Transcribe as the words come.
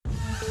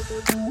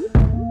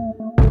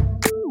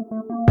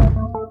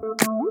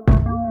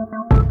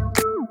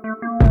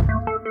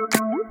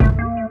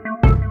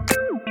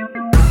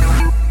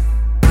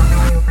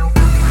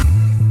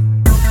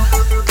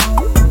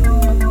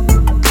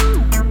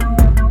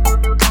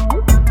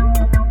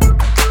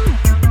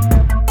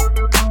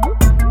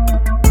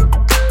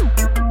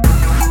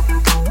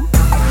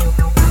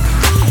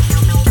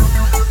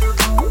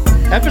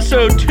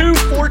Episode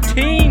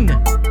 214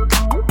 of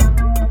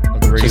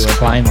the Radio Just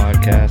climb.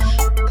 Podcast.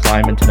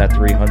 Climbing to that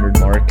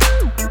 300 mark.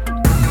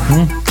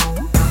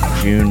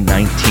 June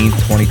 19th,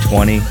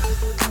 2020.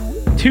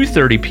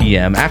 2:30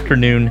 p.m.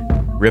 Afternoon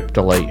Rip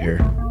Delight here.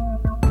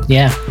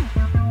 Yeah.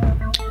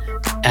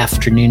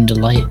 Afternoon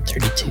Delight,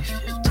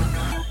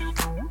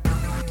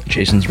 32:59.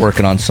 Jason's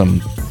working on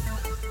some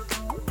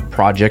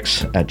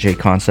projects at J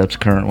Concepts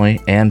currently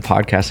and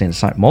podcasting and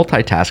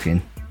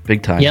multitasking.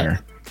 Big time Yep.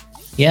 here.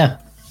 Yeah.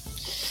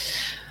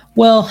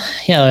 Well,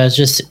 yeah, I was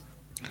just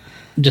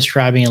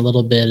describing a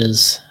little bit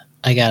as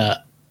I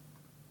got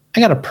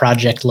a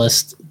project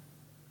list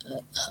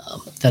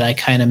that I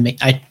kind of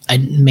I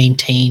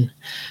maintain.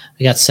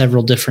 I got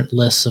several different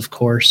lists, of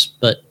course,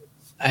 but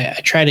I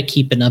try to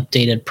keep an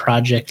updated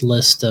project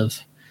list of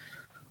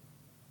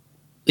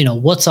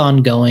what's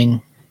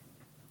ongoing,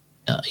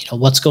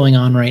 what's going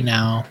on right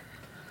now,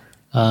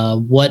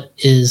 what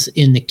is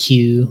in the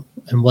queue,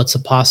 and what's a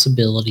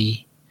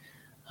possibility.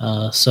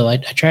 So I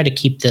try to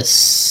keep this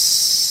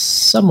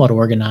somewhat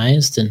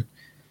organized, and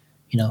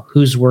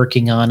who's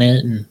working on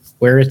it and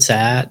where it's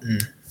at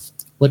and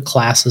what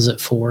class is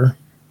it for.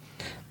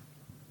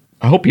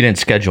 I hope you didn't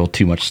schedule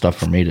too much stuff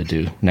for me to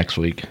do next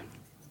week.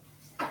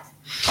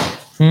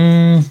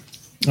 I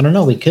don't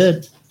know. We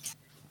could.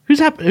 Who's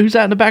that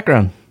in the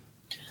background?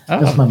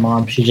 That's my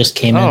mom. She just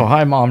came in. Oh,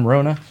 hi, Mom,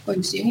 Rona. Oh,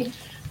 you see me?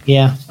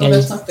 Yeah. Oh,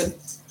 that's not good.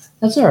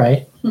 That's all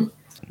right.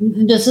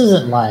 This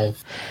isn't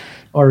live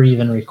or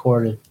even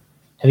recorded.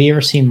 Have you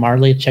ever seen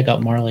Marley? Check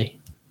out Marley.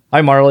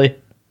 Hi, Marley.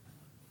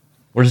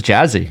 Where's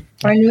Jazzy?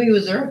 I knew he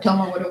was there. Tell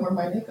him I wouldn't wear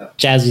my makeup.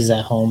 Jazzy's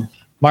at home.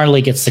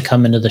 Marley gets to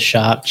come into the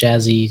shop.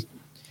 Jazzy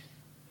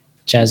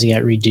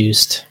got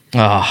reduced.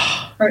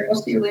 Ah, All right, I'll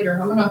see you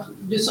later. I'm going to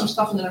do some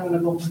stuff and then I'm going to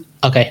go.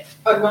 Okay.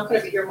 I'm not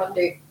going to be here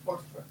Monday or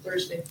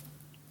Thursday.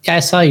 Yeah,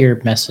 I saw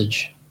your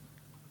message.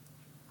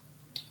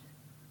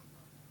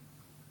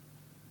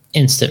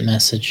 Instant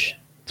message.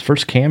 it's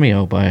first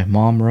cameo by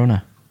Mom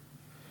Rona.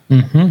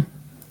 Mm-hmm.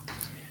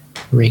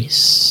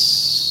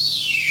 Race.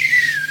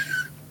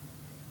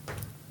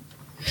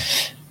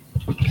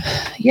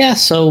 Yeah,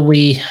 so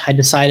I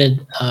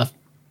decided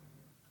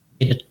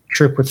made a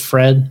trip with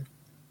Fred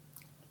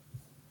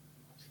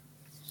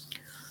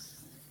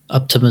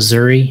up to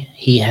Missouri.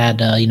 He had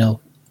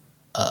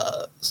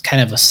it's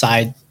kind of a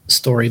side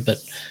story, but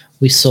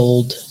I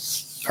sold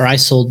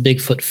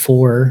Bigfoot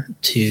 4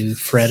 to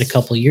Fred a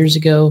couple years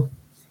ago.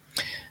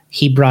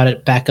 He brought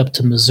it back up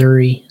to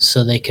Missouri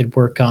so they could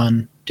work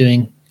on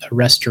doing a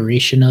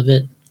restoration of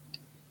it.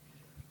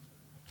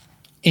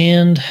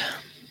 And a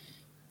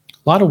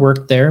lot of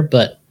work there,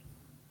 but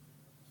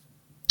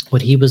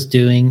what he was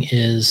doing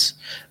is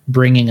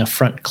bringing a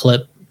front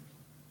clip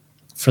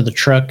for the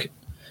truck,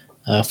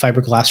 a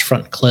fiberglass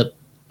front clip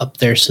up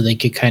there so they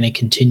could kind of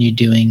continue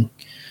doing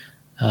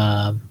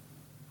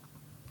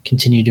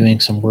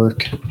some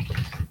work to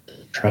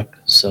the truck.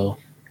 So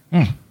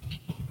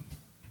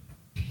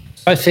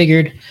I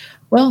figured,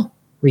 well,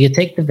 we could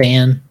take the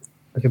van,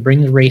 we could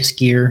bring the race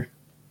gear.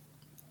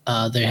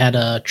 They had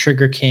a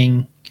Trigger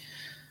King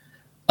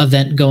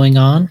event going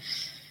on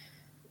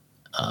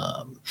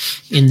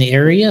in the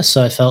area,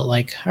 so I felt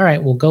like, all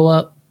right, we'll go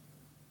up,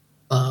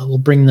 we'll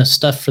bring the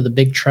stuff for the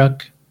big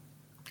truck,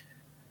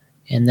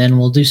 and then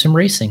we'll do some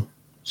racing.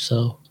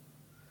 So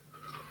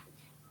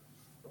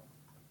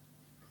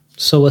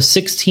a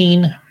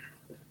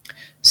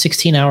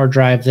 16-hour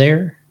drive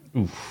there.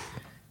 Oof.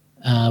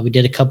 We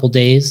did a couple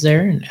days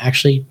there and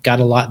actually got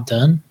a lot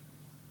done.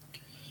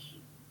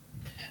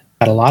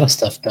 Got a lot of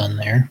stuff done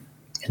there.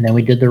 And then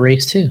we did the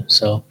race too.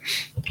 So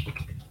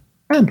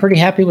I'm pretty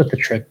happy with the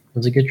trip. It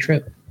was a good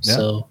trip. Yeah.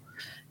 So,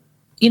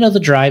 the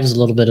drive is a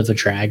little bit of a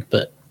drag,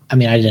 but I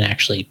mean, I didn't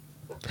actually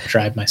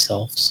drive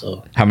myself.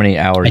 So How many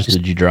hours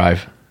did you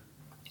drive?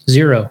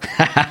 0.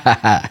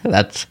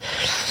 That's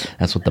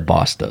what the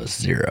boss does.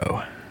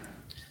 0.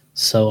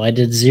 So I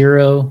did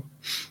 0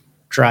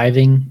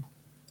 driving,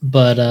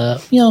 but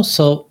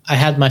so I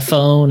had my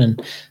phone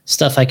and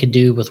stuff I could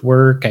do with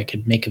work. I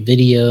could make a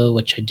video,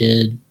 which I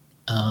did.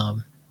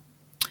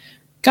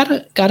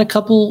 Got a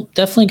couple,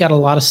 definitely got a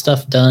lot of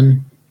stuff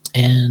done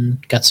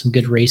and got some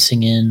good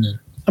racing in. And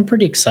I'm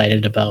pretty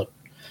excited about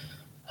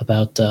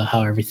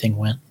how everything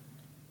went.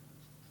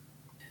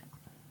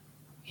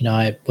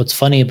 What's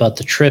funny about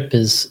the trip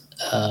is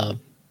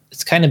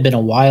it's kind of been a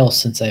while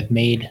since I've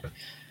made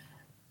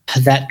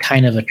that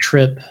kind of a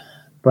trip,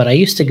 but I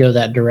used to go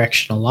that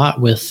direction a lot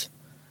with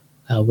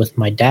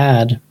my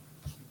dad.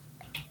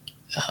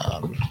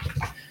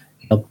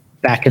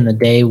 Back in the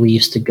day, we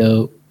used to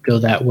go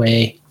that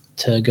way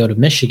to go to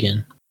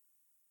Michigan.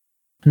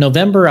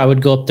 November, I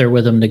would go up there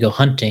with him to go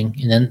hunting.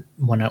 And then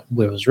when I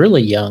was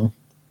really young,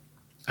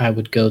 I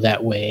would go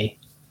that way.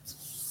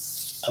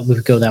 I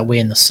would go that way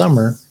in the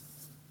summer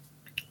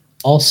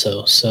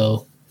also.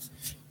 So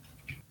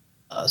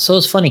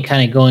it's funny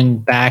kind of going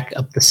back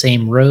up the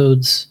same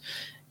roads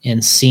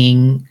and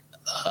seeing,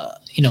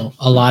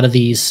 a lot of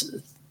these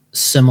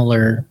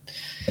similar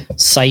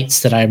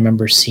sites that I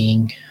remember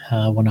seeing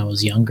when I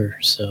was younger.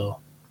 So,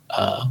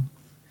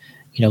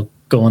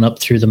 going up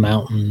through the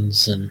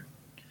mountains and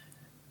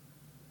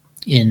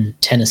in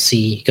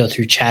Tennessee, go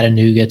through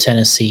Chattanooga,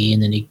 Tennessee,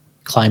 and then you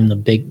climb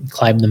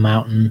the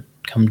mountain,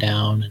 come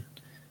down, and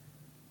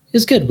it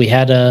was good.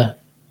 It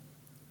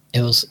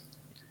was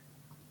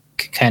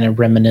kind of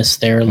reminisce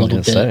there a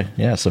little bit.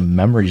 Yeah, some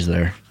memories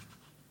there.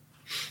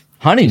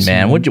 Hunting,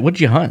 man.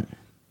 What'd you hunt?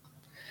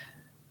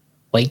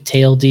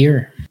 White-tailed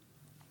deer.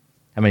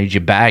 How many did you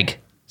bag?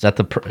 Is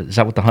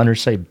that what the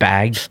hunters say?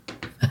 Bag?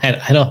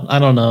 I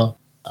don't know.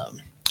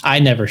 I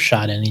never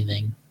shot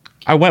anything.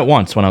 I went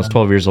once when I was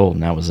 12 years old,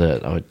 and that was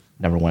it. I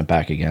never went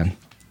back again.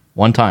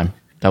 One time.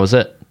 That was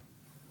it.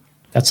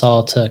 That's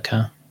all it took,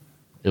 huh?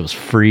 It was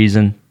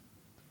freezing.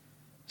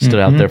 Stood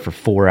out there for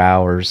 4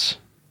 hours.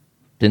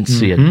 Didn't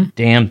see a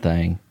damn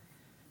thing.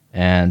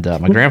 And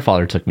my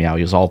grandfather took me out.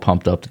 He was all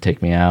pumped up to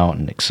take me out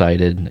and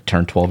excited. And I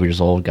turned 12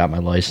 years old, got my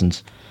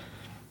license.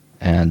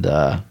 And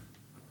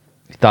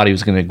he thought he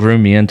was going to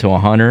groom me into a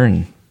hunter.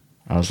 And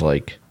I was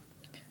like,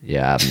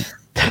 yeah,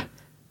 I'm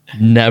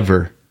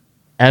never,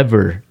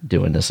 ever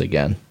doing this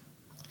again.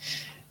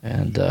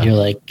 And you're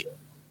like,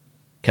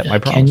 kept my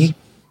promise.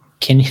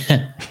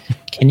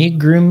 Can you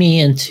groom me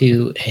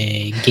into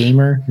a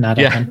gamer, not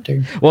a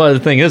hunter? Well, the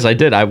thing is, I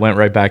did. I went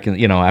right back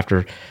and,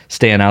 after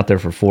staying out there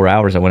for 4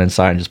 hours, I went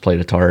inside and just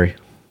played Atari.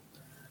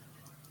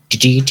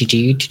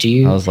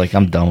 I was like,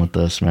 I'm done with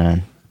this,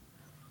 man.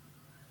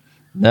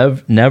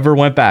 Never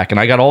went back. And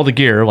I got all the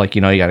gear, like,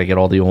 you got to get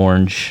all the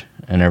orange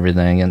and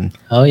everything. And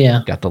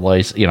got the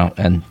license,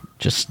 and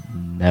just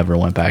never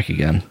went back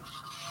again.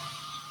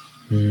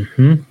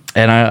 Mm-hmm.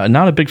 And I'm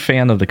not a big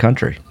fan of the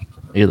country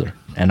either.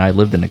 And I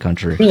lived in the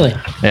country. Really?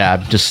 Yeah,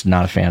 I'm just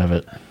not a fan of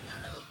it.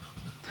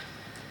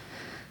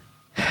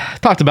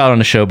 Talked about it on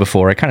the show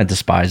before. I kind of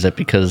despise it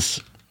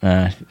because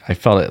I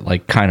felt it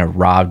like kind of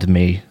robbed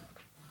me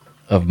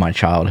of my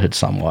childhood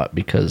somewhat,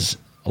 because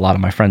a lot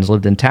of my friends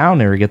lived in town.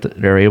 They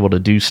were able to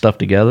do stuff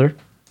together,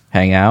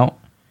 hang out,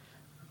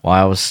 while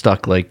I was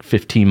stuck like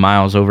 15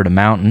 miles over the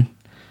mountain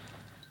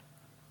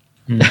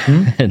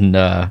and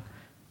out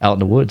in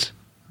the woods.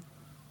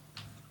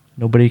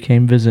 Nobody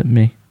came visit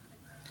me.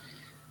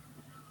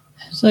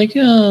 It's like,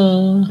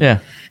 oh. Yeah.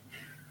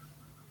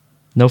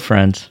 No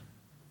friends.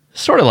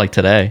 Sort of like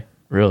today,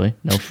 really.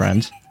 No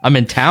friends. I'm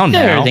in town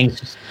now.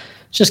 Everything's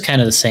just kind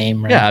of the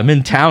same, right? Yeah, I'm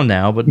in town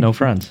now, but no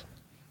friends.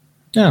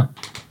 Yeah.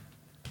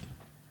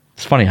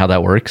 It's funny how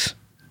that works.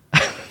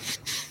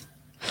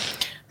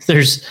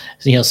 There's,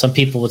 some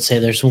people would say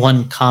there's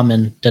one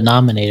common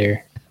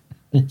denominator.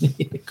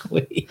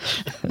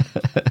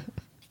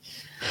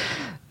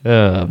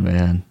 Oh,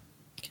 man.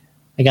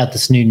 I got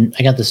this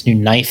new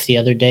knife the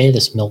other day,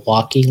 this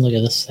Milwaukee. Look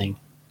at this thing.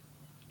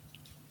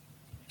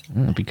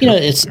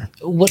 It's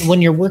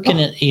when you're working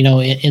at,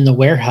 in the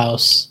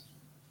warehouse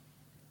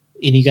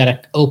and you got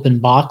to open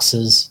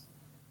boxes.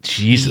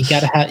 Jesus. You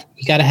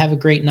got to have a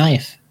great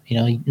knife,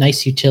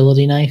 nice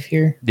utility knife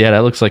here. Yeah, that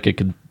looks like it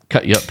could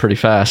cut you up pretty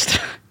fast.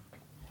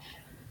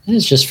 It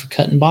is just for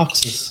cutting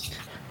boxes.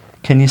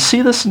 Can you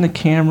see this in the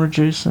camera,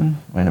 Jason?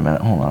 Wait a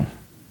minute. Hold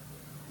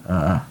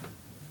on.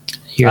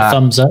 Your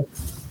thumbs up.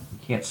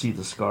 Can't see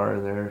the scar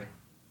there.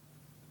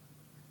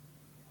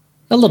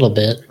 A little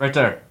bit. Right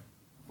there.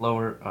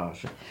 Lower. Oh,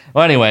 shit.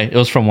 Well, anyway, it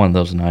was from one of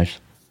those knives.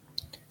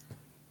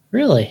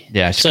 Really?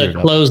 Yeah, so it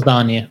closed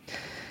on you.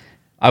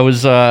 I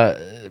was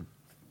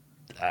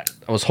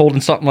holding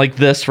something like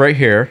this right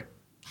here,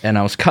 and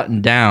I was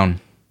cutting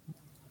down.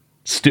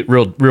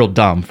 Real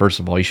dumb. First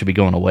of all, you should be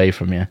going away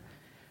from you,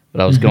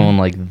 but I was going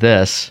like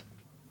this.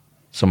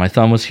 So my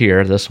thumb was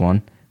here, this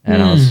one,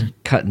 and I was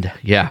cutting.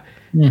 Yeah,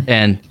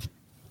 and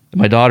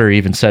my daughter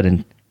even said,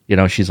 and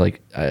she's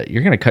like,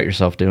 "You're gonna cut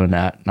yourself doing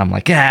that," and I'm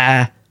like,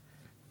 "Ah."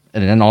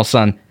 And then all of a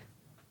sudden,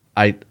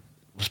 I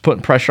was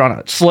putting pressure on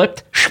it,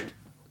 slipped,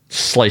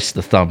 sliced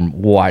the thumb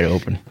wide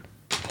open.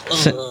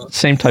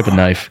 Same type of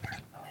knife.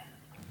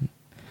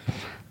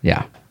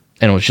 Yeah.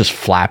 And it was just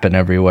flapping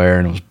everywhere,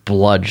 and it was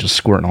blood just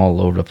squirting all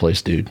over the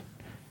place, dude.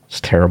 It's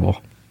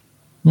terrible.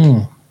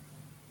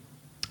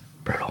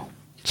 Brutal.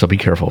 So be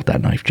careful with that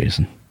knife,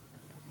 Jason.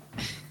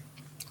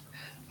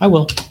 I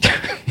will.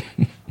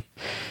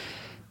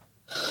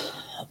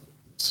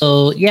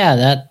 So,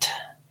 yeah,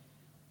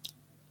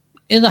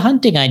 in the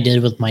hunting I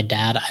did with my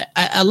dad,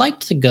 I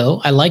liked to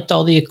go. I liked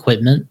all the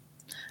equipment.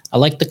 I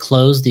liked the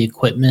clothes, the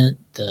equipment,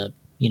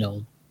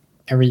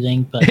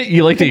 everything. But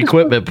you like the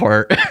equipment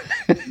part.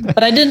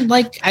 But I didn't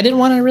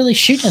want to really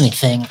shoot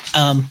anything.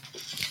 I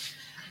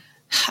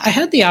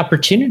had the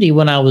opportunity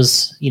when I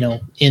was,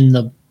 in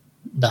the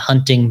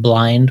hunting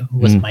blind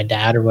with my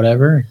dad or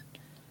whatever.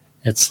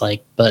 It's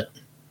like, but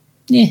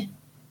yeah.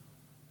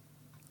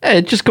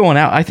 Just going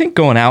out. I think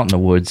going out in the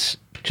woods,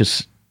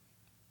 just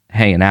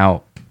hanging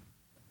out.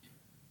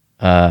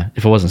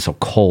 If it wasn't so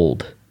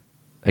cold,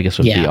 I guess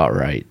would be all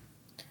right.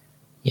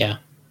 Yeah.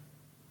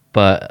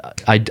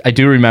 But I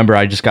do remember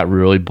I just got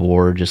really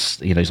bored.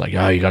 Just, he's like,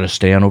 oh, you got to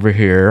stand over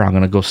here. I'm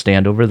going to go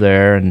stand over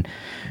there. And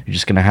you're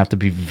just going to have to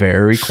be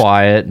very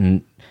quiet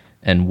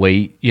and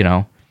wait,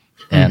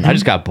 And I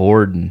just got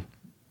bored and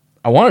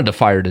I wanted to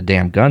fire the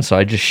damn gun. So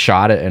I just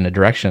shot it in a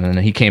direction. And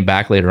then he came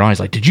back later on.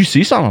 He's like, did you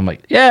see something? I'm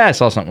like, yeah, I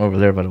saw something over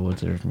there, but the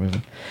woods are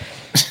moving.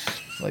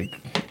 Like,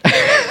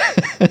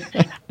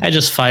 I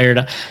just fired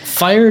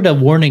a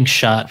warning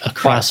shot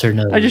across her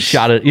nose. I just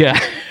shot it. Yeah,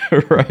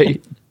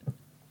 right.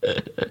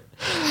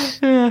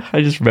 Yeah,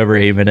 I just remember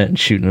aiming it and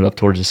shooting it up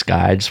towards the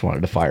sky. I just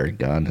wanted to fire a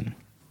gun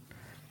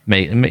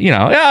and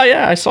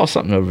I saw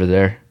something over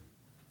there.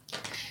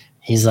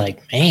 He's like,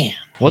 man,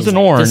 wasn't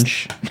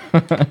orange.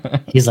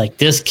 He's like,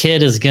 this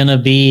kid is gonna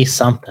be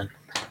something.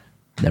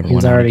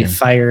 He's already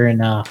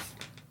firing off.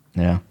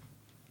 Yeah,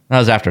 that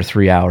was after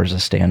 3 hours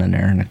of standing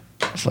there, and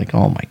it's like,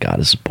 oh my god,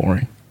 this is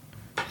boring.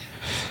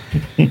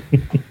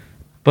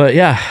 But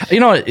yeah,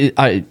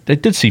 I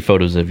did see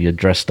photos of you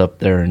dressed up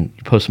there, and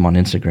you post them on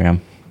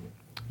Instagram.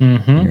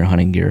 In your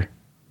hunting gear.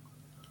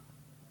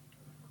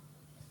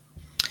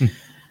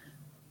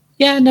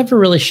 Yeah, I never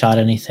really shot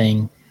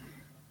anything.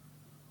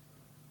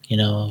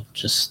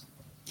 Just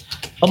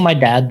what my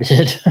dad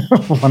did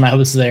when I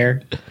was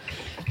there.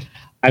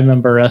 I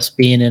remember us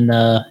being in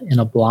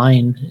a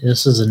blind.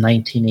 This is in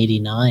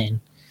 1989,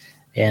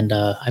 and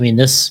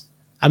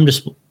I'm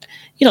just,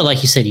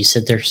 like you said, you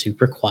sit there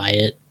super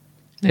quiet.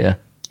 Yeah.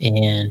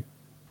 And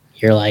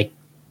you're like,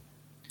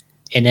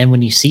 and then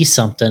when you see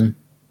something,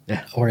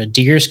 or a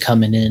deer's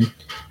coming in,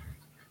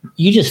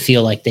 you just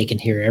feel like they can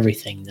hear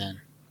everything. Then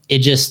it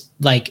just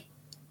like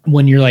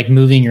when you're like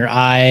moving your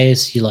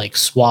eyes, you like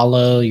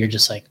swallow. You're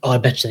just like, oh, I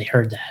bet you they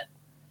heard that.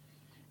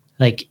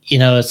 Like,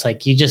 it's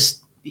like you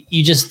just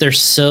they're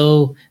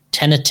so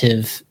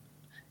tentative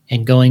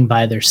and going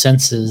by their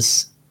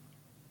senses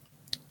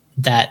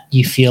that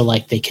you feel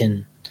like they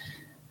can.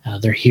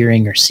 They're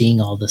hearing or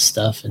seeing all this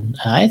stuff, and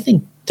I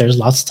think there's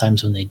lots of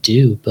times when they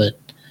do, but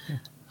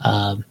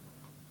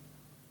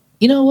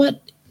you know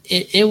what?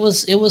 It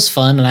was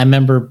fun, and I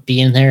remember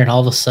being there, and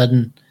all of a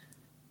sudden,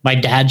 my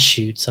dad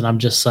shoots, and I'm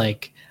just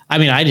like, I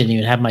didn't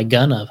even have my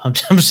gun up. I'm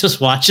just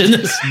watching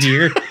this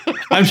deer.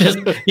 I'm just,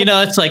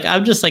 it's like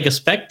I'm just like a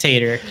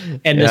spectator,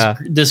 and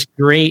this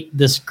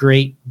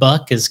great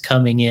buck is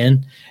coming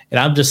in. And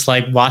I'm just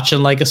like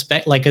watching like it's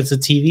a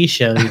TV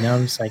show,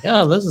 I'm just like,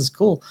 oh, this is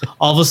cool.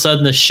 All of a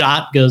sudden the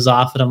shot goes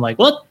off and I'm like,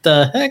 what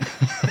the heck?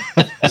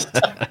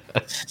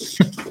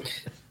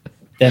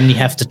 Then you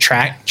have to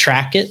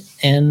track it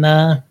and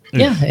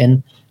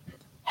and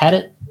had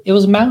it. It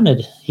was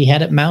mounted. He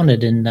had it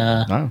mounted and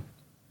wow.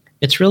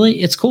 It's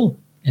cool.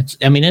 It's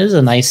a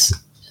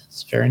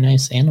very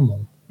nice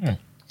animal. Yeah.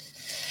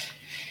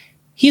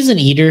 He's an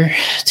eater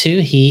too.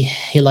 He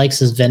likes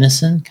his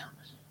venison.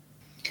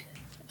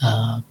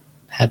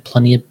 Had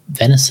plenty of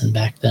venison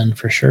back then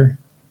for sure.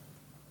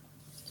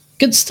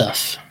 Good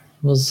stuff.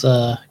 It was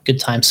a good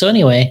time. So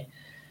anyway,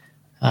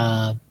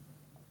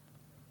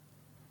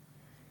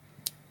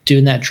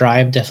 doing that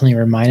drive definitely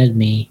reminded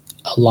me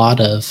a lot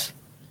of,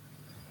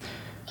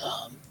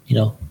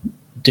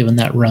 doing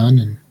that run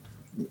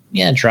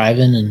and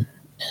driving and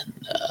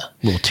a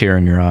little tear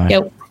in your eye.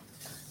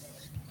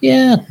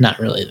 Yeah, not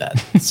really that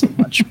so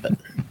much, but it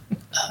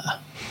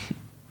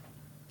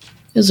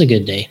was a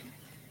good day.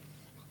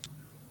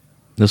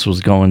 This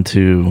was going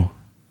to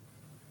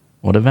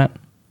what event?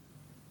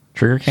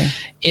 Trigger King?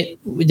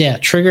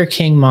 Trigger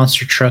King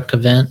Monster Truck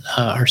event,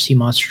 RC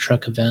Monster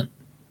Truck event.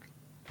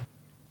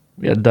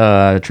 We had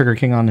Trigger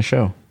King on the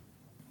show.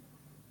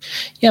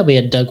 Yeah, we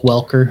had Doug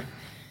Welker.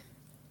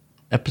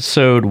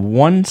 Episode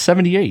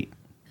 178.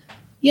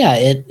 Yeah,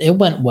 it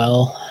went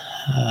well.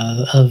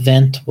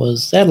 Event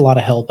they had a lot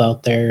of help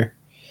out there,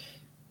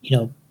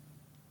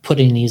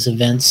 putting these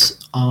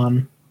events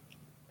on.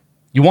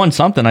 You won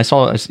something. I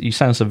saw you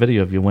sent us a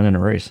video of you winning a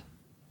race.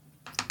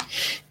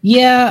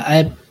 Yeah,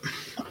 I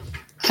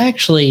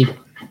actually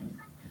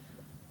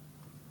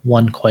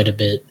won quite a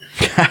bit.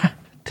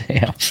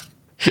 Damn.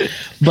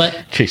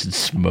 But Jason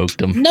smoked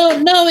him.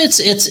 No,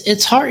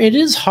 it's hard. It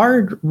is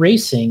hard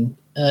racing.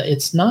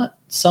 It's not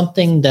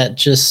something that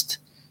just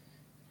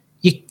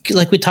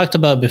like we talked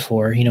about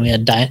before. We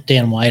had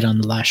Dan White on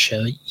the last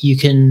show. You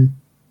can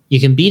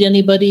beat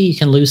anybody. You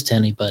can lose to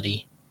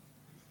anybody.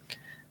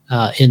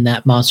 In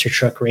that monster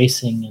truck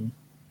racing, and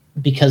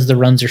because the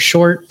runs are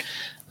short,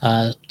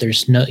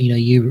 there's no,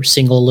 you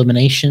single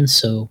elimination.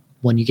 So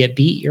when you get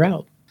beat, you're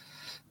out.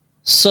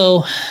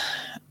 So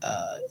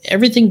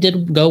everything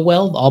did go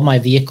well. All my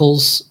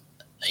vehicles,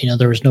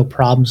 there was no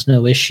problems,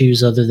 no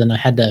issues, other than I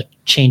had to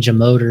change a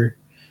motor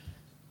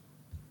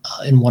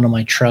in one of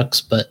my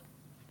trucks. But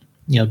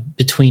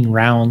between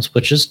rounds,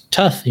 which is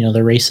tough.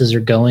 The races are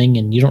going,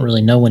 and you don't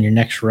really know when your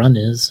next run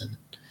is, and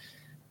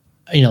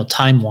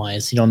time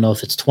wise, you don't know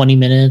if it's 20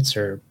 minutes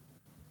or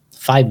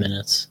 5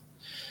 minutes.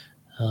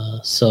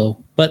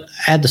 But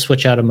I had to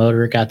switch out a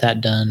motor, got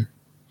that done,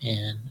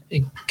 and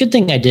good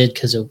thing I did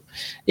because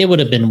it would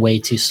have been way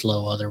too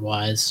slow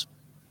otherwise.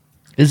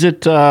 Is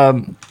it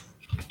hard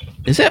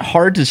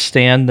to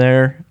stand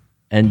there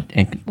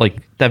and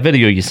like that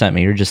video you sent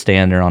me? You're just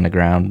standing there on the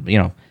ground, you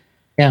know.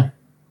 Yeah.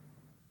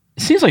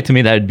 It seems like to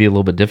me that would be a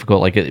little bit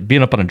difficult. Like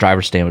being up on a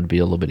driver's stand would be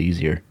a little bit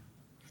easier.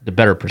 The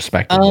better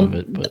perspective of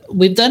it. But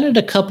we've done it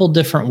a couple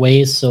different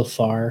ways so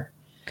far.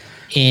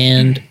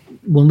 And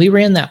when we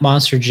ran that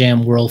Monster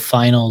Jam World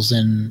Finals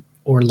in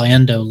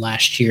Orlando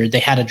last year, they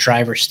had a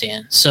driver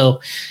stand. So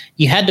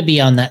you had to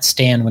be on that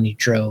stand when you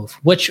drove,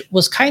 which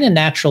was kind of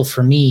natural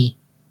for me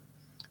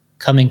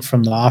coming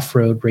from the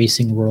off-road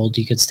racing world.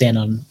 You could stand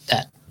on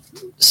that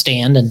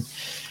stand,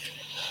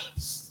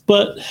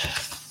 but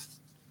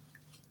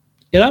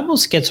it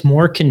almost gets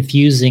more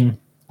confusing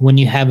when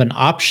you have an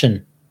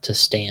option to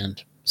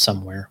stand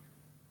somewhere,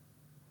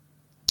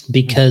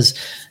 because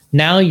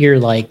now you're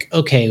like,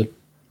 okay,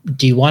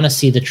 do you want to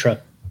see the truck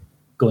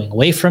going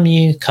away from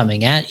you,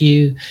 coming at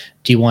you?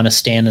 Do you want to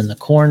stand in the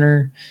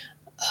corner?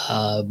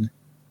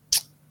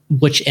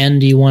 Which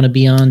end do you want to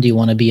be on? Do you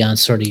want to be on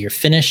sort of your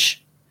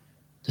finish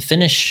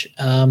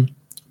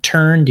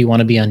turn? Do you want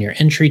to be on your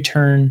entry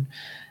turn?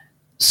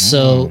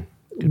 So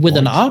with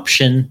an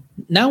option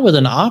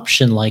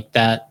like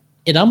that,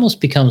 it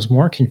almost becomes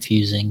more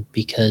confusing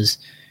because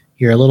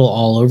you're a little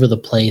all over the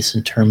place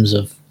in terms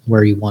of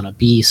where you want to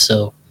be.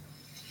 So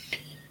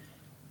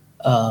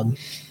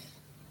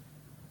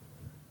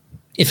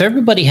if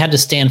everybody had to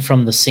stand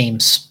from the same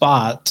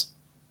spot,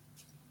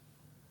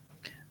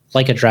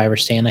 like a driver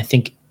stand, I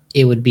think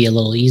it would be a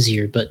little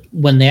easier. But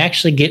when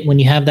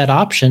you have that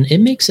option, it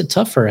makes it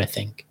tougher, I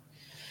think.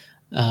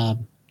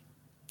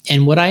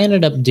 And what I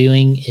ended up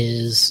doing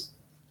is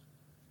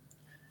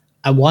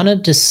I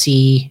wanted to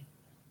see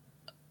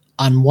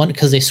on one,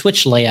 because they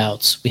switched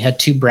layouts. We had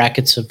 2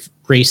 brackets of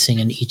racing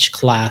in each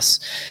class,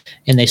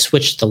 and they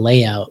switched the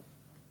layout.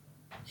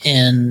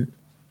 And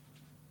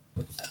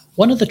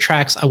one of the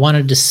tracks, I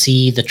wanted to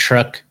see the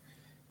truck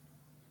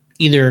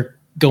either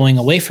going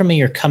away from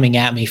me or coming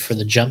at me for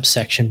the jump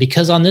section,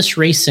 because on this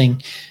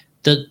racing,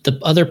 the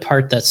other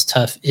part that's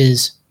tough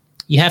is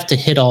you have to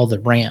hit all the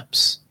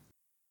ramps.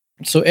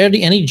 So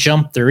any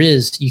jump there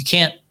is, you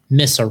can't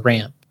miss a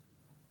ramp.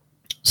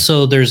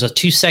 So there's a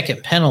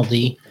 2-second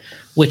penalty,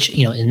 which,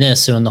 you know, in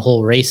this, so in the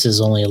whole race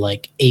is only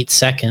like 8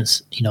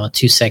 seconds, you know, a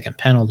 2-second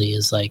penalty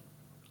is like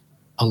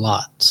a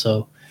lot.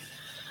 So,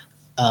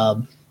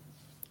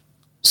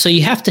 so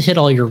you have to hit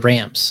all your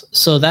ramps.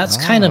 So that's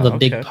kind of a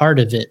big part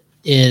of it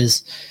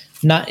is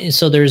not,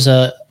 so there's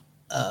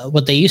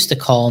what they used to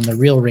call in the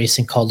real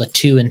racing called a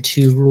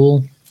 2-and-2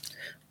 rule,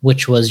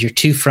 which was your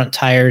 2 front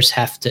tires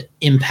have to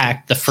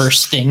impact the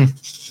first thing.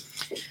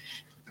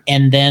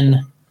 And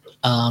then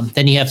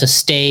you have to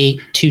stay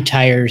 2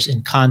 tires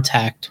in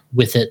contact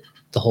with it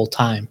the whole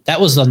time. That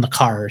was on the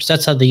cars.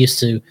 That's how they used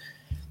to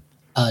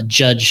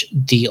judge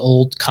the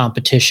old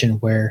competition,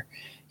 where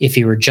if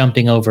you were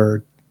jumping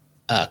over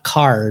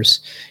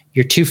cars,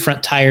 your 2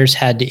 front tires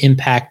had to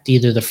impact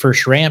either the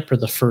first ramp or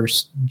the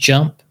first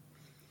jump.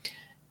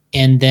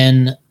 And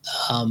then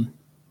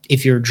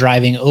if you're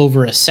driving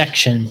over a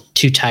section,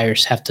 2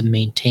 tires have to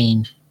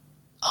maintain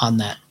on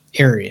that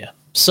area.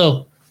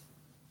 So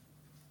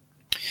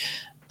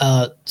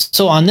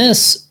on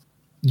this,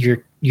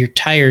 your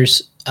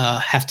tires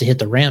have to hit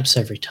the ramps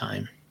every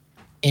time,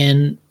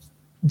 and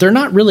they're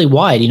not really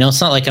wide. You know,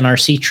 it's not like an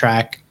RC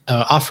track,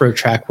 off-road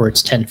track, where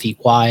it's 10 feet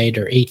wide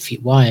or 8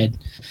 feet wide.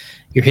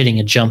 You're hitting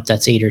a jump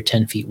that's 8 or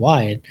 10 feet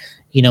wide.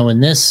 You know, in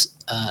this,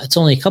 it's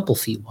only a couple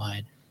feet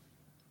wide.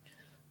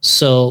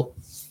 So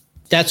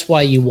that's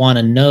why you want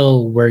to know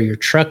where your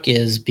truck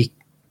is,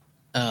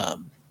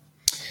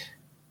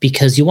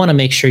 because you want to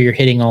make sure you're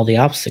hitting all the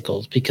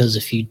obstacles, because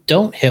if you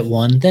don't hit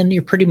one, then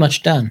you're pretty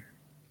much done.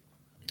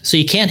 So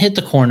you can't hit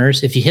the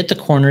corners. If you hit the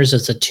corners,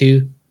 it's a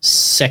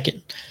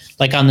 2-second,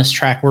 like on this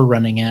track we're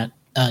running at.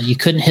 You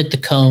couldn't hit the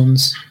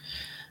cones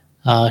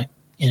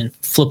and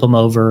flip them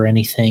over or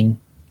anything.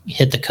 You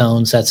hit the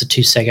cones, that's a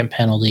 2-second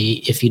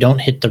penalty. If you don't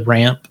hit the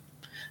ramp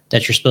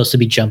that you're supposed to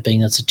be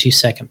jumping, that's a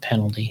 2-second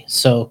penalty.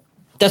 So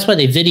that's why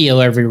they video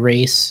every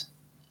race,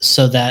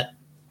 so that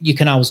you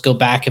can always go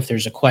back if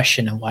there's a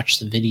question and watch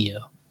the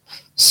video.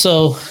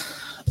 So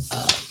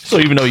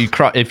even though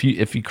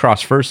if you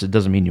cross first, it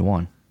doesn't mean you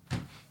won.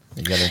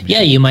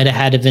 You might have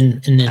had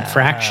an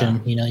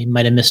infraction. You know, you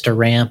might have missed a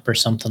ramp or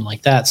something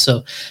like that.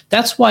 So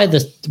that's why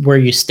where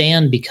you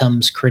stand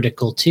becomes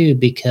critical too,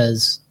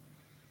 because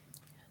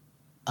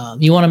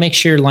you want to make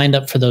sure you're lined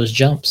up for those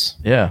jumps.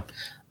 Yeah,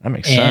 that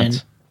makes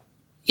sense.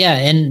 Yeah,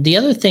 and the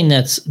other thing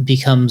that's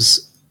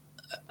becomes,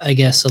 I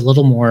guess, a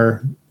little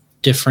more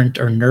different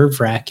or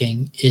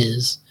nerve-wracking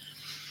is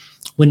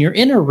when you're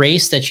in a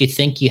race that you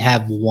think you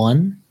have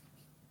won.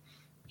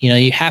 You know,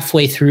 you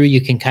halfway through,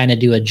 you can kind of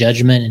do a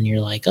judgment and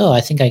you're like, oh,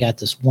 I think I got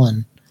this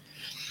one.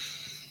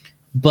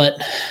 But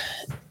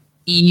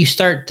you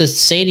start to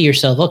say to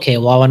yourself, okay,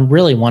 well, I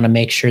really want to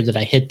make sure that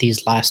I hit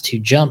these last 2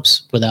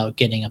 jumps without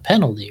getting a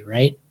penalty,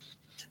 right?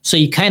 So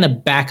you kind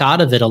of back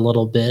out of it a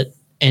little bit,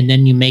 and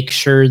then you make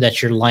sure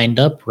that you're lined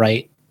up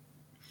right.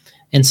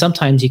 And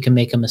sometimes you can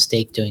make a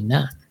mistake doing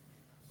that.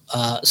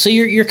 So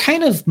you're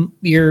kind of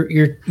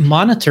you're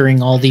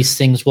monitoring all these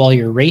things while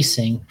you're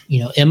racing.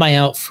 Am I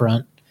out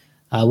front?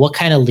 What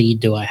kind of lead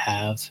do I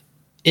have,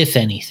 if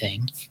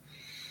anything?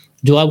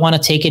 Do I want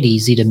to take it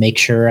easy to make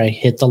sure I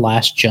hit the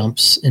last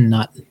jumps and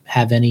not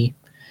have any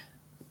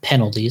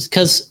penalties?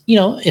 Because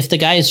if the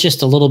guy is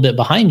just a little bit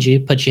behind you,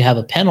 but you have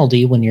a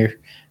penalty when you're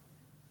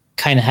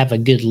kind of have a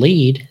good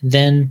lead,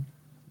 then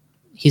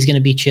he's going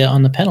to beat you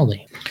on the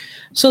penalty.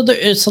 So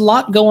it's a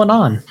lot going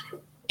on,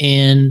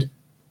 and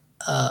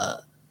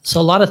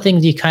so a lot of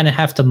things you kind of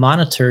have to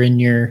monitor in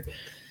your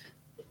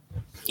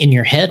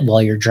head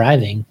while you're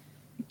driving,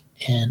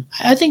 and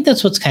I think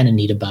that's what's kind of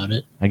neat about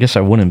it. I guess I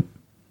wouldn't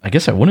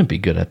be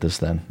good at this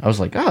then. I was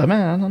like, oh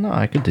man, I don't know,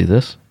 I could do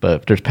this,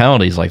 but if there's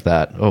penalties like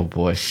that, oh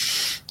boy.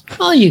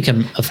 Well,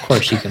 of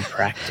course you can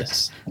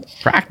practice.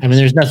 Practice. I mean,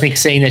 there's nothing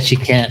saying that you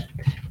can't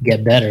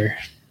get better.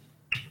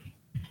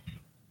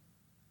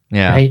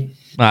 Yeah, right?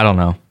 I don't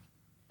know.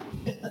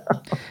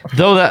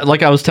 Though that,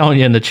 like I was telling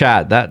you in the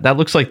chat, that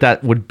looks like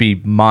that would be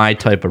my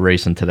type of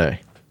racing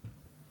today.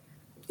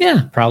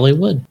 Yeah, probably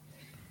would.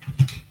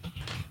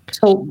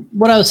 So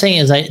what I was saying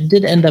is I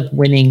did end up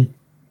winning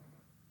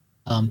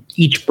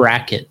each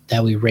bracket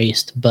that we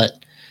raced,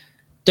 but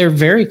they're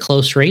very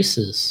close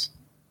races.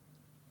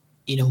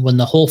 When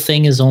the whole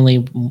thing is only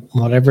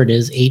whatever it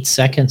is, 8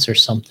 seconds or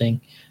something,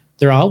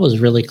 they're always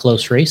really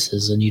close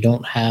races, and you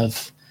don't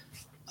have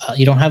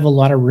a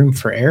lot of room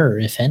for error,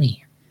 if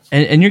any.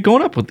 And you're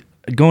going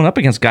up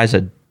against guys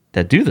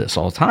that do this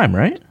all the time,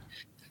 right?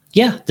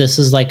 Yeah, this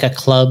is like a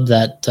club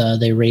that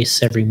they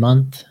race every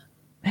month.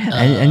 Man,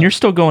 and you're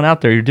still going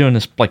out there. You're doing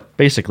this like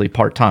basically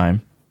part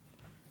time.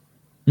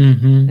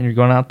 Mm-hmm. And you're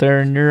going out there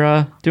and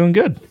you're doing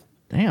good.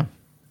 Damn.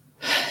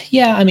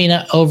 Yeah, I mean,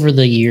 over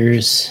the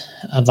years,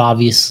 I've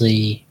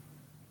obviously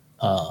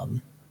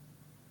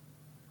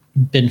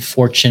been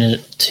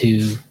fortunate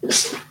to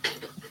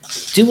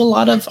do a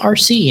lot of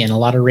RC and a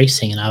lot of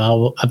racing, and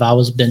I've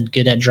always been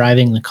good at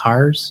driving the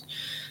cars.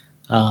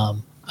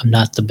 I'm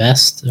not the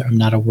best. I'm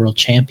not a world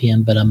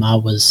champion, but I'm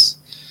always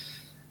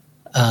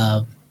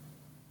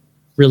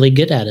really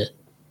good at it.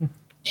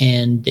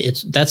 And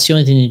that's the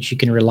only thing that you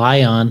can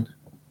rely on,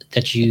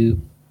 that you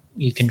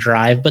can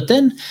drive. But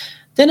then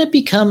it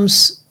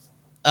becomes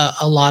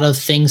a lot of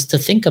things to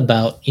think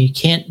about. You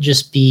can't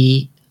just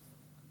be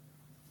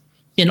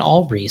in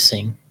all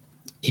racing.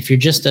 If you're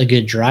just a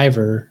good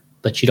driver,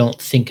 but you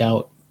don't think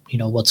out,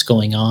 what's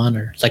going on,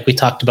 or like we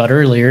talked about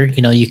earlier,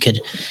 you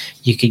could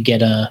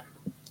get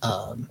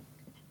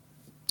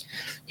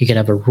you could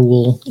have a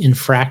rule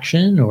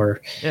infraction,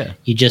 or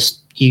you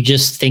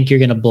just think you're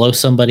going to blow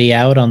somebody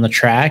out on the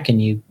track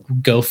and you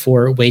go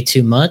for it way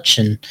too much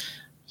and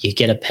you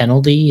get a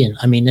penalty. And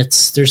I mean,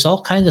 there's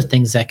all kinds of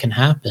things that can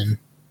happen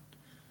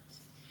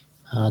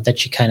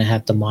that you kind of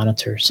have to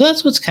monitor. So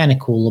that's what's kind of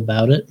cool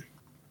about it.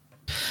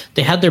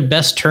 They had their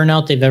best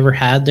turnout they've ever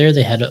had there.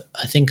 They had,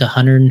 I think,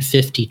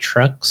 150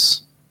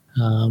 trucks,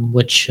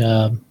 which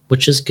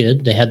is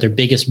good. They had their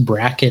biggest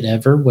bracket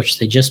ever, which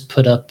they just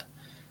put up.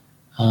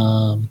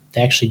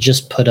 They actually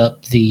just put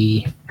up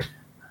the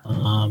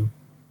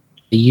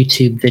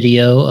YouTube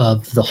video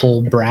of the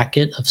whole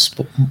bracket of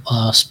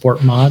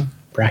Sport Mod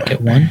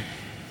Bracket 1.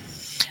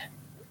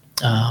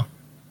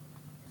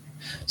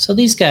 So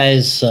these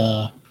guys,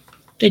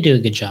 they do a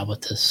good job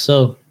with this.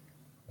 So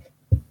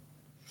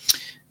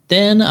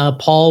then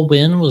Paul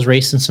Wynn was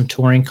racing some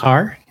touring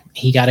car.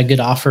 He got a good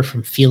offer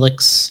from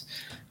Felix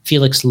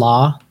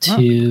Law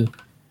to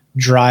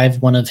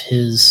drive one of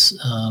his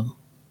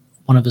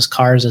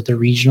cars at the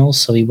regionals.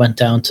 So he went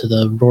down to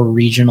the Roar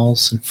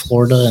Regionals in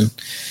Florida,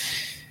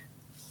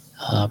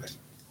 and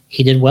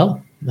he did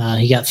well.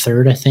 He got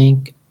third, I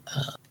think.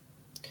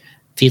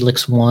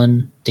 Felix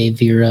won, Dave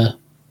Vera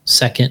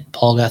second,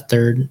 Paul got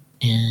third,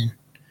 and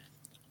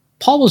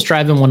Paul was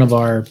driving one of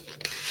our.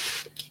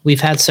 We've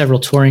had several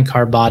touring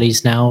car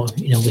bodies now.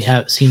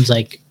 Seems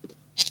like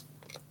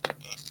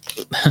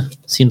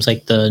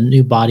the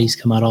new bodies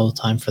come out all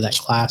the time for that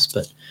class,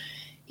 but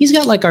he's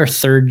got like our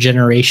third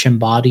generation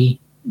body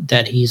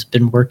that he's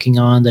been working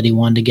on, that he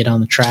wanted to get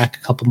on the track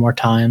a couple more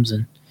times,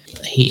 and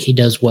he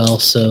does well.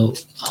 So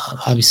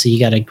obviously he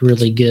got a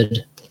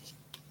good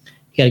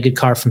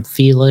car from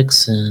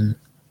Felix, and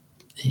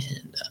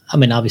I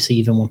mean, obviously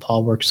even when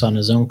Paul works on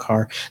his own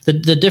car, the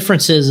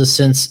difference is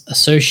since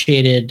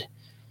Associated,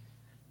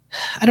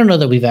 I don't know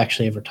that we've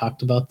actually ever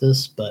talked about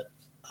this, but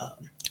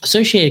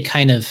Associated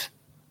kind of,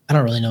 I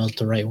don't really know what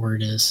the right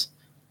word is.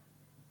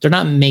 They're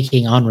not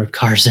making on-road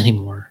cars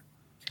anymore.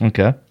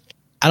 Okay.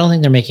 I don't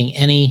think they're making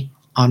any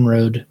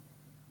on-road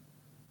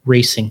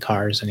racing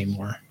cars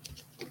anymore.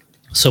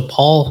 So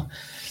Paul,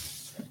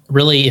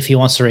 really, if he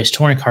wants to race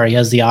touring car, he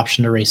has the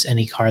option to race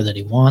any car that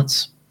he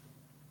wants.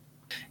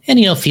 And,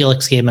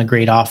 Felix gave him a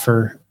great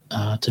offer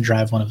to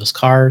drive one of his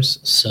cars,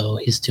 so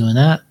he's doing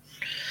that.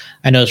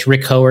 I know it's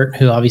Rick Howard,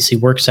 who obviously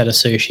works at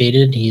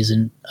Associated. He's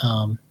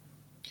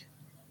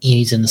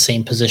He's in the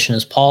same position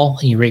as Paul.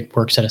 He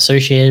works at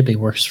Associated, but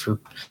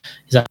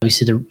he's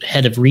obviously the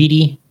head of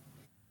Reedy.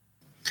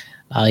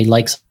 He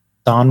likes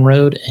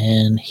on-road,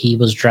 and he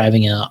was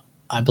driving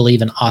I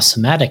believe, an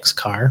Awesomatics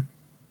car.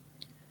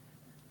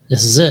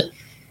 This is it.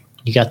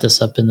 You got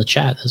this up in the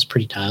chat. That's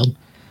pretty dialed.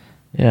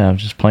 Yeah, I'm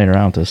just playing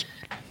around with this.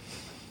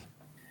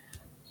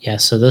 Yeah,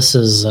 so this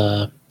is...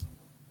 so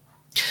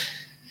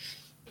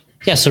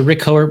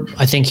Rick Hoer,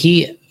 I think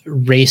he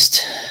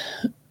raced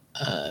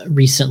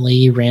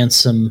recently, ran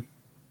some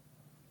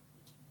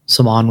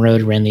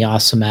on-road, ran the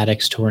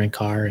Awesomatics touring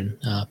car, and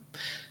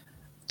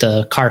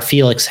the car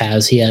Felix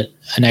has, he had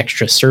an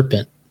extra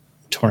Serpent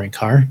touring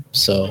car,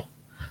 so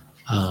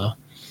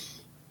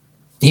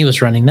he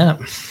was running that,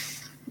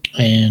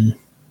 and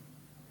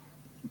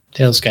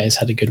those guys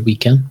had a good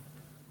weekend.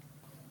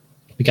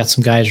 We got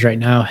some guys right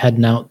now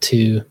heading out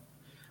to,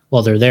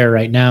 well, they're there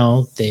right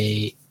now.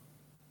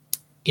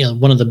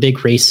 One of the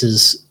big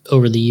races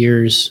over the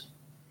years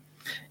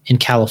in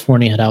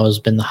California had always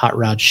been the Hot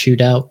Rod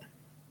Shootout.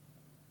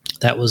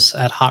 That was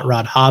at Hot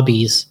Rod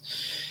Hobbies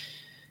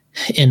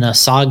in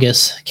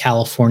Saugus,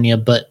 California.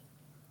 But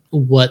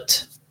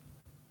what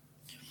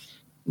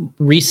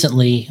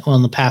recently,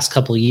 in the past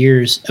couple of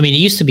years, I mean, it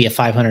used to be a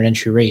 500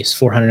 entry race,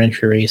 400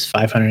 entry race,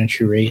 500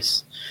 entry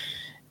race.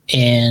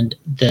 And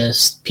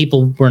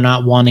people were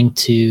not wanting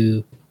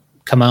to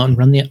come out and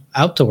run the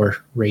outdoor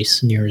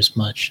race near as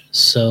much.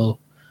 So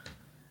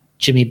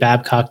Jimmy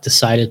Babcock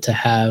decided to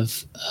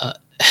have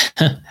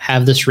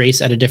this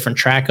race at a different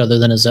track other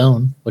than his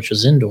own, which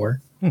was indoor.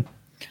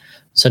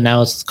 So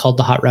now it's called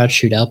the Hot Rod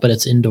Shootout, but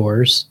it's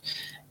indoors.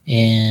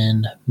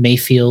 And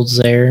Mayfield's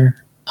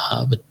there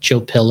with Joe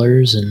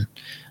Pillars, and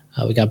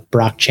we got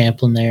Brock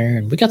Champlin there,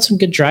 and we got some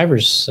good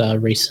drivers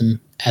racing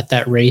at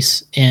that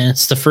race. And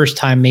it's the first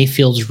time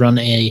Mayfield's run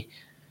he's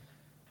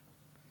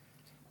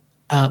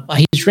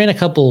ran a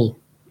couple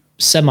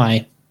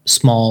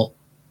semi-small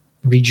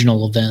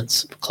regional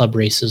events, club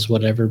races,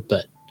 whatever,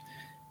 but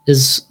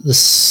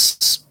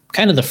this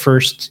kind of the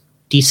first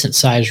decent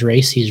sized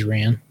race he's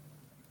ran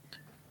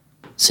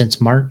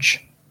since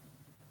March.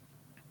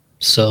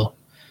 So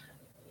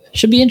it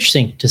should be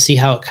interesting to see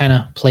how it kind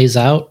of plays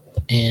out.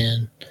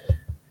 And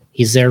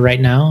he's there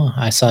right now.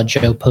 I saw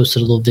Joe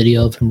posted a little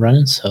video of him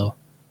running, so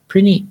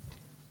pretty neat.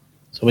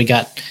 So we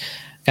got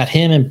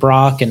him and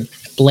Brock and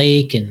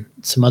Blake and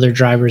some other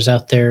drivers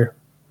out there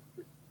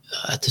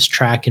at this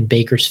track in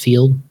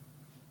Bakersfield.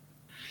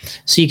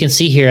 So you can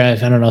see here, I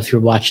don't know if you're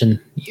watching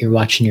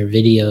your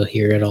video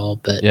here at all,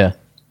 but yeah,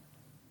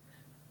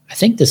 I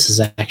think this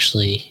is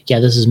actually,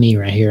 this is me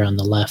right here on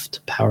the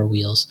left, Power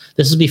Wheels.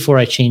 This is before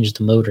I changed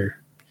the motor.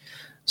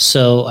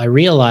 So I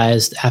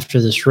realized after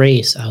this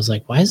race, I was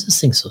like, why is this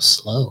thing so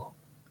slow?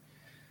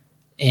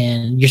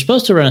 And you're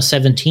supposed to run a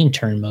 17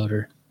 turn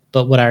motor.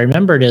 But what I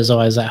remembered is, I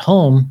was at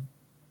home,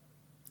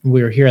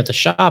 we were here at the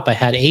shop, I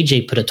had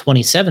AJ put a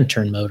 27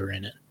 turn motor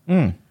in it.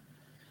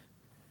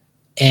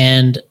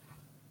 And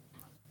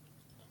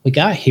we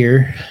got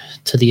here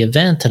to the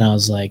event, and I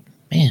was like,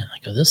 man,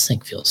 this thing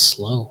feels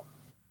slow.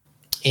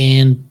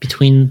 And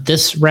between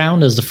this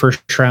round as the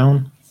first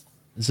round,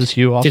 is this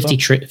you also?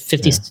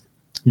 50 yeah.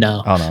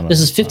 No. Oh, no. This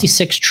is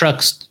 56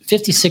 trucks,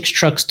 56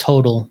 trucks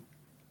total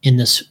in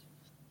this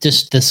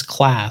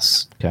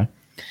class. Okay.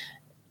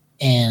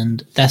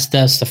 And that's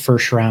the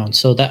first round.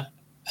 So that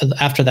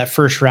after that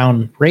first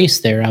round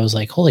race there, I was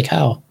like, holy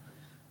cow.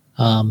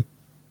 I'm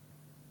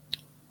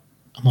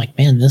like,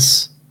 man,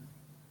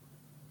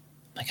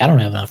 I don't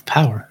have enough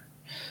power.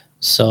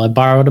 So I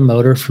borrowed a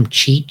motor from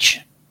Cheech.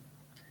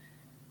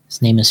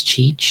 His name is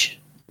Cheech.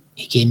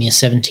 He gave me a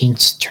 17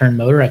 turn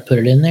motor. I put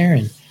it in there,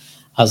 and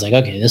I was like,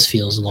 okay, this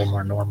feels a little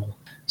more normal.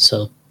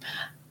 So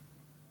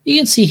you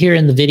can see here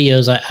in the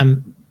videos,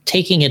 I'm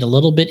taking it a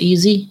little bit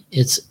easy.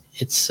 It's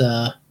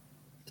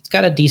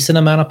got a decent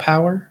amount of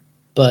power,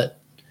 but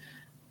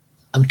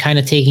I'm kind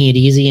of taking it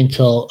easy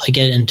until I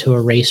get into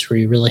a race where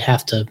you really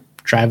have to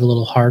drive a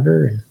little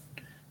harder. And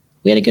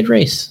we had a good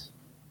race.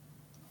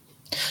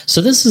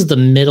 So this is the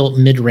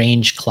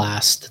mid-range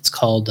class that's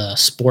called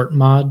Sport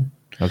Mod.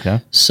 Okay.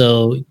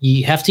 So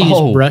you have to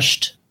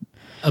use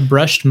a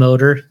brushed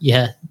motor.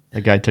 Yeah.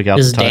 The guy took out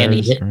the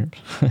tires.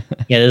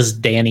 This is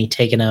Danny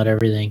taking out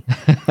everything.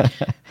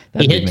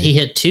 He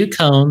hit two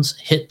cones,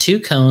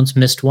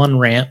 missed one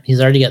ramp.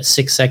 He's already got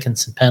 6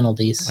 seconds in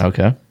penalties.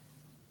 Okay.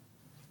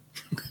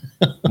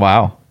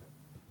 Wow.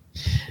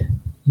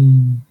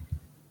 No,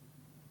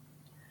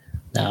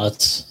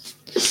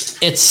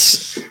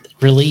 it's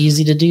really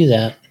easy to do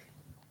that.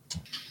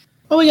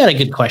 Well, we got a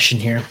good question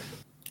here.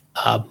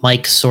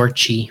 Mike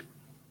Sorchi.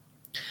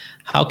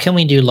 How can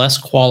we do less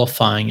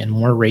qualifying and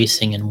more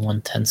racing in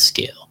 1/10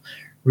 scale?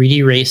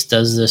 Reedy Race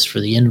does this for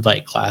the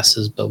invite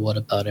classes, but what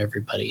about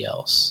everybody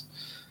else?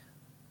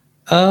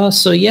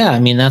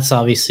 That's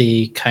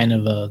obviously kind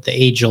of the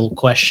age-old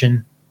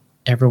question.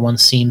 Everyone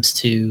seems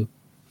to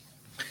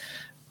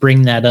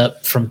bring that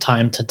up from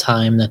time to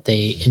time, that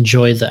they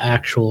enjoy the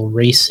actual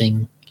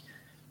racing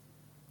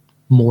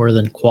more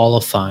than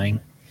qualifying.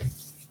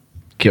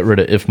 Get rid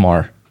of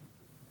IFMAR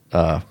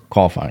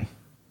qualifying.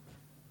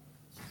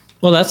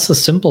 Well, that's the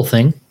simple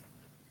thing.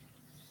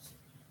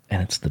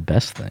 And it's the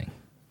best thing.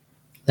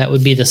 That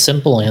would be the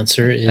simple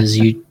answer is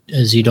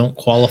you don't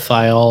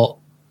qualify all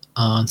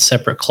on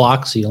separate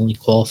clocks. You only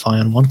qualify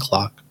on one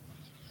clock.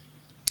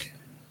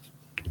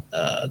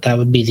 That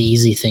would be the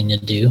easy thing to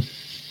do.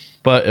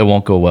 But it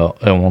won't go well.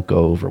 It won't go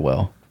over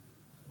well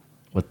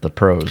with the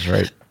pros,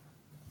 right?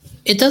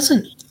 It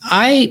doesn't.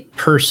 I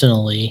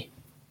personally,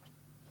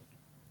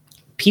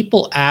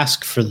 people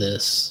ask for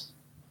this,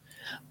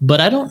 but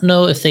I don't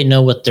know if they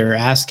know what they're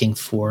asking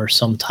for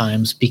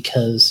sometimes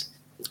because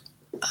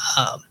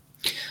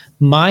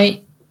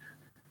my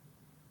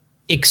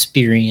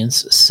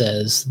experience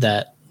says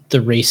that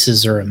the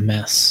races are a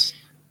mess.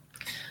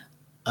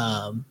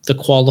 The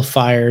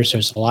qualifiers,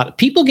 there's a lot of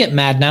people get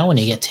mad now when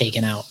they get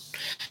taken out.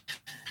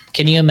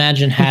 Can you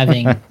imagine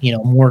having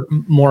more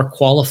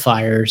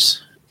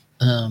qualifiers?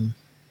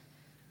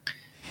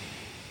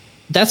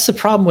 That's the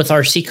problem with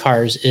RC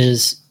cars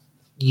is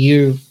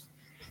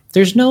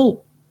there's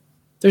no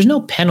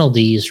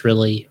penalties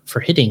really for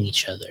hitting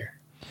each other.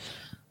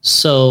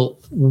 So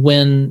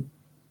when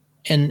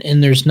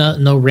and there's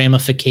no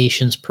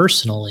ramifications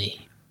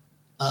personally.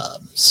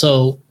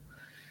 So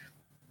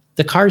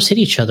the cars hit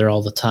each other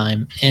all the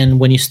time, and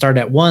when you start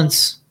at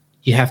once,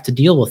 you have to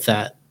deal with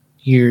that.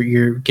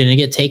 You're going to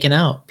get taken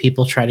out.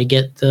 People try to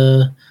get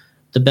the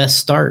best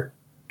start,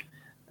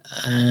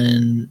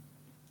 and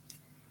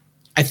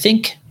I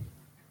think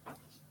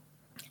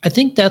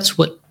that's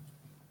what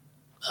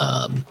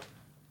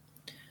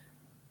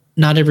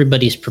not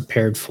everybody's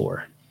prepared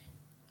for.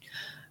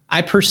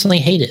 I personally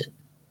hate it.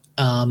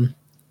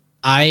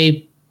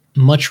 I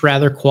much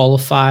rather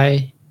qualify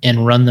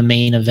and run the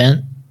main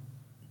event,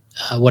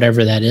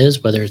 whatever that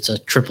is, whether it's a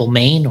triple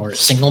main or a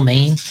single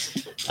main.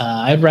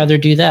 I'd rather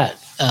do that.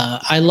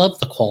 I love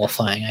the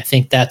qualifying. I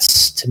think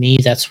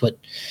that's what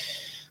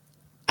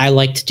I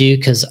like to do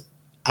because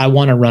I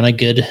want to run a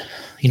good,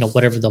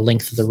 whatever the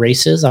length of the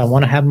race is. I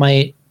want to have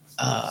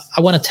I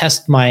want to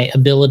test my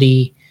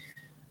ability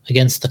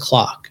against the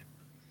clock.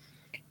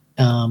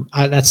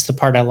 That's the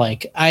part I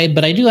like.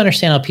 But I do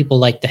understand how people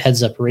like the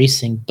heads up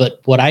racing, but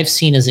what I've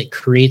seen is it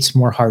creates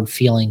more hard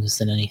feelings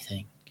than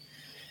anything.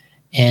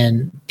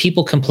 And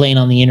people complain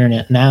on the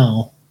internet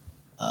now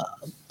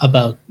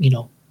about,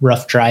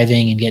 rough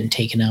driving and getting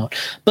taken out.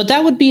 But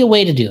that would be a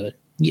way to do it.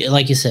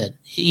 Like you said,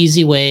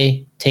 easy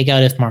way, take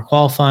out IFMAR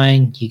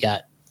qualifying. You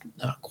got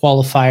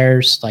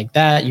qualifiers like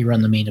that. You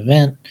run the main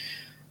event.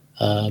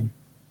 And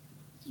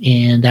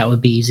that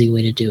would be easy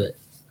way to do it.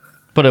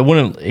 But it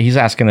wouldn't. He's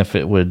asking if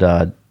it would.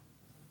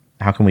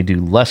 How can we do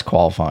less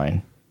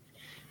qualifying?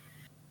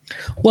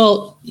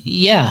 Well,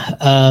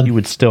 yeah. You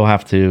would still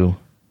have to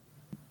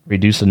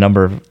reduce the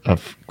number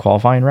of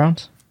qualifying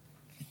rounds?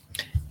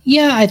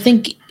 Yeah, I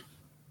think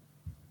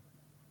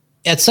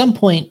at some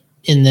point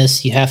in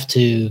this, you have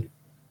to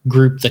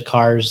group the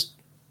cars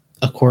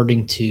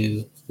according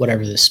to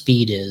whatever the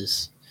speed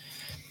is.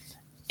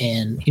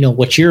 And,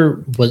 what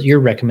your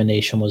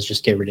recommendation was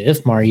just get rid of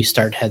IFMAR. You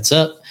start heads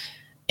up,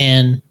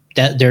 and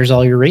there's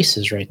all your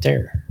races right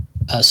there.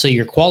 So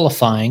you're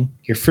qualifying.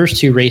 Your first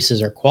two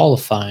races are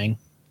qualifying.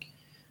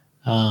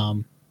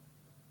 But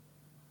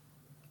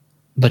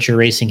you're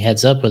racing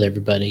heads up with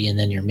everybody, and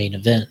then your main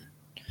event.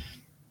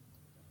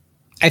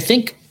 I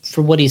think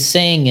for what he's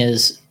saying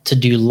is to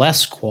do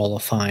less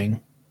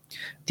qualifying.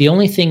 The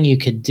only thing you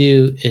could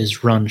do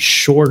is run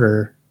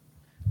shorter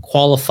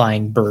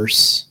qualifying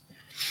bursts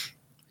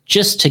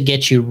just to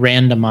get you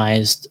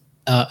randomized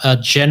a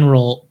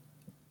general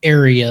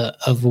area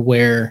of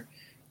where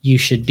you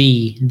should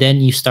be. Then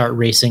you start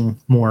racing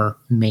more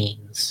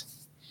mains.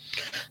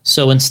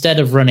 So instead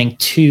of running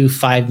 2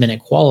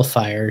 5-minute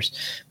qualifiers,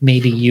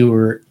 maybe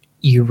you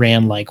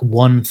ran like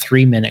 1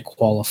 3-minute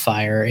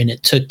qualifier, and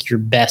it took your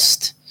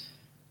best,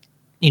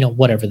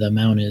 whatever the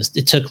amount is.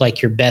 It took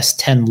like your best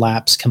 10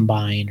 laps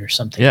combined or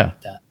something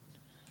like that.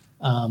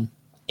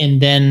 And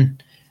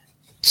then,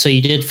 so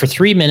you did for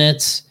 3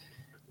 minutes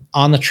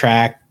on the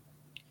track.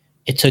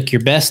 It took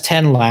your best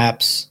 10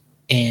 laps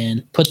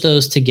and put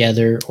those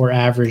together or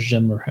averaged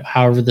them or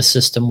however the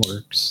system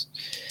works.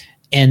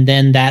 And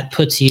then that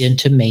puts you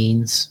into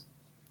mains,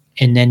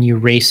 and then you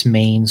race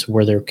mains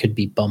where there could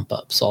be bump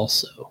ups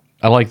also.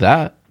 I like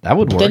that. That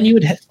would work. Then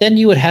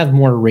you would have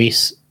more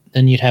race.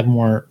 Then you'd have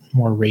more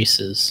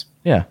races.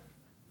 Yeah.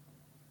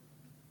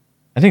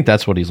 I think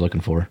that's what he's looking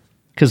for.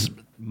 Because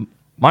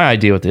my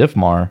idea with the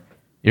IFMAR,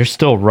 you're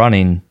still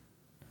running,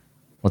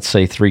 let's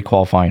say 3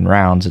 qualifying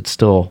rounds. It's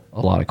still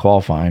a lot of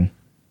qualifying.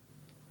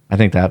 I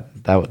think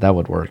that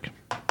would work.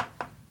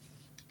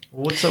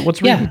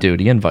 What's Reedy do?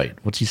 The invite?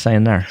 What's he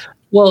saying there?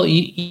 Well,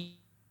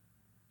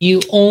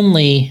 you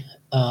only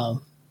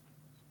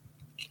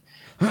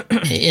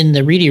in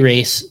the Reedy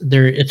race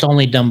there. It's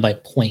only done by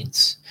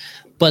points,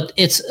 but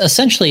it's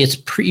essentially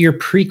you're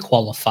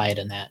pre-qualified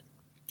in that.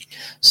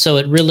 So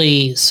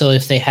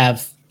if they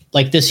have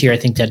like this year, I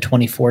think they had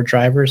 24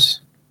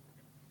 drivers.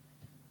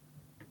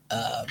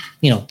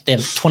 They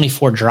have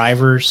 24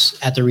 drivers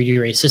at the Reedy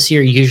race this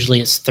year. Usually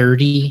it's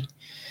 30,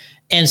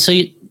 and so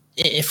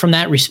from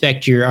that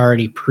respect, you're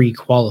already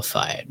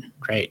pre-qualified,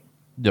 right?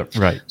 Yeah,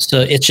 right. So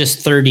it's just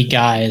 30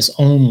 guys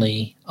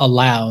only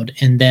allowed,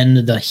 and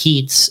then the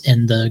heats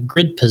and the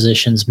grid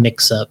positions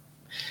mix up,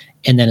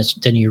 and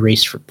then you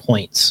race for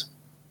points.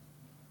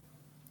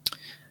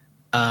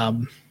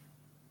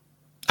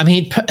 I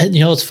mean,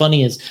 what's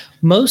funny is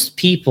most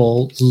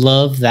people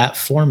love that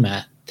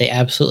format. They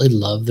absolutely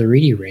love the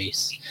Reedy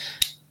race.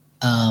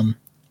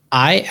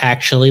 I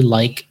actually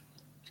like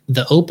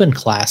the open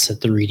class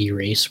at the Reedy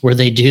race, where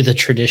they do the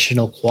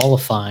traditional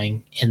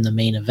qualifying in the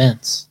main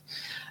events.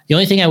 The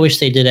only thing I wish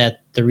they did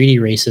at the Reedy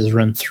race is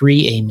run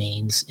 3 A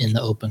mains in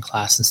the open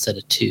class instead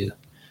of 2.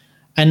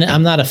 And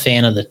I'm not a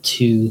fan of the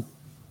two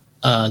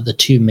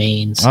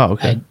mains. Oh,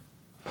 okay.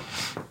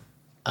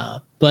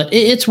 But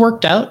it's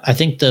worked out. I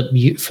think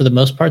for the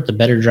most part, the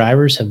better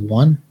drivers have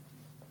won,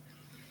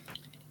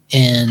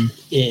 and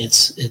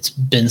it's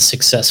been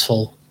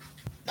successful.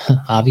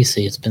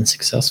 Obviously, it's been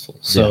successful.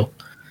 So,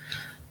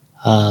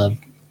 I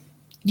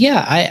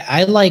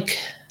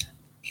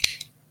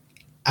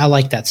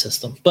like that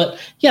system. But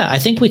yeah, I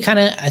think we kind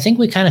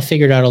of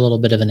figured out a little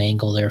bit of an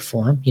angle there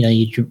for him.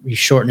 You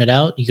shorten it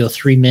out. You go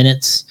 3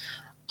 minutes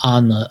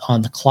on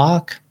the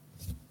clock.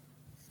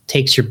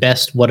 Takes your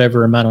best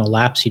whatever amount of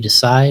laps you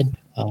decide.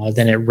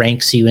 Then it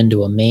ranks you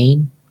into a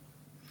main,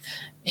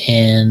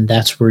 and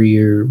that's where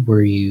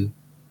you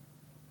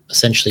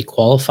essentially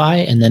qualify.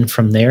 And then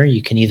from there,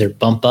 you can either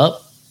bump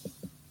up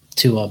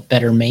to a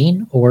better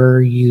main,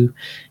 or you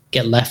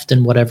get left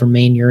in whatever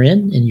main you're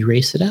in, and you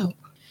race it out.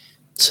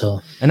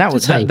 So, and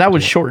that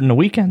would shorten the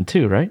weekend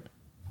too, right?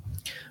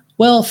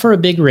 Well, for a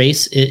big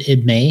race,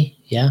 it may,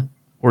 yeah.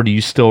 Or do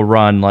you still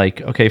run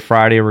like, okay,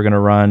 Friday we're going to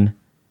run,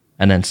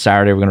 and then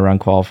Saturday we're going to run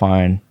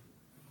qualifying?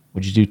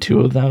 Would you do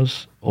 2 of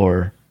those,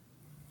 or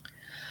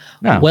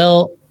no?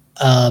 Well,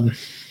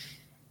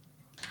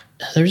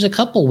 there's a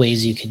couple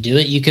ways you could do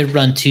it. You could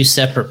run 2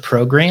 separate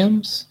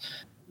programs.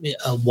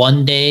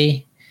 One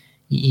day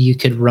you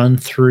could run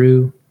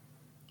through.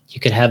 You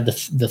could have the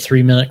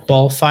 3-minute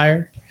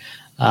qualifier.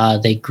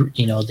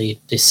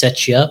 They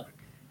set you up.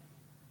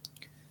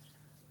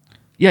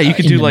 Yeah, you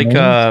could do like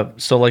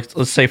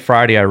let's say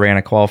Friday I ran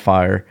a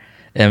qualifier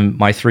and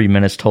my 3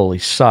 minutes totally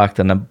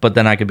sucked, but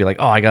then I could be like,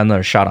 oh, I got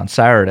another shot on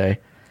Saturday.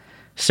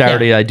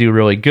 I do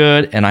really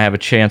good, and I have a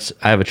choice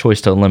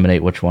to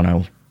eliminate which one I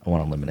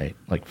want to eliminate,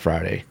 like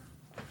Friday.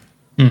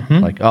 Mm-hmm.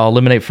 Like, I'll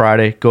eliminate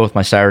Friday, go with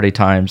my Saturday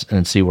times, and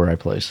then see where I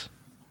place.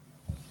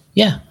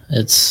 Yeah,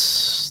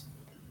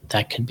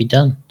 that could be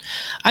done.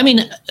 I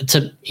mean,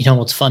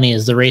 what's funny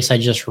is the race I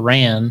just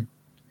ran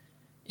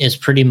is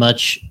pretty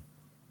much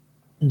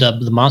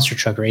the monster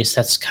truck race.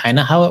 That's kind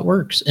of how it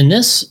works. And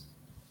this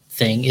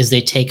thing is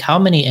they take how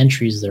many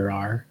entries there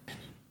are,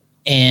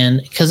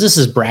 and because this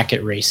is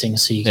bracket racing,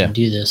 so you can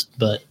do this,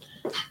 but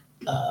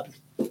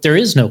there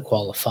is no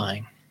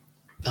qualifying.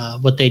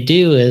 What they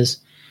do is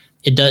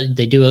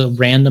they do a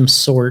random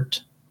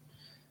sort.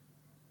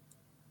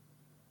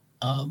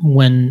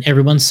 When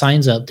everyone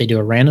signs up, they do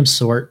a random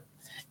sort,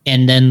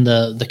 and then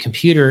the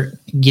computer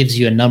gives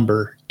you a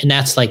number, and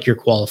that's like your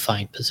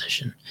qualifying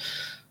position.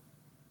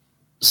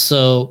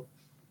 So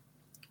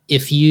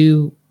if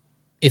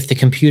the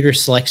computer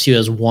selects you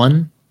as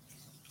 1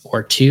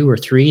 or 2 or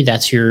 3,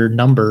 that's your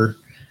number.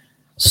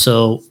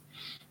 So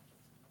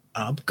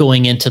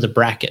going into the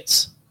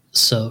brackets.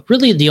 So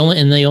really the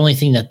only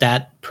thing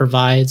that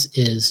provides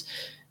is,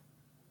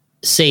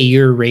 say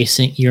you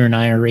and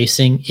I are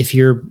racing. If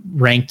you're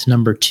ranked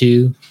number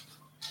 2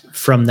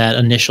 from that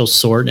initial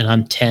sort and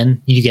I'm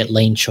 10, you get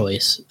lane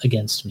choice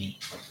against me.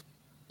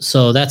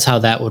 So that's how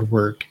that would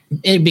work.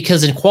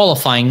 Because in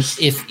qualifying,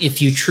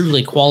 if you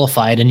truly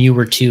qualified and you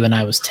were 2 and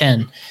I was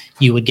 10,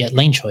 you would get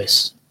lane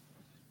choice.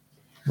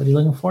 What are you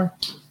looking for?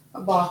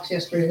 A box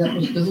yesterday that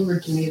was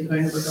delivered to me that I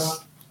never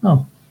got.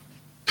 Oh.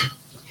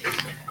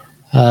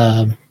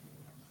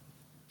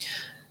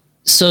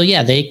 So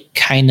yeah,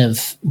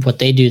 what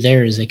they do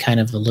there is they kind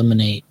of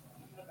eliminate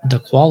the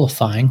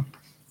qualifying.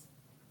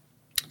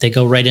 They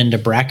go right into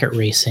bracket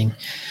racing,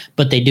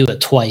 but they do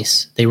it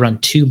twice. They run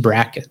 2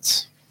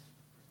 brackets.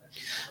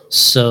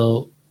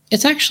 So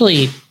it's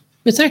actually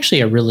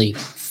a really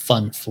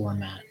fun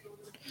format.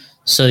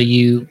 So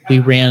we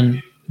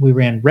ran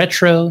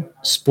retro,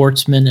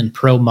 sportsman, and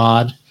pro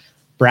mod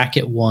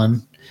bracket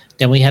 1.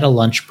 Then we had a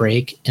lunch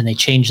break, and they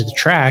changed the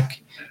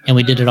track, and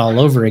we did it all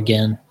over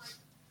again.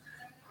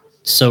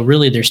 So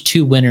really, there's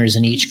 2 winners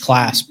in each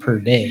class per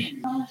day.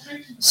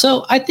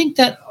 So I think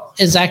that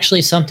is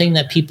actually something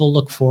that people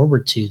look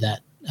forward to.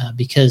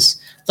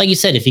 Because, like you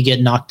said, if you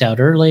get knocked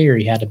out early or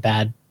you had a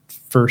bad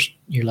first,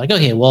 you're like,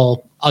 okay,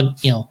 well, I'll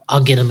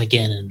get them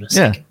again in the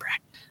second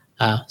bracket.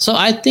 So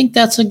I think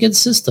that's a good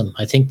system.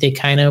 I think they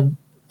kind of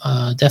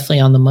definitely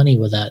on the money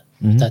with that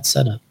that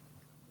setup.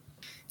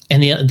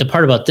 And the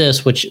part about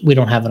this, which we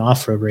don't have in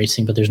off-road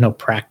racing, but there's no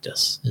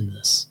practice in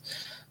this.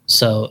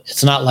 So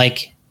it's not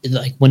like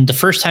when the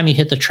first time you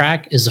hit the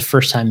track is the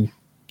first time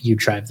you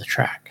drive the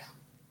track.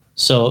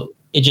 So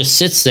it just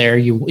sits there.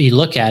 You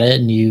look at it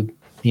and you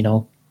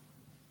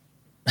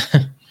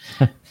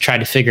try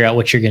to figure out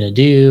what you're going to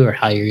do or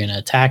how you're going to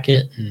attack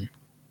it. And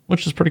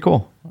which is pretty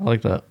cool. I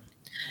like that.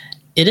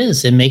 it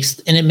is. It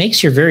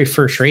makes your very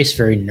first race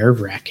very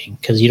nerve-wracking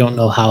because you don't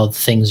know how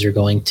things are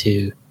going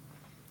to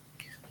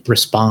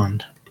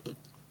respond.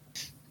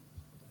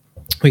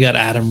 We got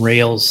Adam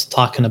Rails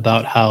talking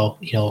about how,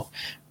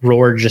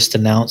 Roar just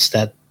announced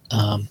that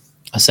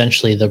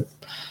essentially the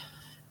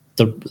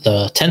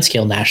 10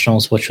 scale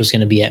nationals, which was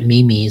going to be at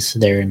Mimi's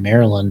there in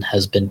Maryland,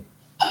 has been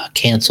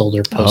canceled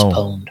or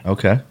postponed. Oh,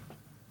 okay.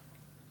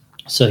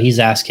 So he's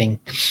asking,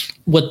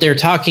 what they're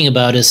talking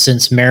about is,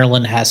 since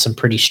Maryland has some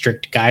pretty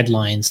strict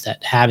guidelines,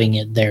 that having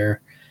it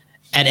there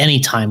at any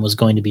time was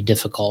going to be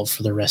difficult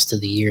for the rest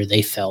of the year,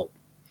 they felt.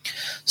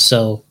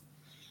 So,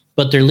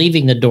 but they're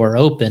leaving the door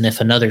open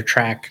if another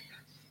track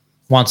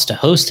wants to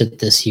host it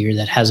this year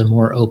that has a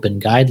more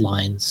open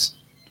guidelines,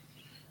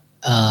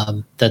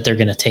 that they're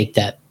going to take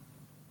that,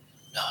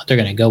 they're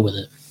going to go with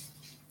it.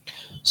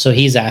 So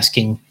he's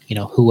asking,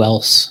 who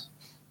else,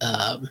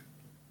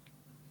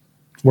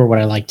 where would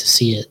I like to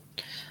see it?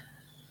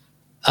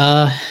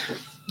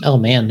 Oh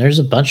man, there's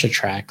a bunch of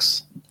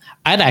tracks.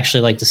 I'd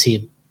actually like to see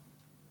it.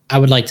 I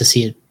would like to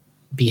see it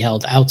be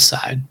held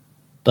outside,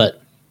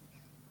 but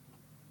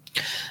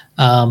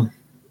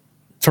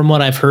from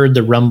what I've heard,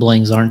 the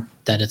rumblings aren't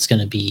that it's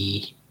going to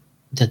be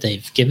that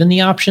they've given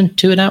the option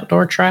to an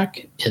outdoor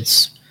track.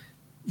 It's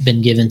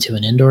been given to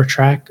an indoor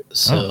track.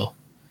 So,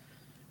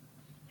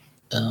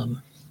 I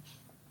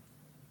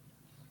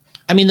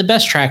mean, the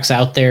best tracks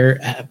out there,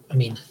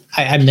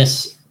 I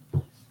miss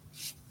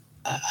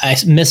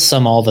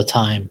some all the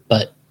time,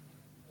 but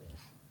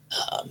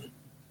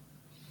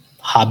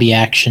Hobby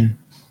Action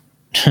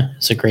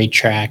is a great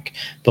track,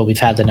 but we've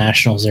had the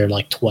nationals there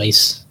like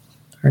twice.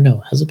 Or no,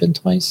 has it been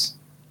twice?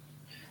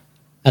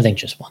 I think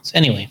just once.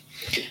 Anyway,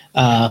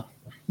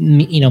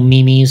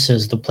 Mimi's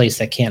is the place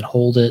that can't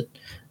hold it.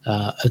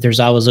 There's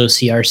always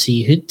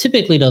OCRC, who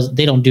typically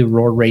they don't do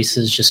Roar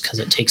races just because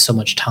it takes so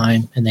much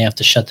time and they have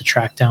to shut the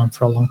track down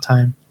for a long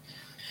time.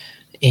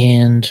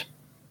 And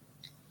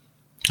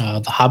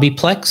the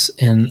Hobbyplex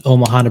in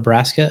Omaha,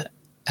 Nebraska,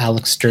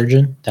 Alex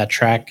Sturgeon, that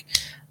track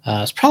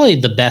is probably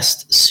the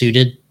best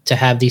suited to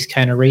have these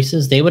kind of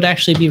races. They would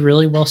actually be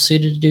really well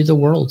suited to do the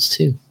Worlds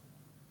too.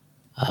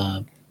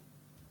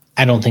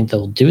 I don't think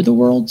they'll do the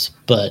Worlds,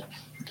 but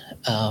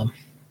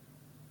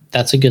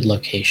that's a good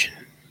location.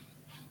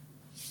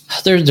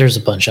 There's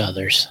a bunch of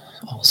others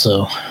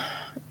also,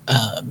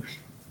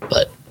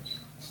 but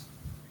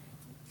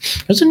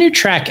there's a new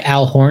track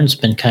Al Horn's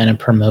been kind of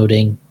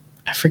promoting.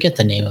 I forget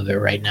the name of it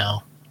right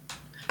now.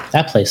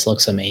 That place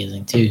looks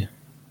amazing too.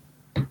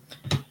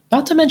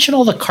 Not to mention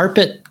all the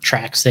carpet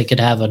tracks they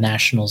could have a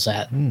nationals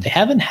at. They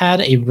haven't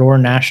had a Roar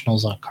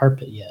nationals on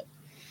carpet yet.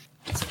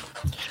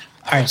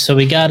 All right, so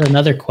we got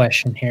another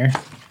question here.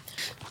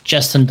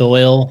 Justin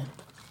Doyle,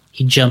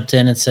 he jumped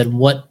in and said,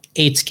 what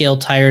 8-scale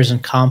tires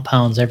and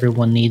compounds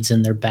everyone needs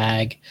in their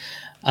bag?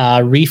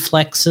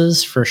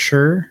 Reflexes for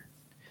sure.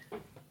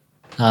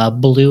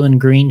 Blue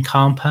and green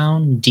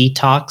compound.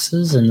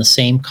 Detoxes in the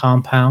same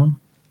compound.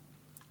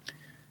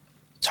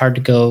 It's hard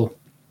to go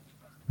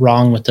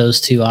wrong with those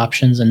two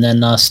options. And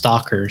then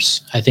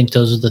stalkers. I think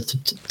those are the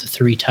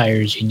 3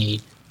 tires you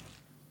need.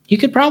 You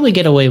could probably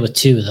get away with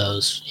 2 of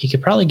those. You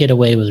could probably get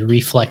away with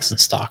reflex and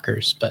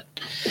stalkers, but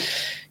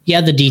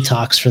yeah, the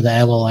detox for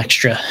that, a little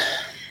extra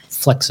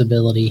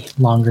flexibility,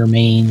 longer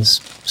mains,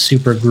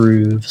 super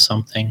groove,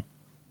 something.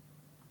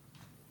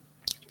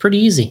 Pretty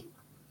easy.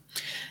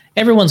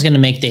 Everyone's going to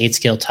make the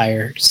 8-scale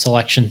tire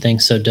selection thing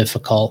so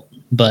difficult,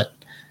 but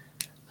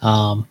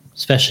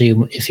especially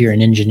if you're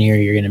an engineer,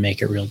 you're going to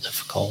make it real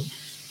difficult.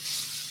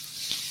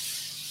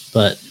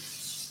 But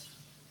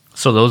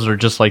so those are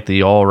just like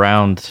the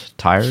all-around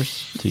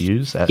tires to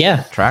use at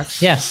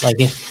tracks? Yeah,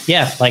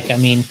 I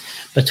mean,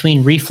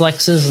 between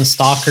reflexes and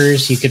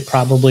stalkers, you could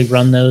probably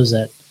run those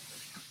at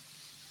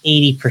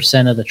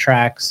 80% of the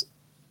tracks.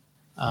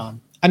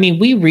 I mean,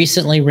 we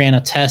recently ran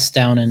a test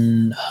down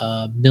in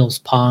Mills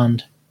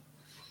Pond,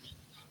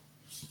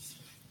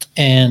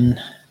 and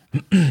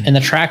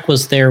the track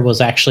was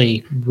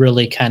actually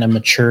really kind of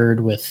matured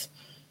with,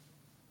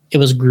 it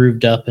was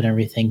grooved up and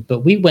everything. But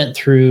we went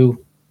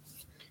through,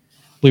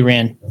 we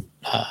ran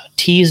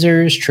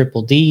teasers,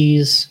 triple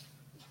Ds,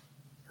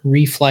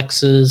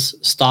 reflexes,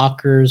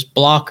 stalkers,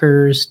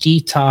 blockers,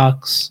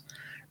 detox,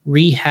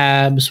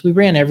 rehabs. We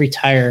ran every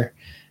tire.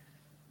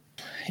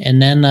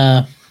 And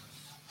then,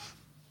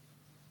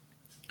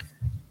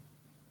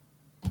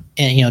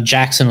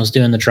 Jackson was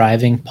doing the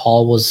driving.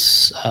 Paul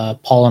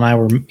and I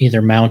were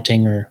either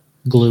mounting or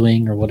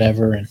gluing or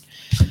whatever. And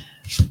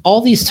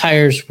all these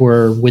tires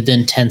were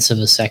within tenths of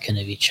a second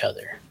of each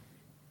other.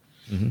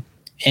 Mm-hmm.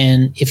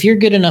 And if you're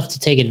good enough to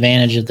take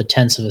advantage of the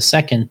tenths of a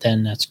second,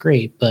 then that's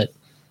great. But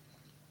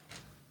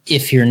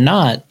if you're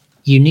not,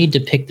 you need to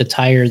pick the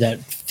tire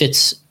that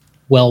fits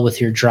well with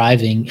your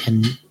driving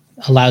and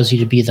allows you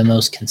to be the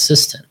most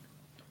consistent.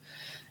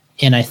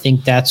 And I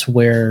think that's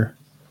where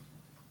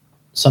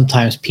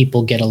sometimes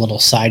people get a little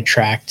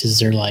sidetracked, is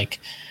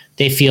they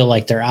they feel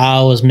like they're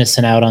always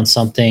missing out on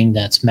something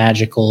that's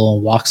magical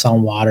and walks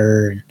on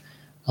water and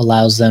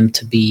allows them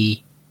to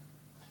be,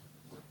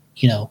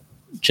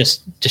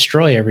 just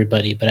destroy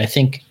everybody. But I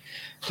think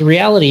the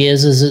reality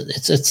is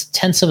it's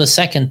tenths of a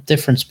second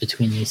difference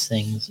between these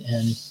things,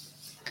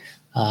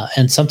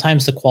 and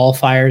sometimes the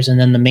qualifiers and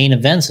then the main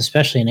events,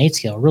 especially in 8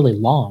 scale, are really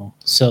long.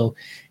 So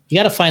you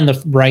got to find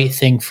the right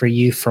thing for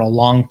you for a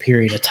long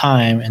period of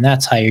time, and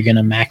that's how you're going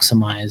to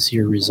maximize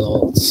your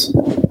results.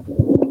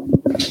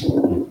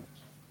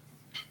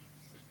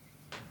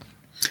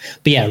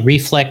 But yeah,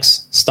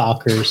 reflex,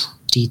 stalkers,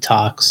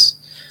 detox,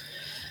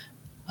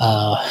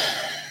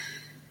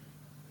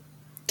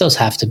 those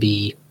have to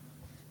be,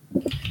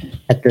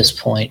 at this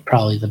point,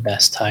 probably the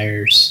best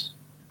tires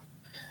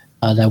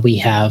that we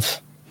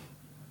have.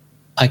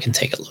 I can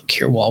take a look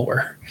here while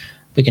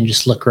we can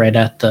just look right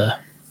at the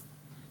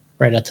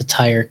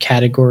tire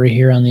category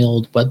here on the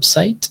old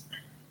website.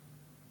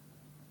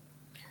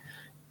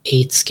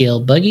 8 scale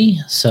buggy.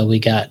 So we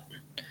got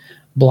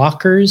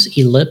blockers,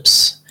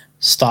 ellipse,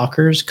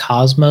 stalkers,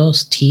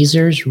 cosmos,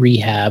 teasers,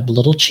 rehab,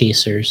 little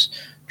chasers,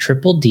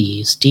 triple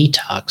Ds,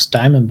 detox,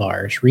 diamond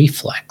bars,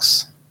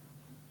 reflex.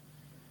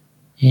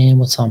 And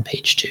what's on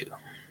page 2?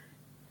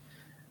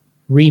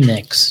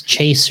 Remix,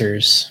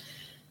 chasers,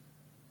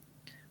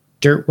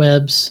 dirt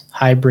webs,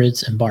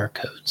 hybrids, and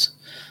barcodes.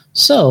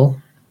 So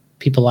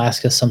people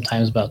ask us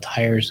sometimes about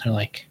tires. They're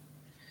like,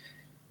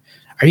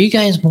 are you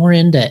guys more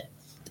into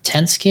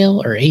 10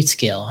 scale or 8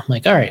 scale? I'm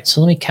like, all right,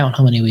 so let me count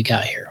how many we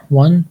got here.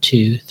 1,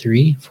 2,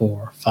 3,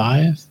 4,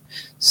 5,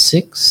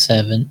 6,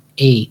 7,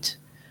 8,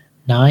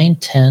 9,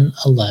 10,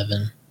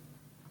 11,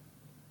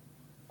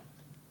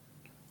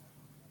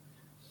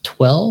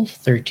 12,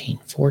 13,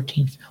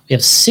 14. We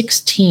have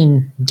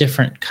 16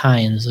 different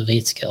kinds of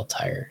 8 scale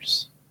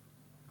tires.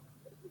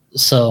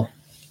 So,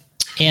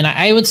 and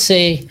I would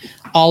say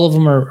all of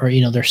them are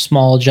they're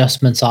small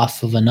adjustments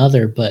off of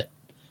another, but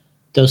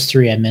those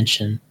 3 I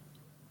mentioned,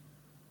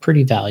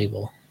 pretty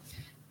valuable.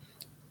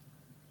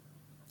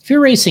 If you're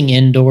racing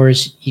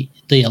indoors,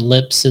 the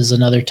ellipse is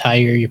another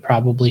tire you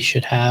probably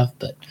should have,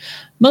 but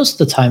most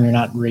of the time you're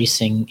not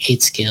racing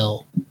 8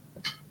 scale.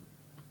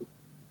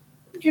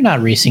 You're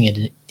not racing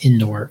it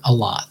indoor a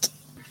lot.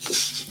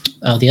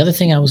 The other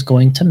thing I was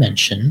going to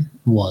mention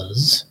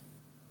was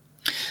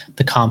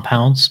the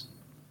compounds.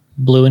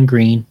 Blue and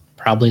green,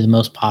 probably the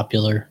most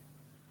popular.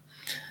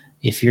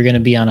 If you're going to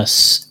be on a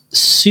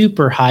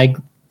super high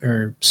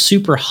or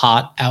super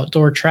hot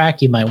outdoor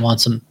track, you might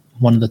want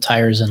one of the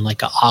tires in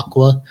like an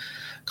aqua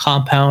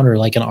compound or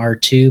like an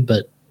R2,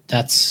 but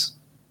that's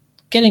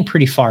getting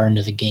pretty far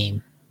into the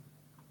game.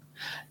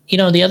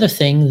 The other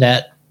thing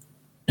that,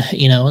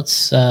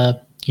 it's,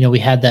 we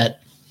had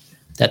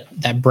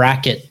that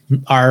bracket,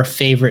 our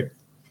favorite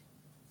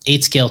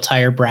 8 scale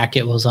tire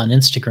bracket was on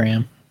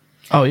Instagram.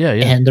 Oh yeah.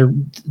 And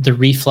the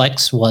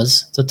reflex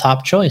was the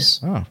top choice.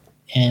 Oh.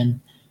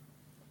 And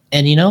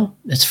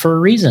it's for a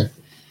reason.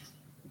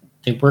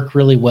 They work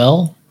really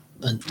well,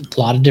 a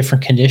lot of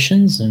different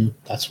conditions, and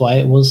that's why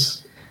it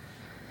was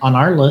on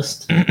our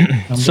list.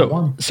 Number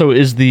 1. So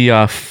is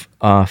the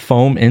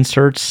foam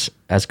inserts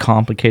as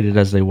complicated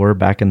as they were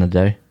back in the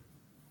day?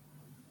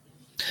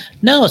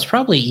 No, it's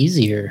probably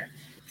easier.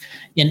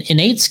 In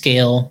 8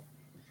 scale,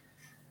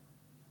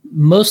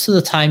 most of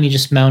the time you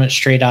just mount it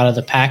straight out of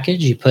the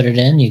package. You put it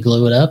in, you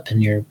glue it up,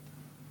 and you're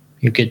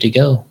good to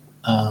go.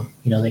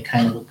 They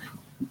kind of look,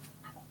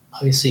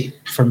 obviously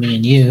for me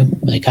and you,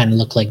 they kind of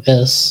look like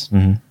this.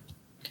 Mm-hmm.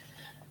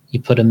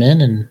 You put them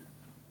in, and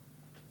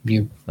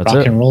you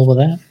rock and roll with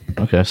that.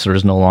 Okay, so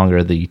there's no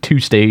longer the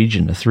 2-stage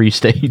and the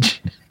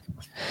 3-stage.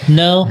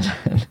 No,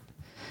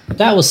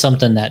 that was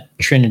something that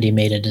Trinity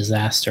made a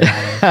disaster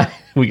out of.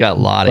 We got a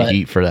lot of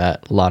heat for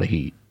that. A lot of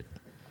heat.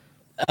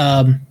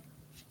 The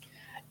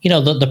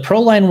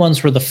Proline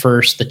ones were the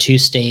first, the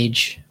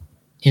 2-stage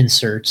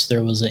inserts.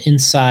 There was an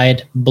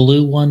inside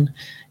blue one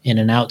and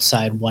an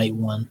outside white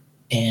one.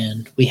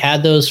 And we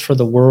had those for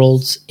the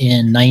Worlds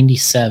in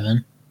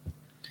 97.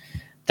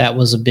 That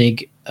was a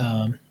big,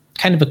 kind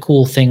of a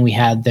cool thing we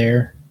had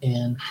there.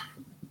 And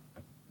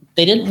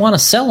they didn't want to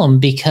sell them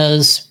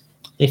because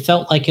they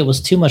felt like it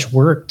was too much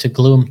work to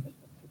glue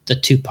the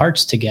 2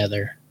 parts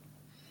together.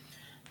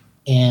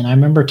 And I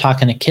remember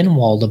talking to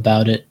Kinwald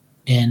about it,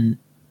 and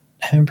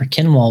I remember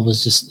Kinwald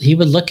was he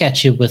would look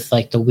at you with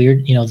like the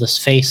weird, this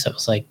face that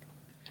was like,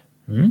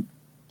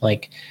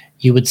 Like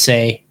you would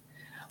say,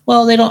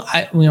 well, they don't,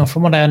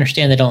 from what I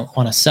understand, they don't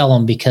want to sell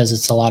them because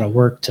it's a lot of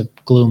work to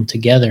glue them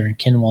together. And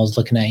Kinwald's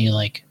looking at you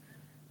like,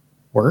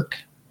 work?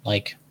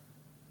 Like,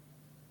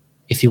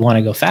 if you want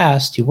to go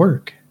fast, you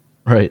work.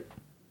 Right.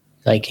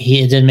 Like,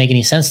 it didn't make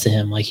any sense to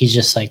him. Like, he's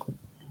just like,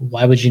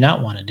 why would you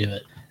not want to do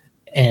it?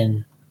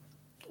 And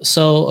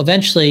so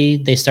eventually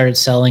they started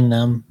selling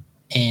them,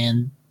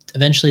 and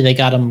eventually they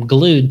got them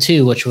glued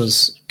too, which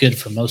was good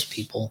for most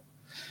people.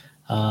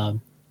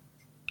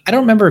 I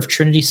don't remember if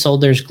Trinity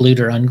sold theirs glued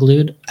or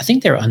unglued. I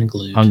think they're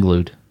unglued.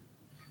 Unglued.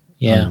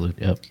 Yeah. Unglued,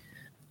 yep.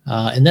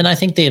 And then I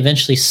think they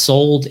eventually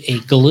sold a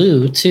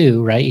glue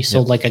too, right? You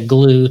sold like a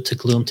glue to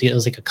glue them together. It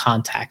was like a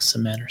contact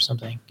cement or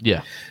something.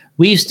 Yeah.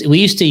 We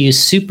used to use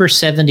Super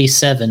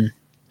 77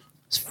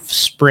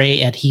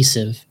 spray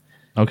adhesive.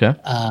 Okay.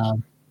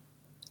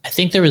 I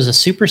think there was a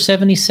Super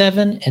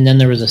 77 and then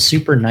there was a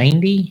Super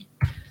 90.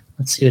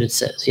 Let's see what it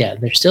says. Yeah,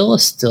 there still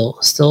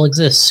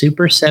exists.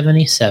 Super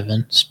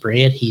 77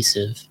 spray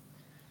adhesive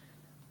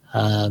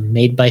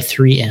made by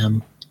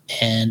 3M.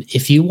 And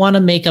if you want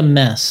to make a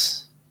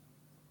mess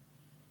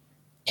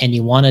and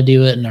you want to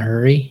do it in a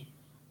hurry,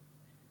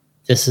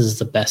 this is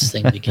the best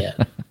thing to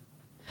get.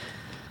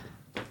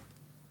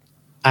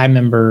 I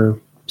remember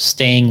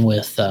staying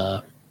with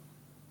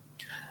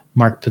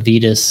Mark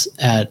Pavitas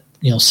at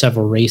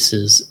several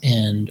races,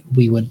 and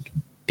we would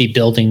be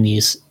building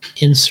these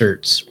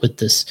inserts with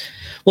this.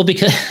 Well,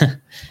 because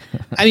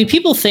I mean,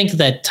 people think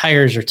that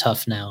tires are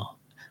tough now,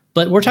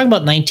 but we're talking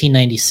about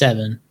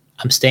 1997.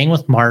 I'm staying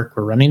with Mark.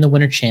 We're running the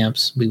Winter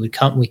Champs.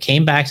 We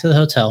came back to the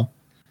hotel,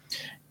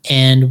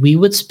 and we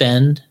would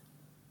spend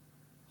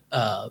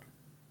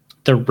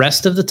the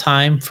rest of the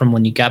time from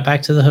when you got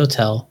back to the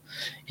hotel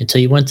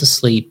until you went to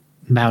sleep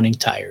mounting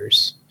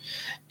tires.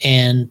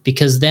 And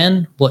because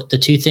then what the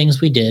two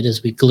things we did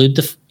is we glued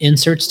the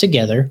inserts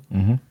together.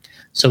 Mm-hmm.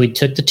 So we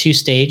took the two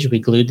stage, we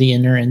glued the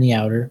inner and the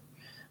outer,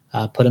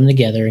 put them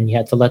together, and you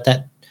had to let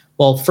that,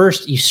 well,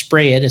 first you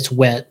spray it, it's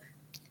wet,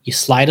 you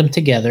slide them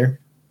together,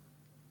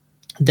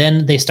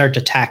 then they start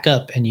to tack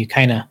up, and you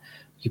kind of,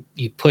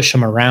 you push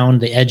them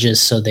around the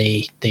edges so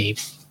they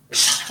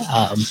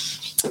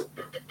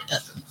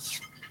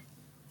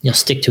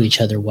stick to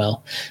each other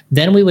well.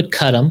 Then we would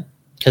cut them,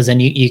 because then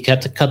you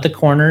got to cut the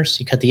corners,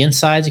 you cut the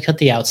insides, you cut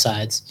the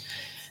outsides.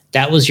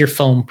 That was your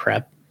foam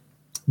prep.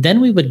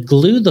 Then we would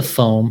glue the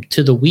foam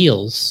to the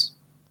wheels.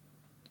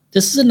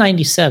 This is a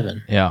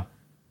 97. Yeah.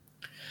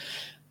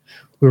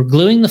 We were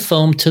gluing the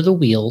foam to the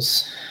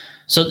wheels.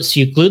 So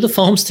you glue the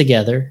foams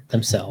together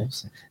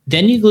themselves.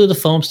 Then you glue the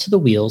foams to the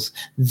wheels.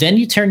 Then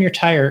you turn your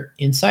tire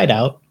inside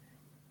out,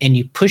 and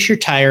you push your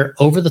tire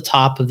over the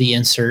top of the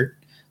insert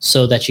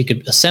so that you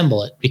could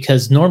assemble it,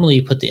 because normally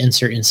you put the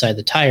insert inside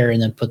the tire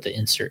and then put the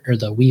insert or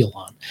the wheel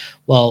on.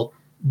 Well,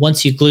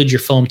 once you glued your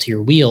foam to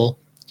your wheel,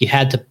 you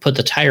had to put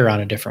the tire on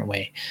a different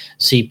way.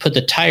 So you put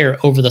the tire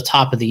over the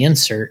top of the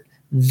insert,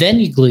 then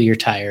you glue your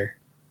tire,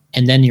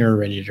 and then you're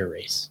ready to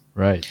race.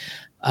 Right.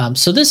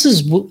 So this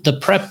is the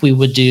prep we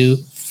would do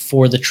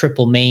for the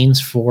triple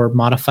mains for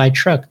modified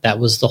truck. That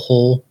was the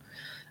whole,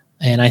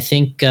 and I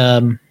think,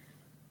 did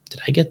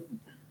I get,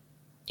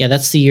 yeah,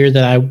 that's the year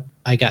that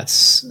I got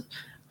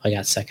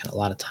second a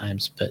lot of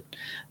times, but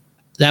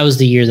that was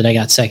the year that I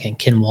got second.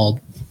 Kinwald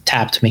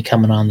tapped me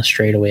coming on the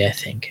straightaway, I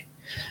think.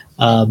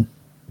 I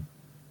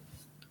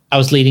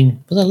was I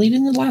leading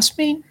the last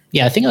main?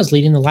 Yeah, I think I was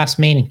leading the last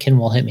main and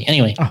Kinwald hit me.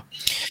 Anyway.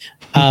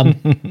 Oh.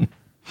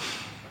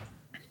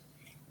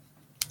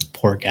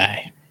 Poor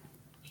guy.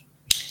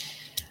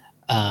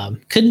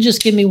 Couldn't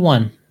just give me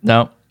one.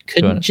 No.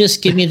 Couldn't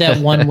just give me that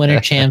one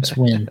Winter Champs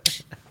win.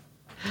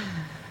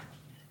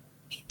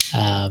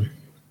 I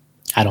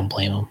don't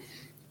blame him.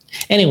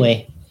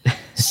 Anyway,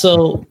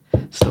 so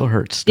still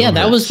hurts.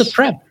 That was the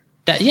prep.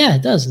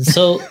 It does. And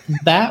so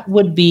that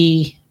would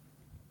be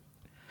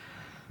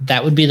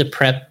the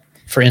prep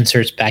for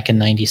inserts back in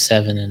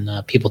 97.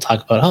 And people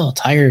talk about,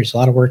 tires, a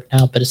lot of work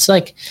now, but it's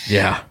like,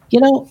 yeah,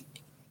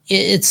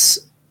 it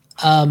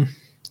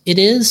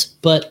is,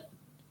 but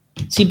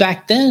see,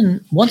 back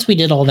then, once we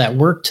did all that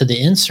work to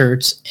the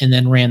inserts and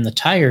then ran the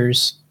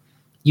tires,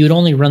 you would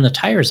only run the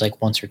tires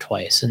like once or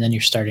twice, and then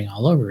you're starting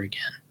all over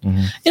again.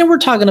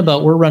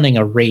 Mm-hmm. We're running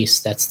a race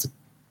that's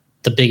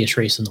the biggest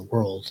race in the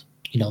world.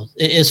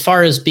 As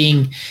far as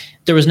being,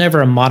 there was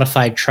never a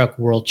modified truck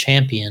world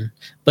champion,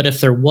 but if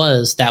there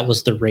was, that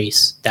was the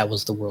race. That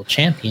was the world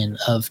champion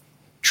of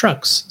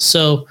trucks.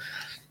 So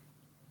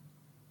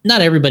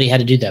not everybody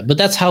had to do that, but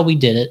that's how we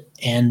did it.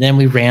 And then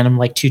we ran them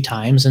like 2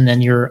 times, and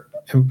then you're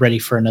ready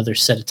for another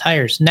set of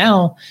tires.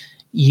 Now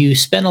you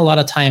spend a lot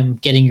of time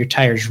getting your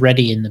tires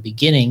ready in the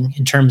beginning,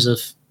 in terms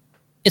of,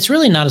 it's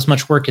really not as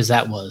much work as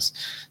that was.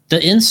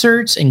 The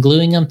inserts and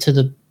gluing them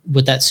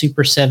with that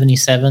Super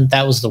 77,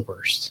 that was the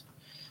worst.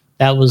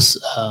 That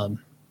was,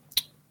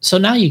 so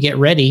now you get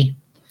ready,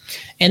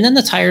 and then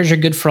the tires are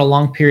good for a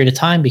long period of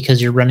time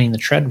because you're running the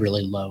tread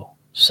really low.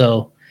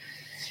 So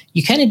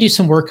you kind of do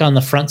some work on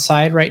the front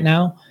side right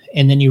now,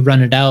 and then you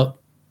run it out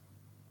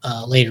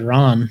later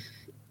on,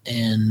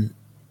 and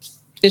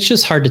it's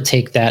just hard to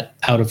take that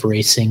out of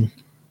racing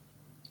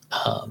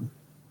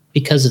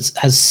because it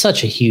has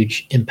such a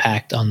huge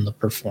impact on the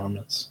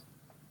performance.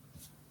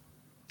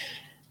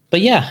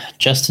 But yeah,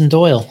 Justin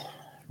Doyle,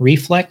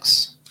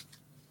 Reflex,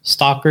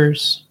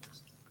 Stalkers,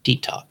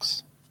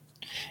 Detox.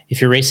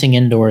 If you're racing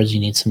indoors, you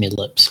need some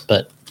ellipse,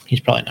 but he's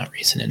probably not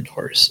racing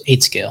indoors.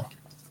 8 scale.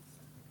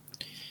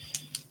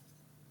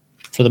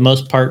 For the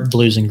most part,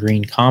 blues and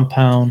green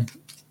compound.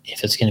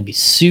 If it's going to be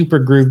super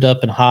grooved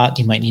up and hot,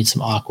 you might need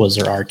some aquas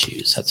or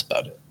R2s. That's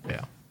about it.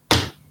 Yeah.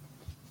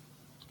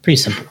 Pretty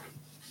simple.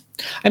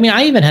 I mean,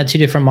 I even had 2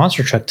 different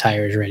monster truck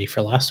tires ready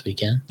for last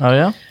weekend. Oh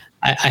yeah.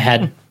 I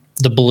had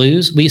the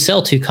blues. We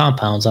sell 2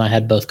 compounds, and I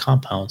had both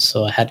compounds.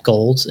 So I had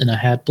golds and I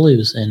had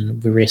blues,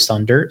 and we raced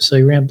on dirt, so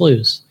you ran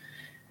blues.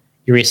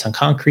 You race on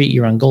concrete,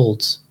 you run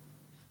golds.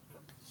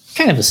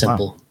 Kind of a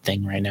simple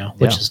thing right now,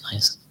 which is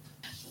nice.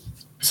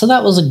 So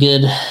that was a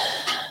good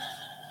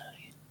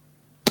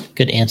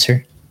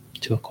answer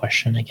to a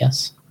question, I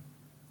guess.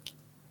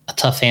 A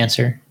tough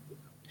answer.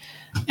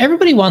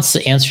 Everybody wants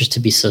the answers to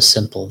be so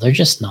simple. They're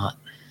just not.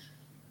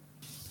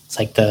 It's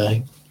like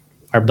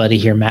our buddy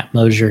here, Matt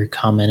Mosier,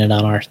 commented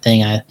on our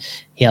thing.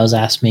 He always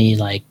asks me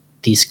like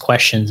these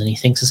questions, and he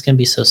thinks it's going to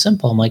be so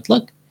simple. I'm like,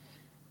 look,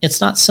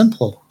 it's not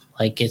simple.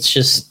 Like, it's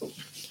just,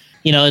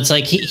 it's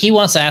like he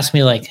wants to ask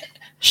me like,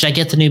 should I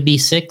get the new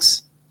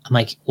B6? I'm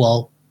like,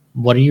 well,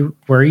 where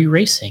are you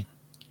racing?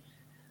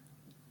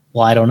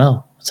 Well, I don't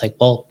know. It's like,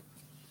 well,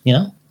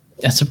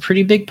 that's a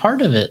pretty big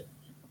part of it.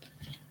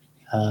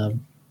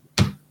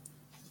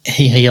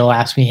 He'll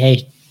ask me,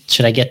 hey,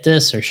 should I get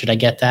this or should I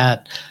get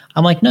that?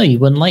 I'm like, no, you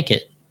wouldn't like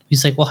it.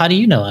 He's like, well, how do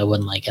you know I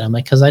wouldn't like it? I'm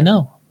like, because I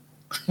know.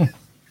 I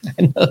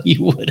know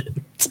you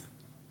wouldn't.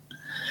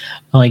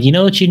 I'm like, you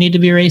know what you need to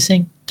be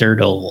racing?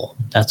 Dirt oval.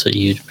 That's what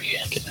you'd be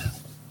looking at.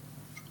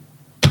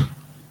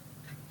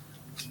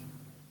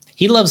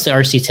 He loves the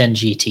RC10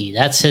 GT.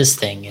 That's his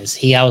thing. Is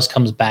he always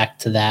comes back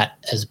to that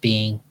as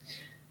being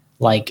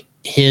like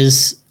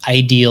his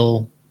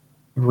ideal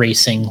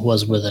racing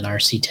was with an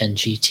RC10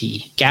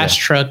 GT. Gas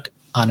truck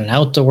on an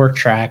outdoor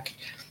track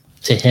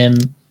to him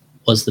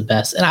was the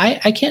best. And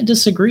I can't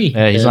disagree.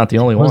 Yeah, he's not the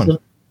only one.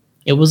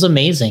 It was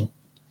amazing.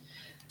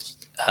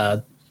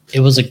 It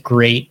was a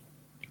great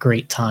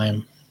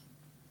time.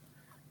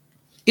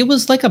 It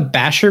was like a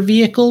basher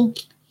vehicle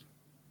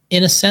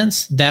in a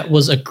sense that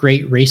was a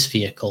great race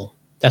vehicle.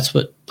 That's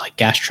what like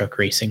gas truck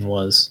racing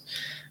was.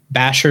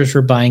 Bashers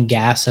were buying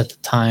gas at the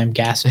time,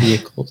 gas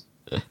vehicles.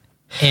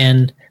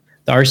 And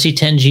the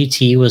RC10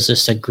 GT was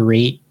just a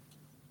great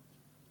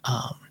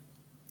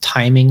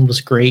timing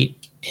was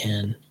great.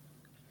 And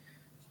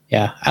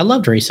yeah, I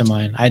loved racing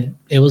mine.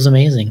 It was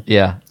amazing.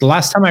 Yeah. The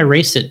last time I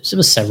raced it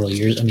was several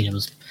years. I mean, it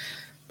was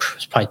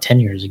probably 10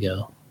 years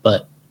ago,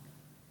 but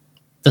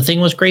the thing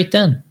was great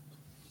then.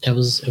 It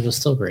was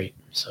still great.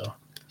 So,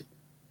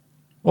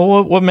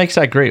 well, what makes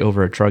that great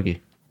over a Truggy?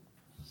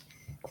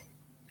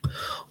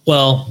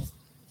 Well,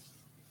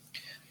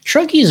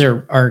 Truggies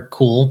are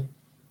cool,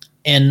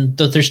 and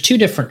there's 2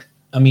 different.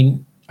 I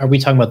mean, are we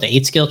talking about the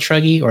 8 scale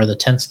Truggy or the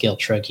 10 scale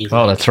Truggy?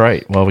 Oh, that's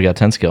right. Well, we got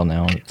 10 scale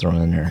now thrown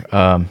in there.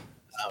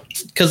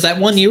 Because that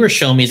one you were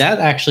showing me, that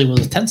actually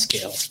was a 10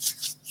 scale.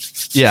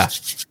 Yeah,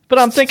 but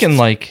I'm thinking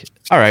like,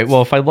 all right,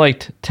 well, if I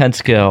liked 10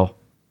 scale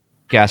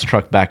gas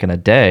truck back in the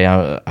day,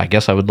 I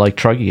guess I would like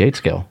Truggy 8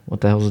 scale.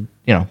 What the hell is,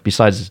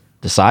 besides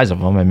the size of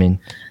them, I mean.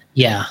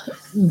 Yeah.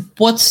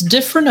 What's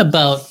different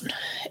about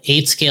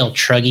 8 scale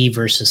Truggy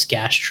versus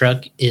gas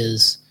truck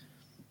is,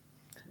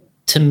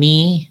 to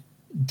me,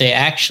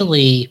 they're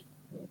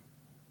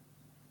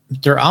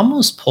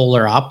almost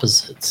polar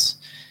opposites.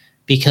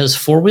 Because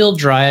 4-wheel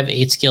drive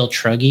 8 scale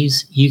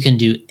Truggies, you can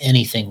do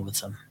anything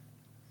with them.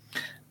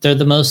 They're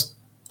the most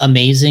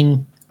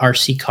amazing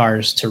RC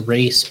cars to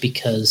race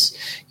because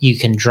you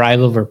can drive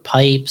over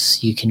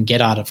pipes, you can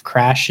get out of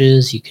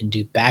crashes, you can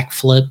do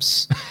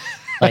backflips.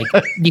 Like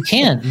you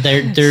can.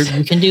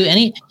 You can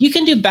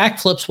do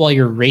backflips while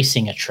you're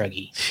racing a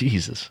Truggy.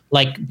 Jesus.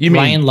 Like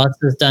Ryan Lutz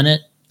has done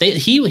it.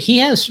 He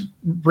has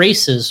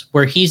races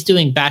where he's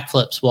doing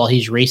backflips while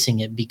he's racing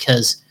it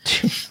because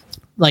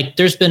like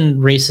there's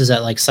been races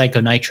at like Psycho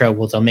Nitro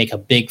where they'll have a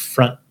big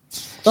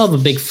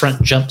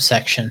front jump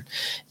section,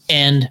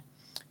 and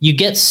you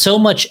get so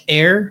much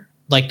air.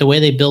 Like the way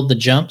they build the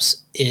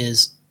jumps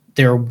is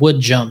they're wood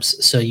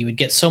jumps, so you would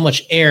get so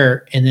much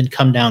air and then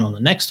come down on the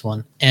next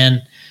one.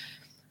 And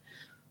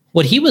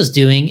what he was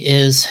doing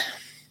is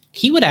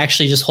he would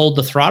actually just hold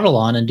the throttle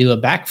on and do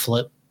a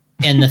backflip,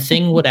 and the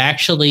thing would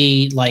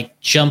actually like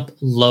jump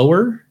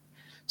lower.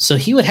 So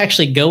he would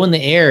actually go in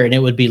the air and it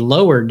would be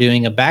lower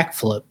doing a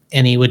backflip,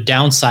 and he would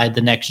downside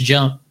the next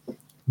jump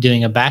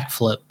doing a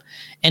backflip,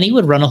 and he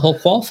would run a whole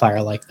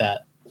qualifier like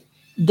that.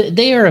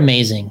 They are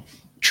amazing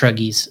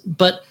Truggies,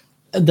 but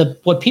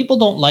what people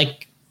don't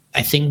like,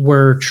 I think,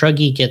 where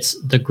Truggy gets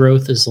the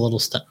growth is a little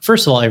stuck.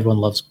 First of all, everyone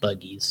loves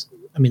buggies.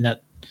 I mean,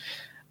 that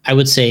I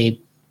would say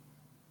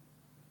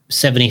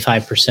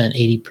 75%,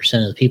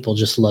 80% of the people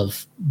just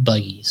love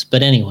buggies.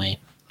 But anyway,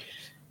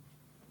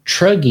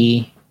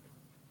 Truggy,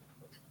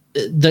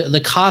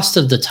 the cost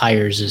of the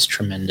tires is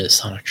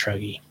tremendous on a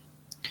Truggy.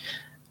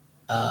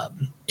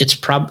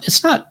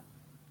 It's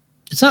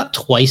not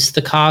twice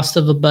the cost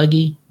of a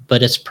buggy,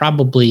 but it's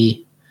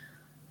probably,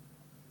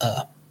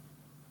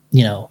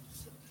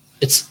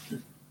 it's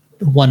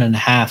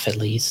 1.5 at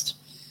least.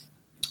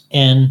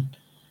 And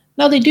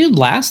now they do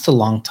last a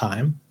long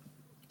time.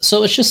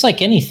 So it's just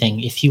like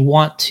anything. If you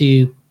want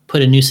to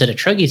put a new set of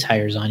Truggy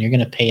tires on, you're going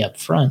to pay up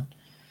front.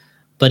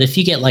 But if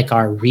you get like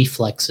our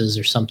Reflexes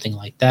or something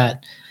like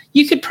that,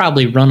 You could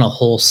probably run a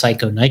whole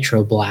Psycho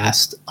Nitro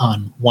Blast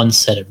on one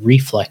set of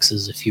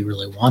reflexes if you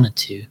really wanted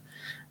to.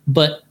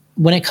 But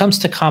when it comes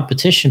to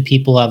competition,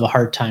 people have a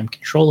hard time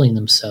controlling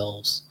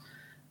themselves.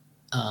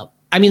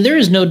 I mean, there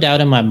is no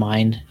doubt in my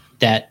mind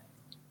that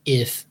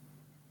if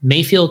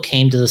Mayfield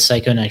came to the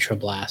Psycho Nitro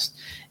Blast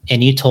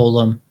and you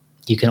told him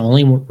you can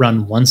only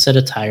run one set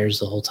of tires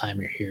the whole time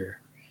you're here,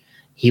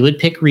 he would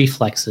pick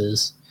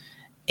reflexes,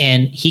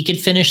 and he could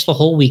finish the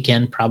whole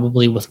weekend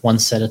probably with one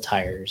set of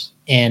tires.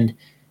 And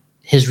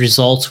his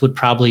results would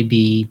probably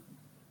be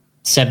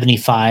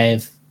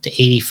 75 to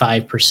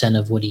 85%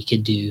 of what he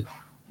could do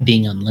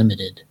being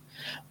unlimited.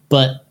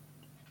 But,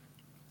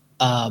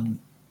 and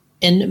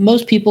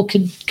most people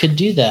could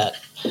do that,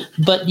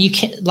 but you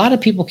can't, a lot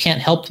of people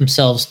can't help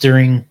themselves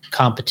during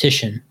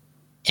competition.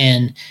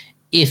 And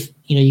if,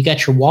 you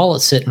got your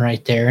wallet sitting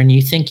right there and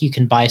you think you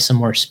can buy some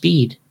more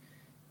speed,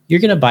 you're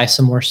going to buy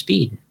some more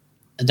speed.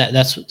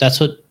 That's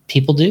what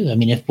people do. I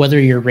mean, whether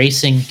you're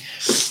racing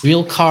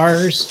real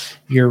cars,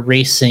 you're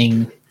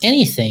racing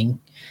anything,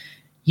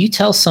 you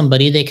tell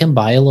somebody they can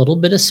buy a little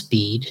bit of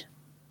speed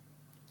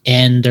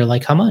and they're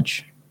like, how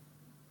much?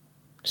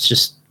 It's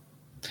just,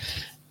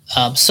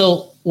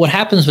 so what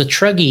happens with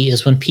Truggy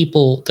is when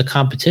the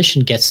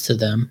competition gets to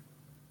them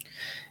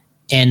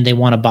and they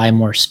want to buy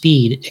more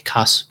speed, it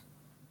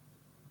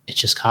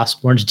just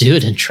costs more to do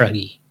it in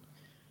Truggy.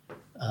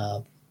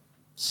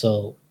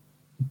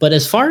 But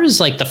as far as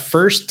like the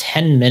first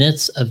 10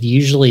 minutes of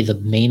usually the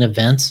main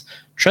events,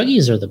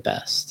 Truggies are the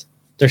best.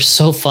 They're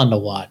so fun to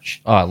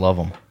watch. Oh, I love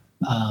them.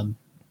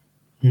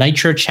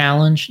 Nitro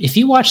Challenge. If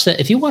you want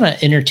an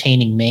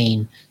entertaining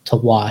main to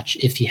watch,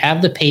 if you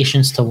have the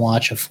patience to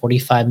watch a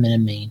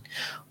 45-minute main,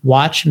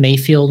 watch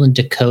Mayfield and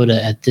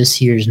Dakota at this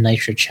year's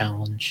Nitro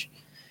Challenge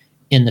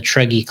in the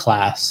Truggy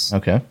class.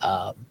 Okay.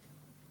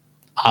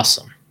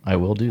 Awesome. I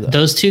will do that.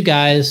 Those two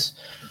guys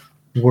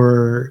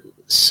were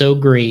so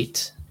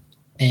great.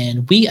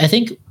 And I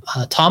think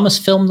Thomas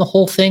filmed the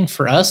whole thing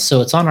for us, so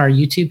it's on our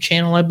YouTube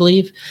channel, I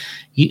believe.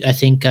 I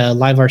think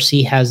Live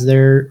RC has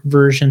their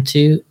version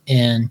too,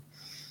 and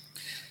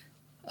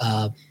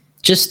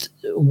just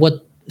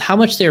how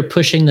much they're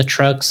pushing the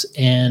trucks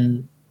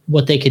and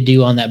what they could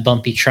do on that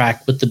bumpy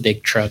track with the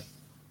big truck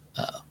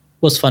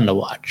was fun to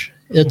watch.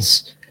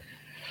 It's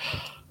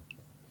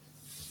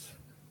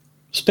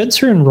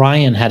Spencer and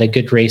Ryan had a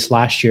good race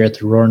last year at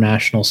the Roar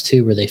Nationals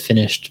too, where they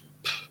finished.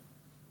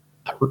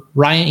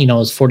 Ryan, it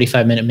was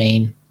 45-minute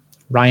main.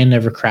 Ryan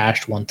never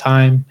crashed one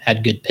time,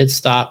 had good pit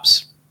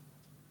stops.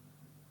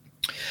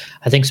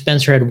 I think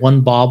Spencer had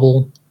one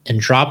bobble and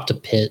dropped a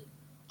pit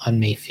on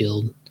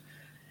Mayfield,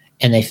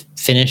 and they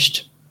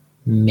finished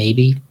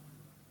maybe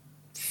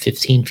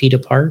 15 feet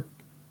apart.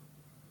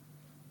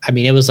 I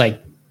mean, it was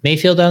like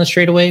Mayfield down the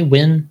straightaway,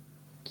 win,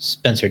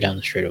 Spencer down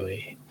the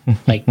straightaway.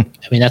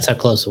 That's how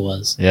close it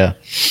was. Yeah.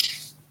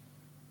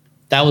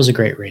 That was a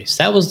great race.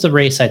 That was the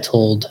race I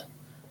told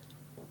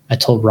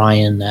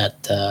Ryan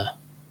that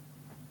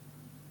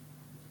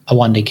I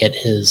wanted to get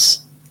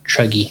his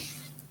Truggy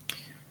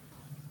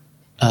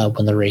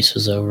when the race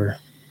was over,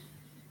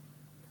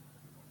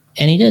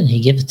 and he did. He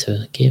gave it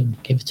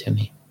to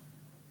me.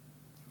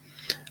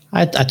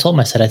 I told him,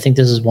 I said, I think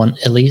this is one,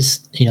 at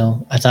least,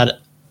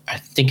 I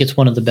think it's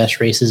one of the best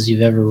races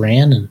you've ever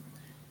ran, and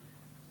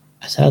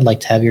I said, I'd like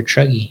to have your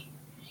Truggy.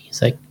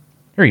 He's like,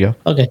 here you go.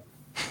 Okay.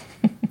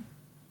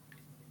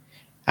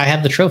 I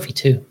have the trophy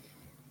too.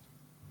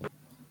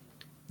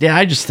 Yeah,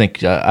 I just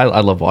think I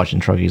love watching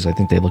Truggies. I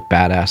think they look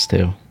badass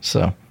too.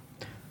 So,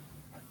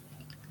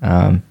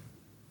 well,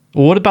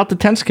 what about the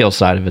 10 scale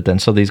side of it then?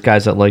 So these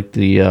guys that like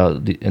the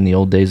in the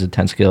old days of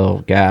 10 scale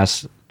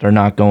gas, they're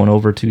not going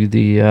over to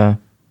the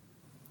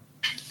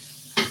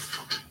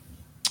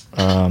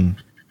 10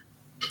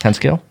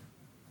 scale.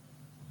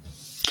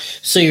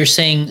 So you're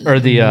saying, or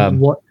the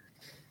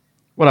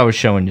what I was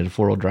showing you, the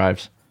 4-wheel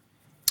drives.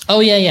 Oh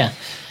yeah.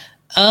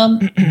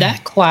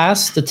 That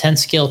class, the 10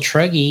 scale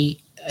Truggy,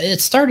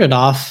 it started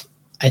off,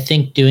 I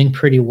think, doing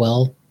pretty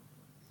well.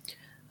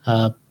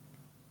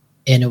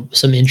 And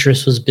some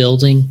interest was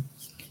building.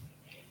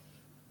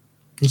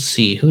 Let's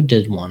see, who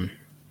did one?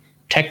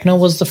 Techno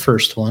was the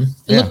first one.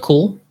 It looked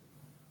cool.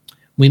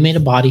 We made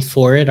a body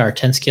for it. Our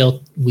 10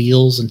 scale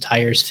wheels and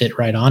tires fit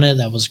right on it.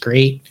 That was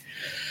great.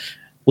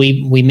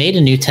 We made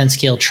a new 10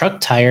 scale truck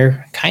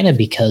tire kind of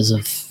because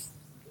of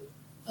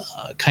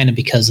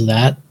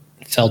that.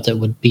 Felt it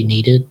would be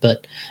needed,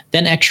 but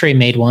then X-Ray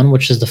made one,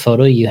 which is the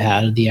photo you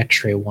had, the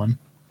X-Ray one.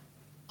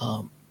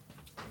 I've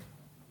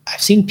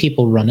seen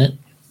people run it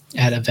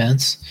at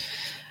events.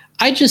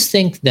 I just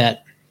think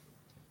that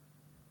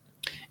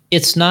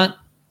it's not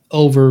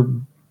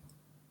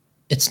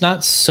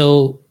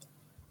so,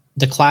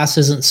 the class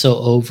isn't so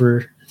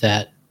over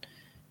that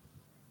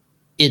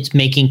it's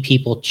making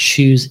people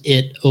choose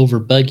it over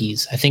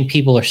buggies. I think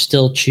people are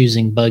still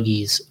choosing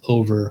buggies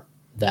over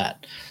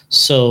that.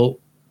 So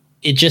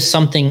it just,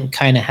 something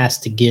kind of has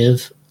to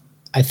give,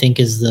 I think,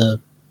 is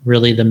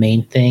really the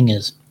main thing,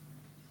 is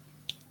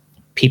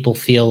people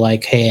feel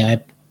like,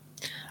 hey,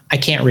 I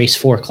can't race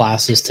 4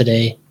 classes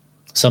today.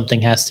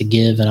 something has to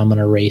give, and I'm going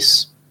to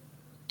race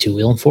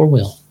 2-wheel and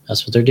 4-wheel.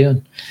 That's what they're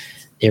doing.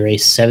 They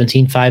race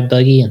 17.5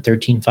 buggy and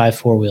 13.5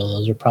 4-wheel.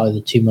 Those are probably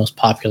the two most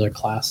popular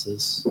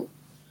classes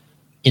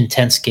in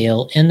 10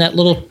 scale. And the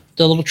little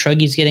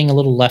Truggy's getting a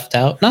little left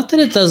out. Not that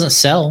it doesn't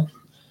sell.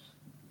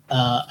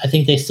 I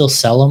think they still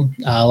sell them.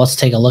 Let's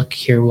take a look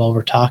here while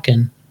we're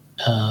talking.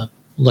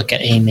 Look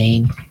at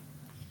A-Main.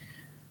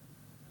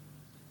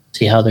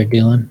 See how they're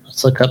doing.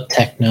 Let's look up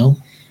Techno.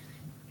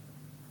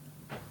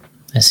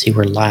 I see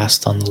we're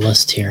last on the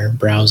list here.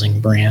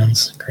 Browsing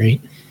brands.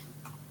 Great.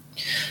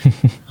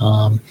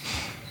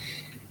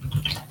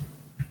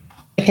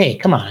 Hey,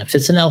 come on. If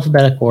it's in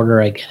alphabetic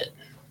order, I get it.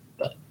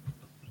 But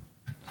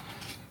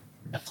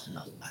definitely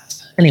not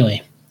last.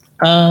 Anyway,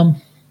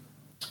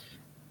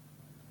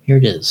 here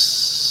it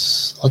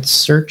is. Let's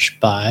search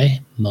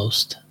by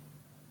most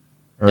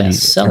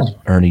best selling.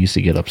 Ernie used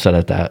to get upset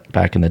at that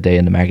back in the day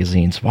in the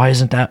magazines. Why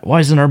isn't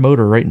our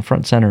motor right in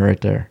front center right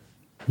there?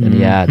 In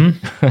the ad.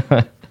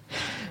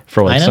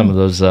 For like some of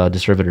those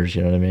distributors,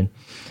 you know what I mean?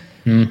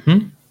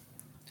 Mm-hmm.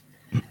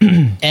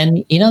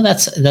 And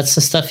that's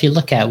the stuff you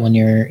look at when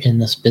you're in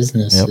this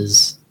business. Yep.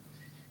 Is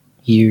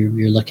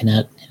you're looking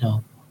at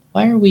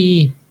why are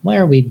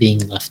we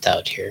being left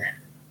out here?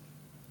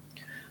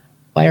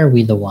 Why are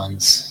we the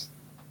ones?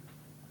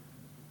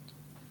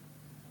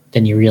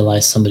 Then you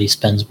realize somebody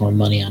spends more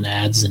money on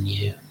ads than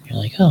you. You're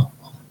like, oh,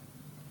 well,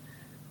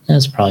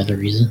 that's probably the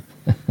reason.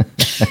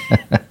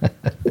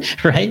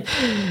 Right?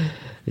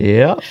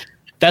 Yeah.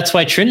 That's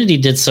why Trinity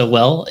did so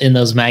well in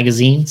those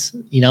magazines.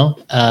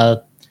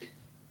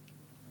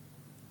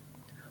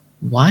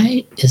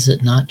 Why is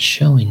it not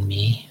showing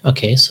me?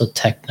 Okay, so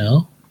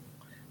Techno.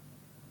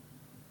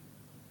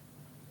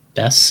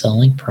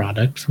 Best-selling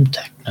product from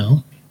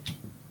Techno.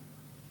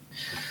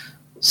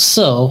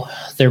 So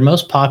their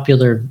most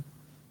popular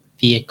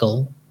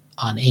vehicle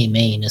on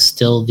A-Main is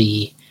still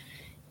the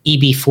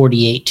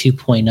EB48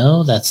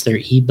 2.0. That's their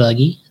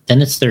e-buggy.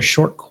 Then it's their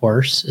short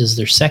course is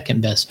their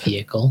second best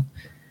vehicle.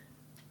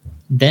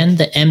 Then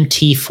the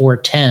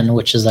MT410,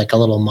 which is like a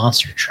little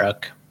monster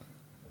truck.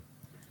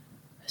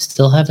 I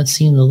still haven't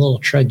seen the little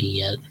Truggy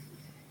yet.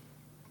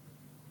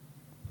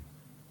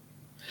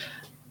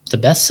 The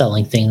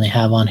best-selling thing they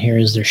have on here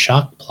is their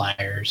shock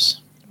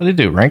pliers. What do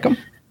they do? Rank them?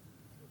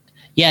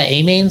 Yeah,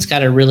 A-Main's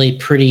got a really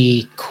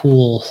pretty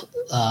cool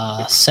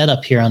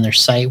setup here on their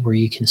site where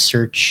you can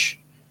search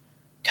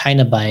kind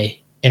of by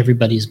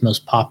everybody's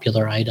most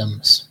popular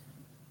items.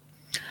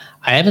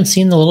 I haven't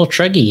seen the little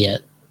Truggy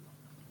yet.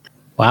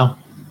 Wow.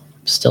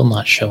 Still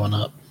not showing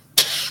up.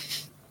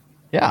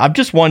 Yeah, I'm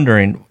just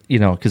wondering,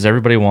 because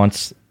everybody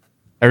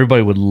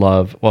would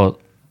love,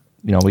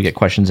 we get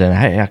questions in,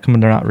 hey, how come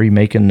they're not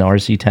remaking the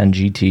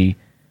RC10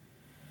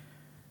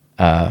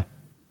 GT?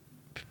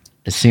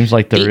 It seems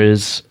like there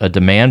is a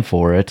demand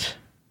for it.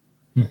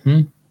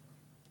 Mm-hmm.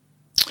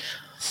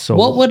 So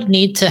what would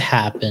need to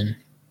happen?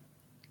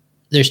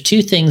 There's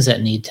two things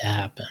that need to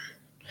happen.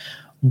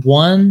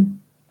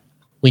 One,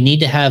 we need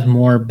to have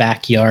more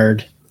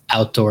backyard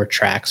outdoor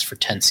tracks for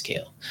 10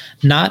 scale,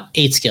 not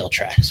 8 scale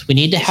tracks. We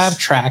need to have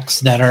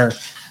tracks that are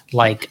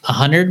like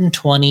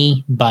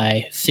 120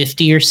 by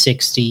 50 or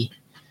 60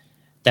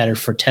 that are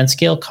for 10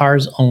 scale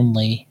cars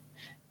only.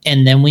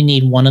 And then we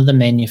need one of the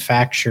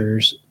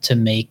manufacturers to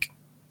make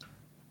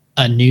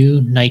a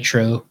new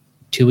nitro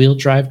 2-wheel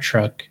drive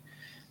truck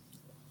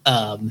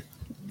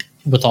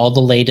with all the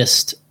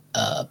latest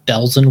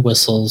bells and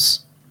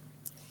whistles,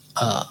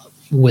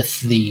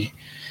 with the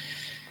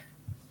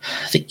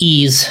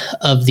ease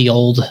of the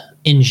old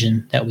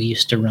engine that we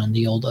used to run,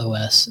 the old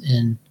OS.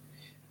 And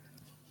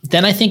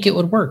then I think it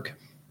would work,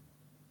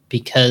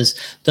 because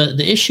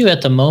the issue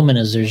at the moment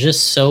is there's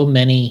just so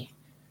many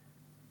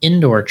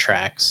indoor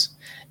tracks.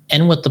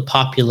 And with the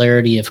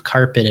popularity of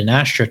carpet and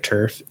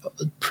AstroTurf,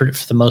 for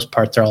the most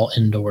part, they're all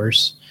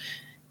indoors.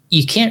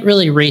 You can't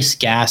really race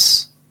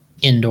gas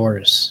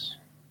indoors.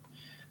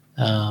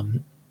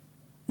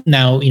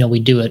 Now, we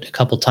do it a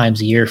couple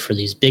times a year for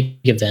these big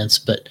events,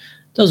 but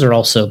those are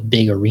also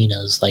big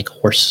arenas like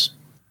horse,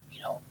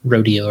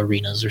 rodeo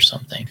arenas or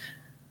something.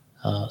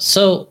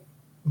 So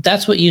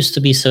that's what used to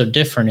be so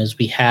different, is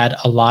we had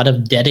a lot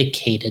of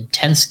dedicated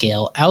 10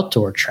 scale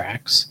outdoor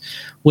tracks,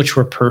 which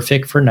were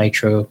perfect for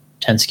nitro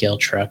 10 scale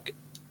truck.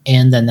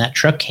 And then that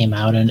truck came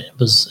out and it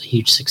was a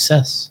huge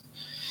success.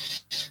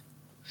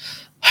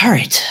 All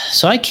right.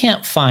 So I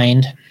can't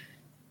find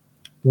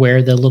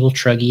where the little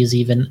Truggy is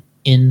even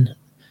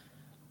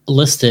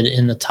listed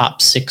in the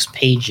top 6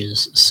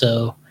 pages.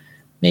 So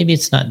maybe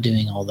it's not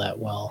doing all that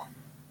well.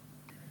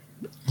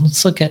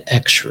 Let's look at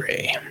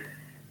X-Ray.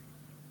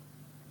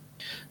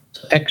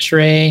 So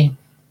X-Ray,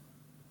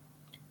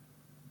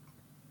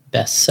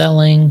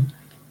 best-selling.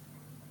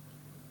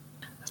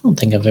 I don't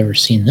think I've ever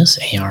seen this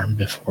A-arm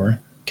before.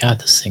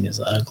 God, this thing is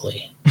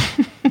ugly.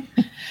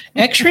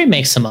 X-Ray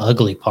makes some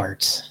ugly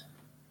parts.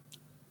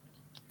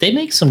 They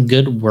make some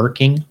good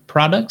working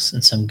products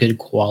and some good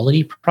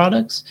quality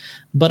products,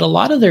 but a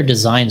lot of their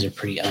designs are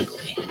pretty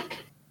ugly.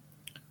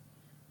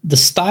 The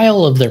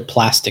style of their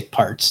plastic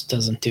parts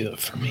doesn't do it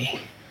for me.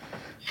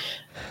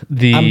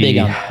 The I'm big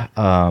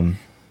on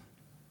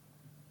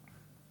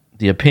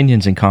the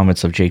opinions and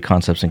comments of J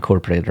Concepts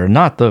Incorporated are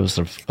not those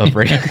of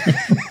Ray.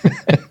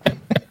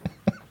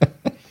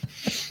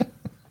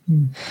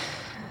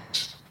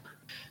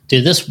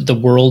 Dude, the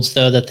worlds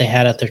though that they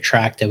had at their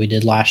track that we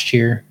did last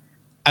year,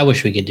 I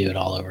wish we could do it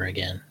all over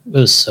again. It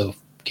was so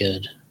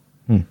good.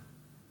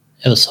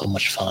 It was so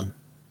much fun.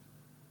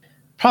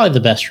 Probably the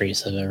best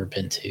race I've ever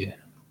been to.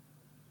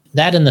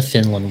 That and the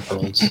Finland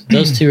Worlds.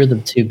 Those two are the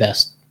two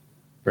best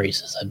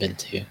races I've been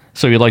to.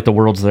 So you like the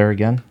worlds there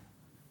again?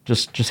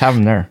 Just have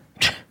them there.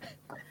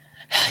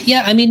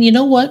 Yeah, I mean, you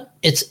know what?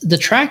 The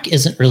track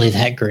isn't really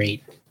that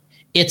great.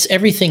 It's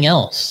everything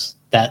else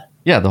that.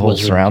 Yeah, the whole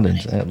was really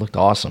surroundings. nice. It looked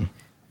awesome.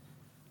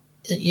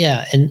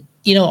 Yeah, and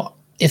you know,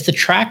 if the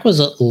track was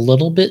a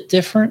little bit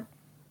different,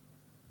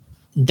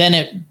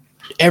 then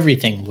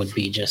everything would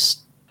be just.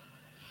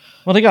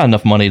 Well, they got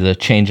enough money to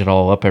change it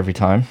all up every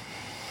time.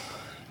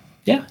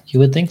 Yeah, you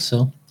would think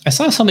so. I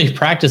saw somebody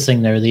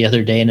practicing there the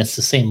other day, and it's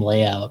the same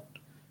layout.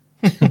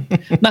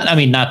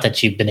 Not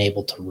that you've been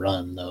able to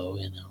run though.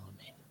 You know.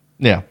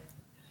 Yeah.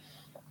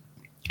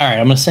 All right,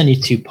 I'm gonna send you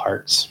 2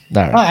 parts.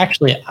 All right. Oh,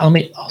 actually,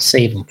 I'll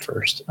save them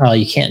first. Oh,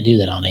 you can't do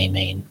that on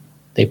AMain.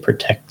 They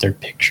protect their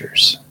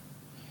pictures.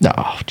 No,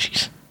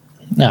 jeez.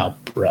 No,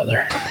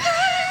 brother.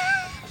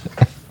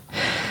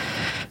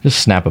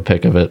 Just snap a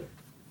pic of it.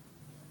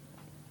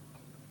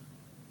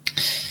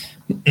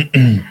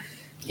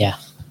 Yeah.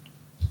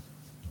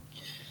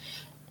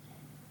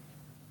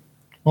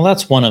 Well,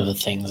 that's one of the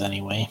things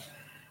anyway.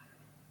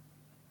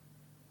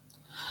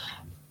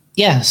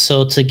 Yeah,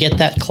 so to get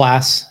that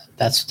class,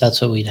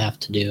 that's what we'd have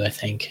to do, I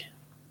think.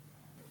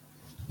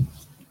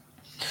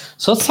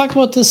 So let's talk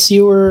about this.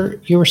 You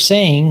were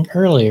saying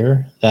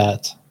earlier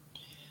that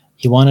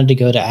you wanted to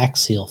go to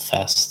Axial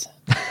Fest.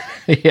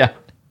 Yeah.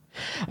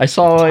 I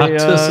saw Talk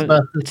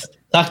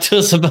to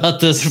us about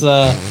this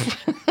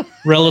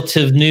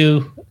relative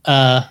new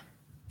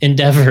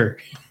endeavor.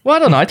 Well, I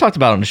don't know. I talked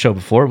about it on the show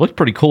before. It looked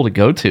pretty cool to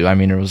go to. I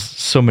mean, there was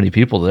so many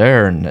people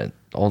there, and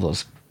all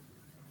those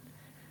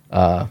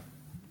the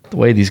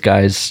way these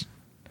guys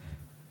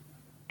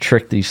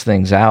trick these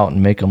things out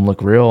and make them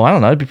look real. I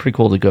don't know. It'd be pretty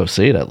cool to go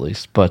see it at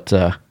least. But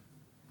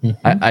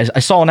I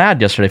saw an ad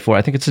yesterday for it.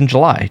 I think it's in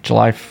July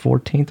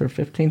 14th or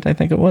 15th, I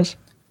think it was.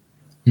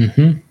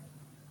 Mm-hmm.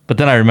 But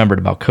then I remembered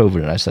about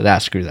COVID, and I said,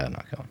 screw that, I'm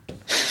not going.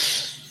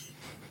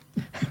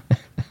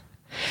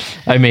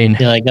 I mean...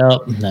 You're like,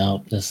 oh,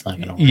 no, that's not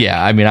going to work.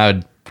 Yeah, I mean, I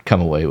would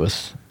come away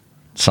with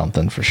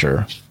something for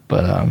sure.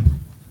 But,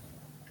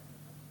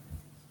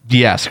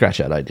 yeah, scratch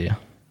that idea.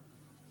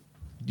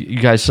 You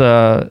guys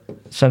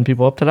send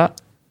people up to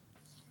that?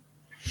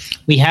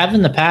 We have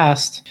in the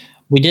past.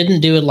 We didn't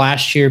do it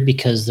last year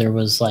because there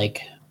was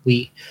like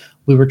we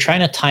were trying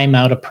to time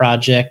out a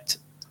project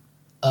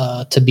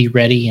to be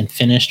ready and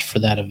finished for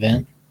that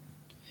event,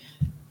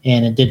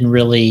 and it didn't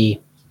really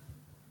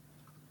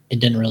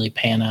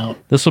pan out.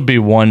 This will be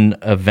one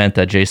event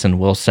that Jason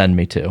will send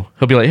me to.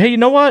 He'll be like, "Hey, you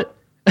know what?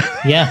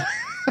 Yeah,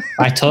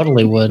 I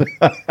totally would.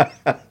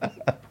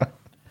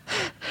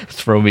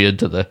 Throw me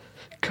into the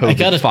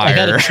COVID fire. I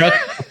got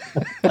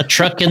a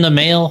truck in the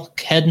mail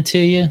heading to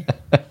you.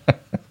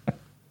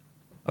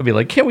 I'll be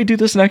like, can't we do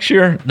this next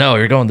year? No,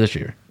 you're going this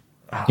year.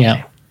 Oh,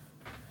 yeah.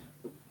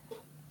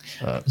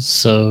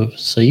 So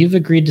you've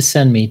agreed to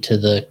send me to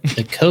the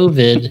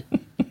COVID,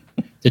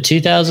 the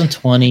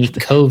 2020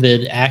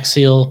 COVID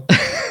Axial.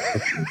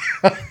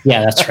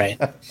 Yeah, that's right.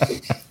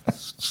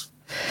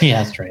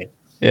 Yeah, that's right.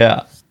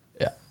 Yeah.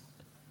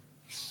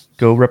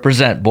 Go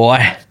represent, boy.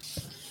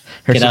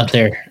 Get out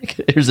there.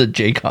 Here's a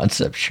J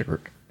Concept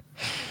shirt.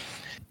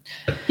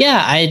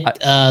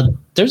 Yeah,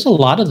 there's a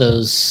lot of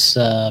those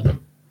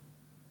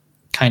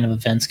kind of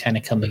events kind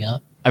of coming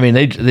up. I mean,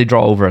 they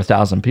draw over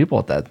 1,000 people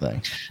at that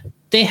thing.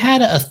 They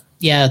had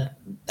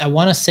I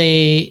want to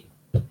say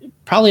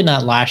probably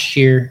not last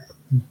year,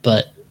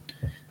 but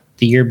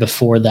the year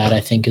before that, I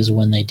think, is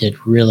when they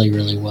did really,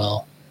 really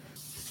well.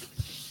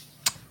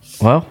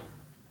 Well,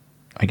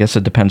 I guess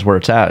it depends where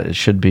it's at. It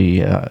should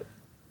be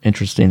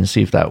interesting to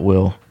see if that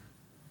will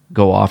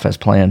go off as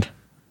planned.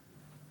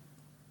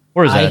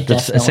 Or is that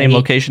the same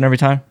location every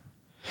time?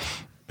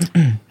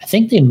 I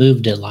think they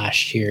moved it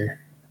last year.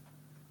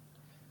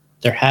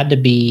 There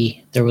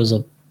was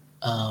a...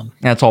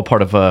 That's all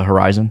part of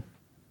Horizon?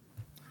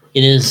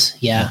 It is,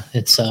 yeah.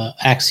 It's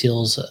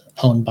Axial's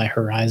owned by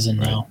Horizon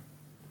now.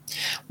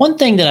 One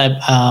thing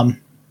that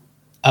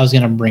I was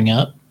going to bring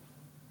up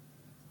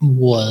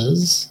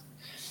was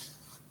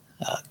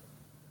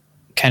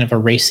kind of a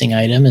racing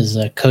item is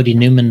Cody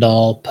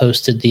Newmandahl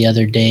posted the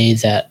other day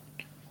that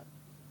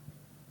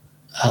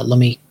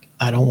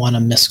I don't want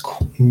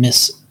to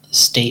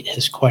misstate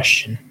his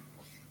question.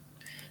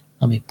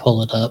 Let me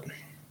pull it up.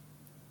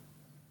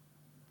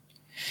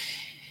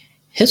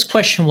 His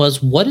question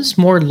was, what is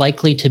more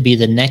likely to be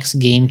the next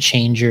game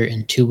changer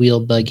in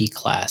two-wheel buggy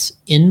class?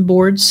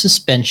 Inboard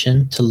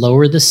suspension to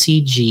lower the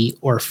CG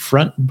or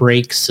front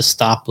brakes to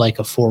stop like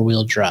a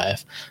four-wheel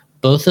drive?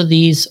 Both of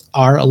these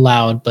are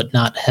allowed but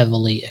not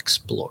heavily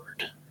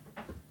explored.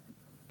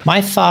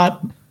 My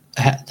thought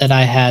that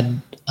I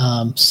had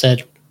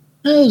said,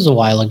 it was a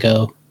while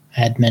ago,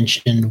 I had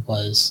mentioned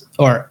was,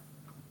 or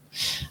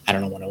I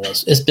don't know when it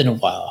was. It's been a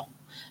while.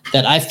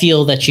 That I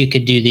feel that you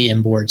could do the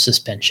inboard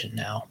suspension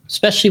now,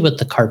 especially with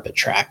the carpet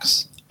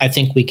tracks. I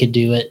think we could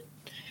do it.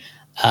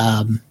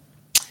 And,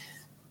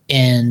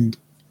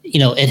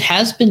 it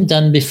has been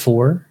done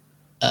before.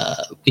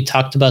 We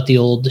talked about the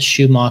old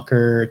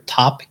Schumacher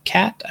Top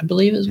Cat, I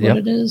believe is what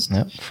it is.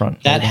 Yep,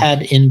 front. That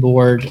had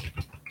inboard.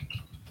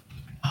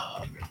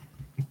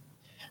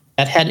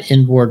 That had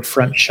inboard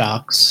front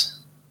shocks,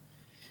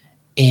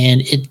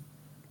 and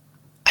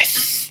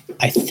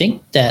I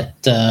think that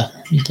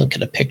let me look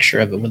at a picture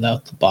of it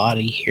without the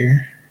body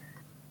here.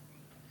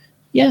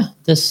 Yeah,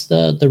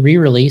 the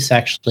re-release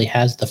actually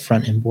has the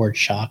front inboard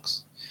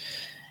shocks.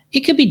 It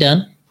could be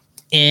done,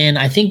 and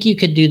I think you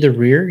could do the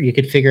rear. You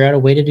could figure out a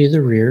way to do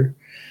the rear,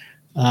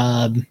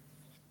 and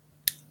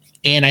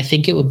I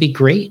think it would be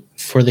great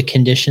for the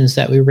conditions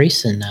that we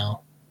race in now.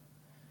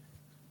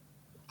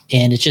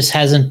 And it just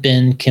hasn't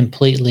been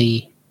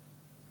completely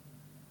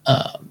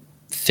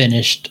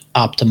finished,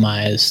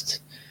 optimized.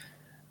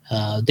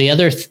 The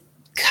other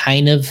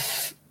kind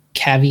of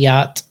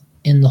caveat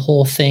in the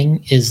whole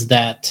thing is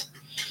that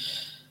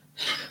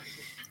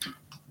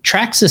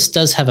Traxxas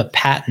does have a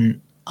patent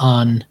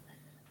on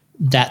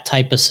that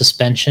type of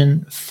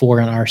suspension for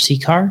an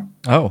RC car.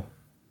 Oh.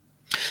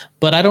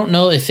 But I don't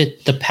know if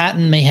the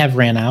patent may have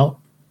ran out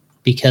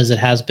because it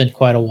has been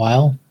quite a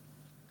while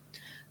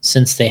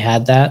since they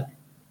had that.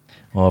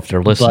 Well, if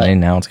they're listening,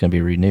 now it's going to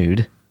be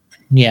renewed.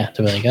 Yeah,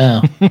 they're like,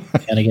 oh,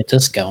 got to get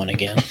this going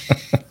again.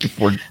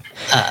 Before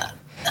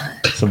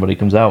somebody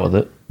comes out with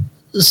it.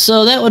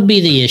 So that would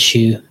be the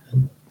issue,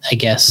 I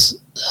guess,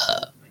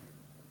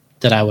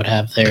 that I would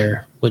have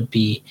there would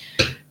be,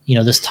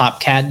 this Top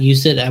Cat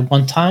used it at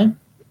one time,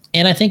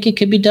 and I think it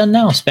could be done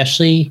now,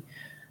 especially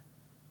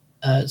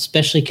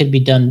could be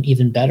done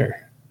even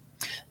better.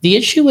 The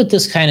issue with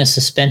this kind of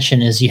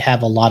suspension is you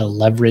have a lot of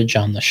leverage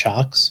on the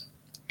shocks,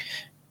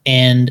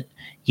 and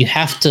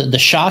the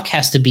shock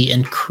has to be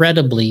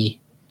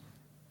incredibly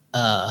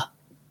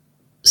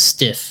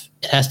stiff.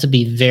 It has to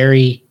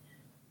be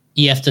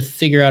you have to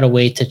figure out a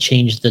way to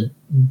change the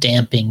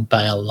damping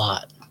by a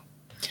lot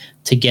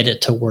to get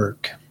it to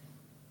work.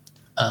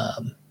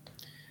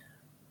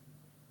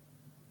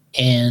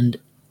 And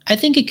I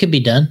think it could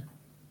be done,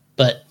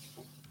 but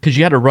because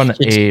you had to run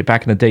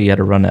back in the day, you had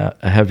to run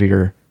a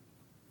heavier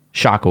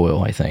shock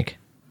oil, I think.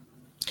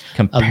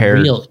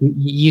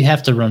 You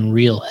have to run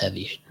real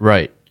heavy.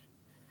 Right.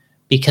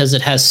 Because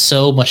it has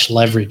so much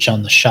leverage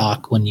on the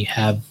shock when you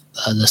have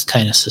this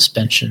kind of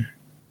suspension.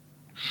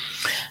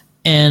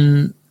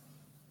 And,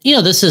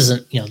 this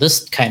isn't,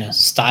 this kind of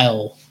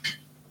style,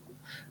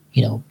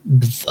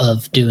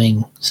 of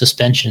doing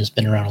suspension has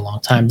been around a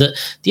long time.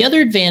 The other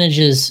advantage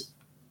is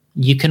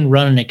you can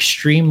run you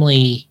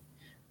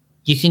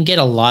can get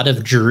a lot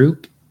of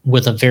droop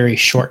with a very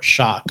short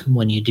shock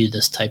when you do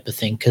this type of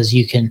thing. Cause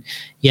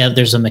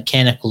there's a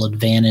mechanical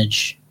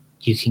advantage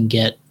you can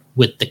get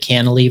with the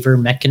cantilever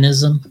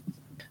mechanism.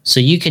 So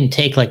you can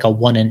take like a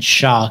 1-inch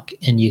shock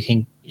and you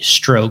can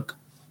stroke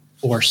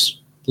or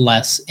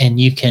less, and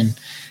you can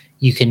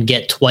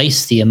get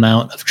twice the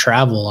amount of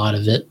travel out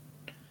of it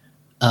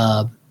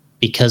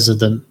because of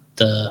the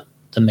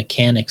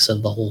mechanics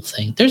of the whole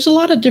thing. There's a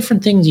lot of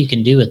different things you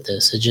can do with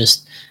this. It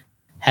just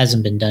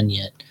hasn't been done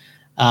yet.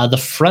 The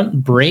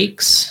front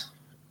brakes,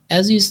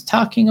 as he's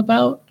talking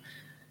about,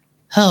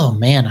 oh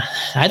man,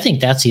 I think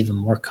that's even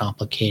more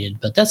complicated,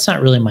 but that's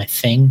not really my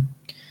thing.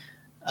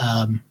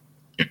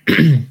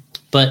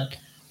 But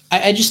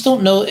I just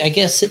don't know. I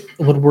guess it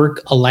would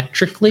work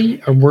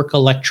electrically or work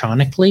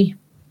electronically.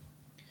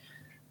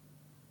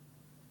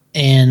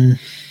 And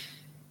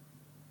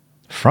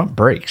front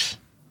brakes.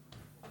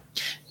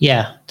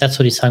 Yeah, that's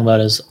what he's talking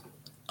about is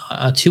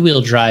a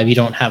two-wheel drive. You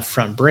don't have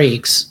front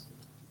brakes.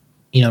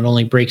 It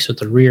only brakes with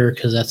the rear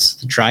because that's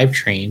the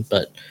drivetrain.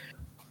 But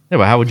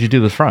how would you do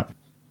the front?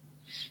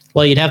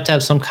 Well, you'd have to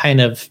have some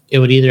kind of, it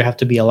would either have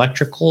to be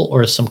electrical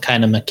or some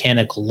kind of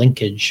mechanical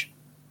linkage.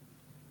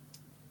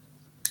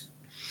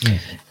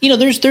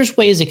 There's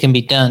ways it can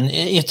be done.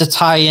 You have to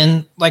tie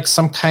in like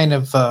some kind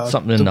of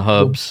something in the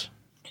hubs.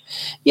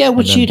 Yeah,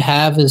 what you'd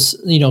have is,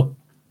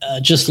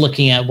 just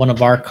looking at one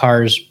of our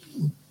cars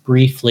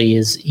briefly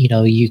is,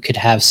 you could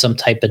have some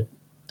type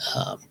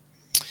of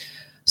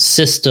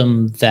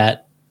system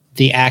that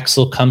the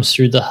axle comes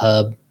through the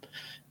hub.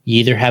 You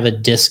either have a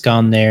disc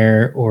on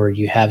there or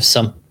you have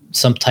some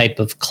type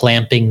of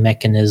clamping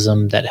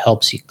mechanism that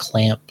helps you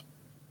clamp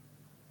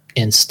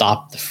and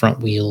stop the front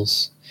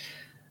wheels.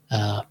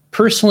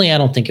 Personally, I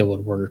don't think it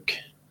would work.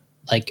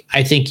 Like,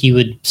 I think you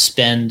would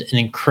spend an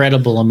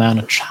incredible amount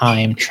of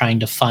time trying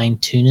to fine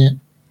tune it,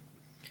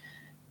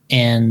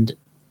 and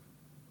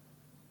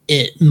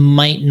it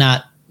might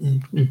not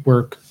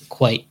work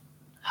quite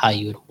how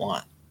you would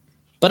want.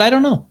 But I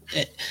don't know.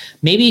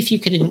 Maybe if you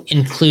could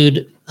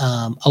include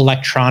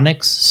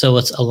electronics, so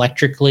it's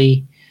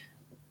electrically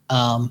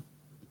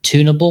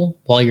tunable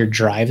while you're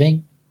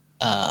driving,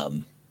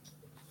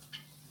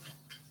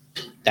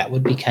 That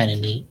would be kind of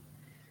neat.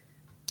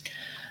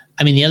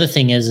 I mean, the other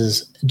thing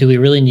is do we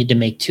really need to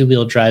make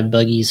two-wheel drive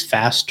buggies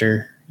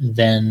faster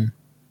than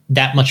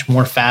that much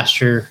more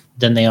faster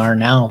than they are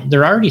now?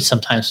 They're already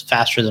sometimes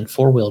faster than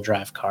four-wheel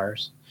drive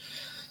cars.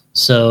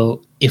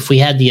 So if we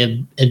had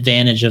the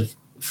advantage of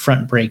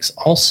front brakes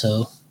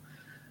also,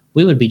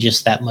 we would be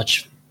just that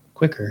much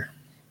quicker.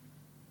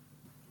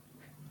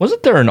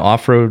 Wasn't there an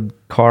off-road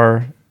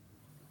car?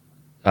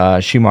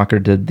 Schumacher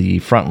did the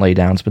front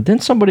laydowns, but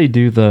didn't somebody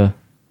do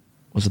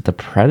was it the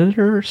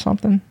Predator or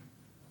something?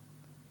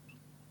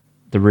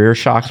 The rear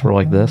shocks were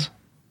like this.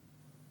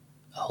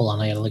 Hold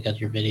on, I gotta look at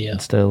your video.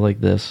 Instead of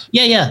like this.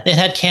 Yeah. It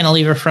had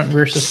cantilever front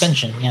rear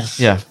suspension. Yeah.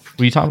 Yeah.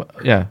 Were you talking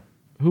about, yeah.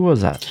 Who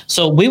was that?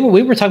 So we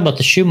were talking about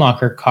the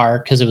Schumacher car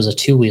because it was a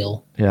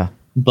two-wheel. Yeah.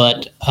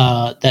 But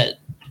the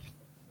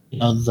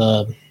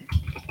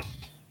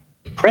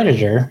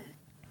Predator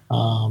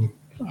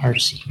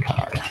RC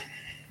car.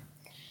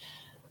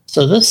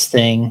 So this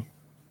thing.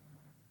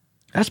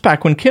 That's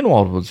back when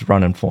Kinwald was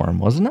running for him,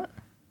 wasn't it?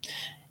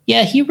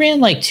 Yeah, he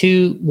ran like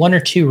one or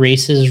two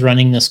races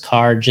running this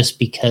car just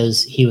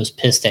because he was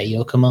pissed at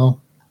Yokomo.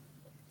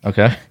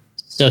 Okay.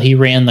 So he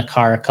ran the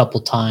car a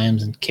couple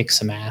times and kicked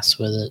some ass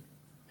with it.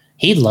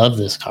 He loved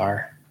this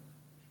car.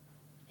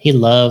 He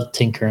loved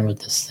tinkering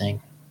with this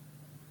thing.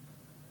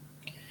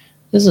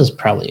 This is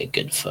probably a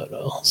good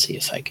photo. Let's see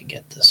if I could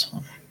get this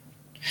one.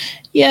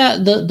 Yeah,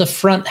 the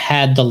front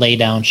had the lay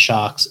down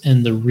shocks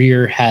and the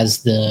rear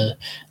has the,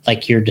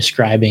 like you're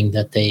describing,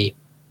 that they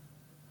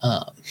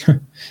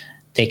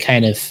they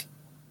kind of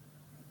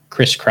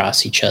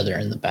crisscross each other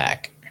in the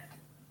back.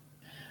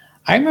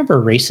 I remember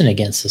racing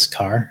against this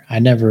car. I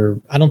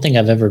don't think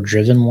I've ever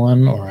driven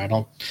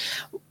one,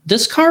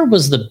 this car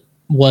was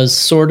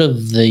sort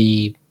of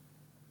the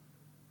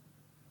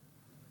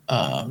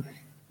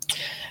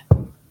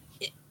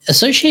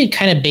Associated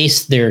kind of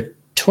based their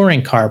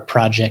touring car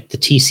project, the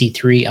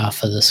TC3,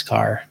 off of this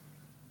car,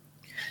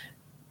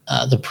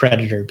 the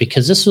Predator,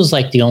 because this was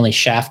like the only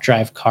shaft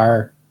drive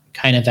car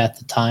kind of at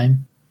the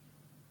time.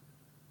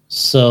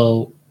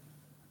 So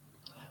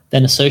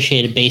then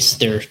Associated based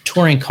their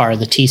touring car,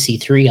 the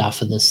TC3,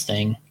 off of this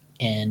thing,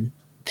 and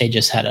they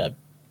just had a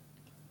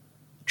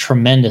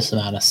tremendous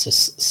amount of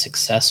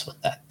success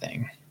with that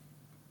thing.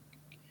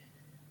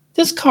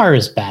 This car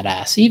is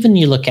badass. Even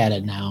you look at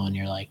it now and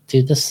you're like,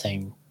 dude, this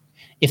thing,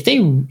 if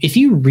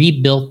you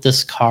rebuilt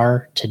this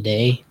car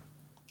today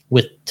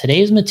with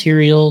today's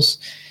materials,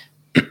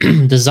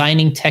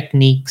 designing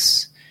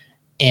techniques,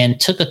 and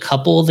took a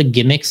couple of the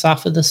gimmicks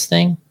off of this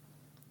thing,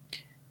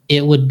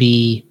 this would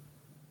be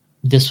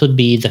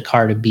the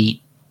car to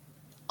beat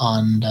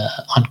on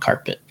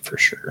carpet for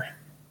sure.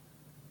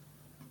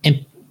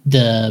 And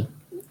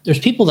there's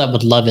people that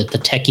would love it. The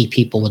techie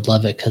people would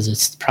love it because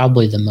it's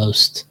probably the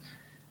most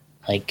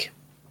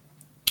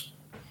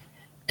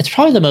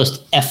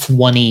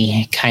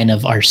F1-y kind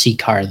of RC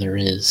car there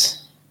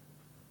is.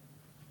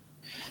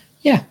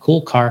 Yeah,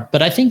 cool car.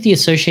 But I think the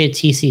Associated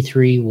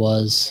TC3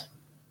 was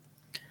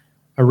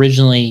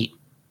originally,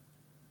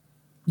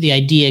 the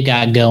idea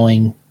got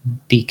going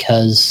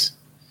because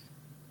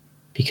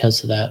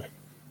of that.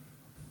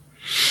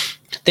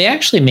 They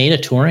actually made a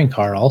touring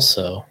car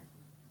also.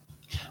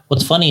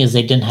 What's funny is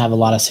they didn't have a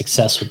lot of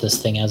success with this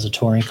thing as a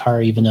touring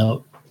car, even though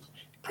it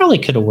probably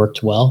could have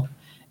worked well.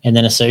 And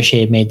then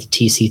Associated made the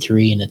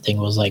TC3, and the thing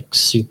was like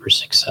super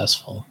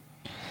successful.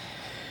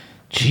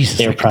 Jesus,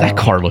 that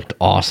car looked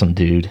awesome,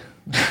 dude.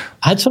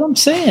 That's what I'm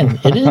saying.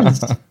 It is.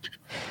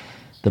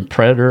 The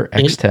Predator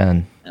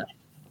X10.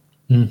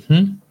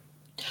 Mm-hmm.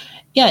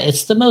 Yeah,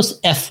 it's the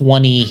most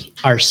F1-y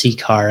RC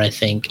car, I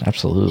think.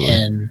 Absolutely.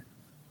 And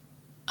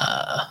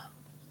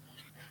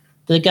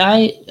the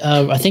guy,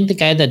 I think the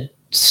guy that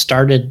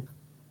started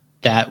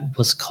that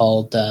was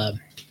called,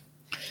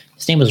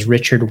 his name was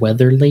Richard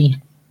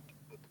Weatherly.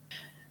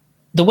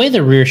 The way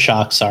the rear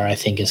shocks are, I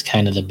think, is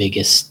kind of the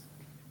biggest.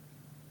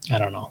 I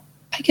don't know.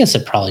 I guess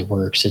it probably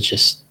works.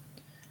 It's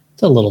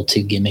a little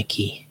too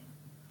gimmicky.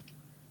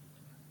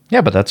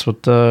 Yeah, but that's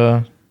what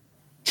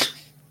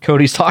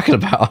Cody's talking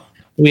about.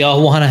 We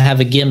all want to have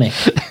a gimmick.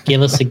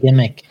 Give us a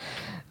gimmick.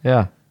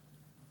 Yeah.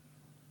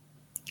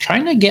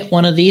 Trying to get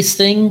one of these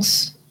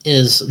things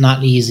is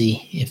not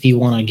easy if you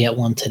want to get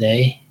one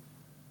today.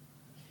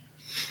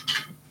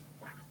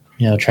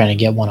 Trying to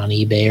get one on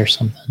eBay or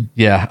something.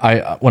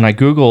 Yeah, when I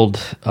Googled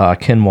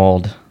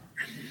Kinwald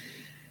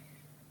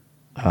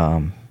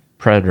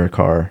Predator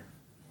car,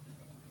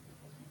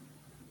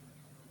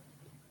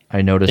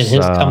 I noticed... Did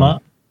his come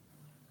up?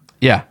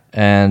 Yeah,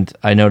 and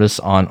I noticed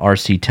on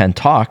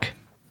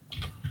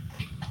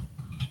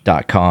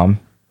rc10talk.com,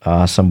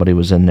 somebody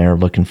was in there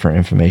looking for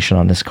information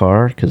on this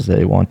car because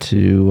they want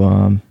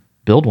to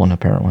build one,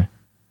 apparently.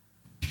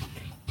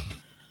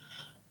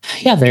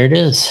 Yeah, there it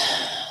is.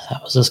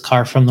 That was this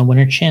car from the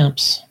Winter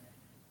Champs.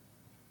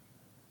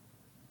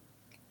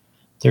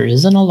 There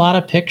isn't a lot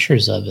of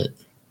pictures of it.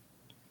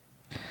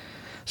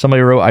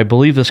 Somebody wrote, I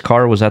believe this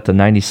car was at the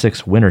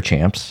 96 Winter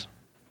Champs.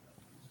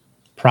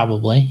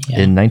 Probably, yeah.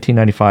 In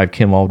 1995,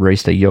 Kinwald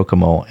raced at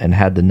Yokomo and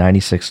had the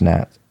 96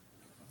 Nat.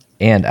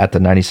 and at the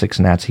 96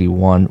 Nats, he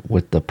won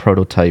with the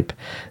prototype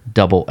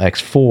Double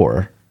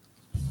X4.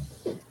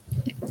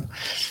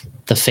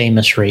 The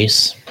famous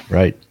race.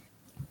 Right.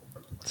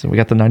 So we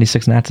got the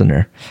 96 Nats in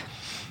there.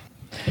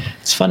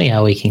 It's funny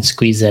how we can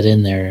squeeze that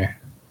in there.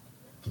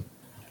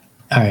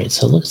 All right,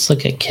 so let's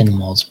look at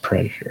Kinwald's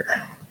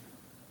Predator.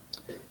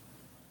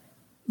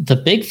 The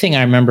big thing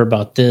I remember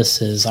about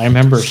this is I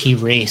remember he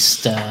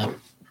raced,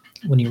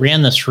 when he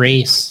ran this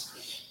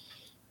race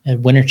at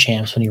Winter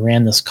Champs, when he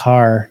ran this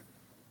car,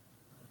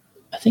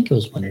 I think it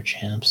was Winter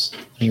Champs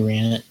when he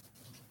ran it.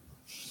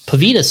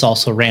 Pavitas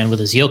also ran with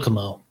his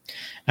Yokomo.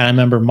 And I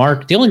remember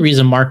Mark, the only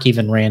reason Mark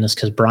even ran is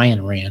because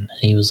Brian ran. And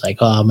he was like,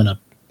 oh, I'm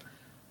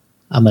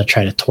gonna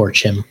try to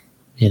torch him,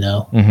 you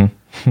know?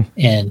 Mm-hmm.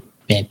 And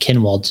man,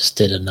 Kinwald just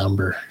did a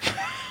number.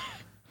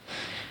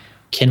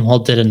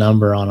 Kinwald did a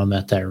number on him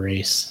at that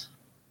race.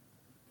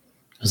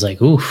 It was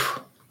like, oof.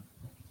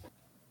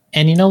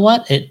 And you know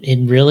what?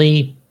 It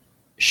really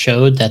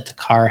showed that the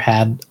car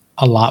had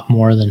a lot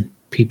more than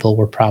people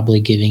were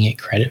probably giving it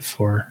credit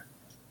for.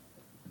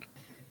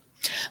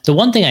 The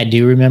one thing I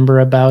do remember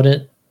about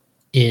it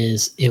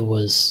is it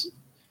was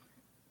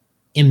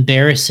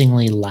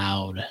embarrassingly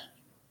loud.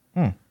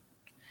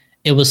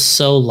 It was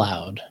so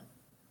loud.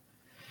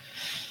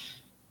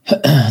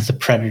 The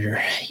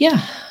Predator.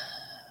 Yeah,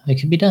 it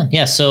could be done.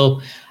 Yeah,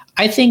 so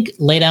I think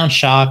lay down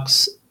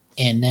shocks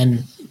and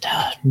then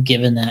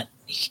given that,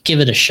 you could give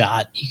it a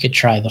shot. You could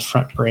try the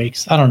front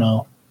brakes. I don't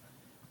know.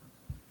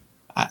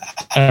 I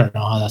don't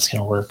know how that's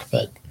going to work,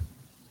 but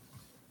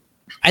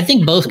I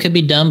think both could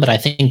be done, but I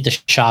think the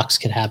shocks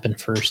could happen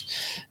first.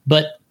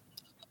 But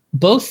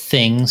both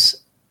things,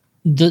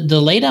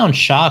 the lay down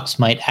shocks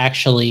might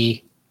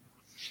actually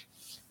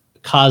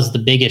cause the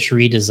biggest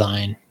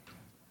redesign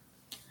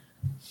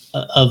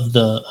of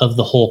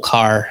the whole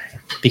car,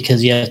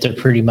 because you have to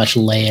pretty much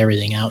lay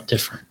everything out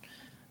different.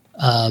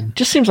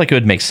 Just seems like it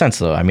would make sense,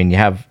 though. I mean,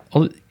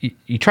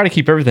 you try to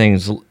keep everything,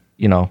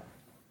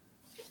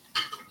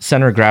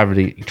 center of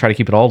gravity. You try to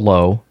keep it all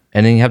low,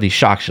 and then you have these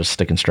shocks just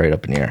sticking straight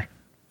up in the air.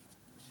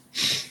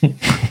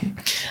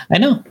 I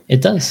know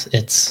it does.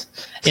 It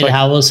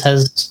always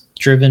has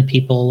driven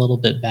people a little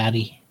bit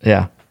batty.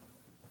 Yeah.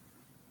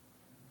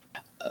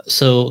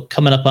 So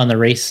coming up on the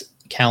race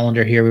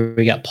calendar here,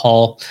 we got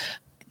Paul.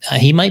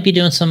 He might be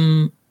doing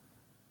some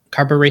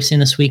carpet racing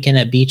this weekend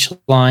at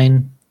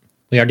Beachline.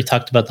 We already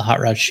talked about the Hot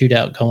Rod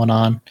Shootout going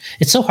on.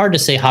 It's so hard to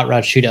say Hot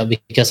Rod Shootout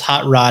because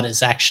Hot Rod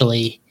is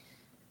actually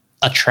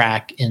a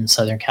track in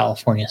Southern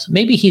California. So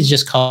maybe he's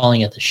just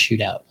calling it the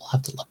Shootout. We'll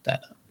have to look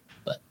that up.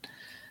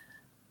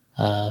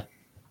 But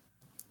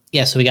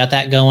yeah, so we got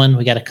that going.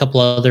 We got a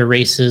couple other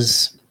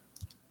races.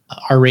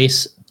 Our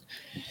race,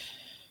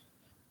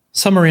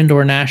 Summer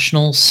Indoor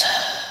Nationals.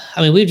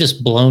 I mean, we've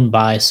just blown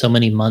by so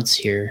many months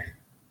here.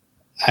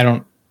 I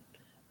don't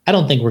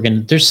think we're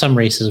going to, there's some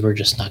races we're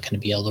just not going to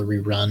be able to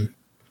rerun.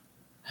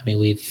 I mean,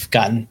 we've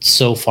gotten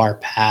so far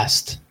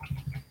past.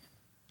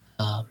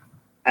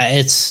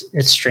 It's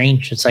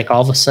strange. It's like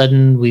all of a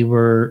sudden we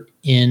were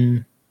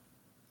in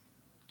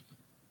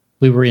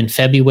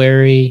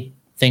February.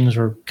 Things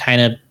were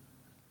kind of,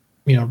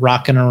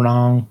 rocking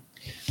around.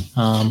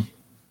 And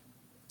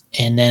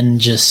then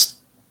just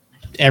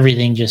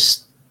everything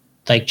just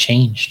like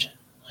changed.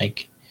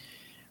 Like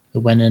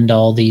we went into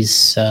all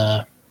these,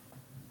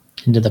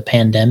 into the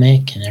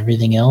pandemic and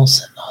everything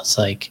else. And I was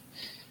like,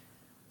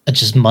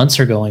 just months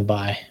are going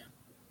by.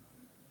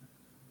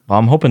 Well,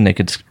 I'm hoping they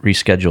could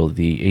reschedule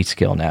the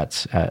 8-scale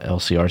Nats at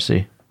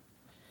LCRC,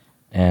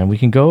 and we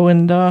can go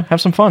and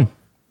have some fun.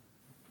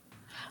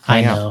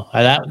 I know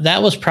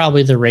that was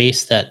probably the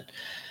race that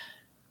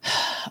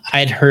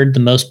I'd heard the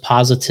most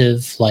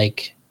positive.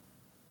 Like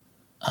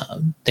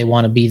they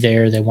want to be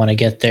there, they want to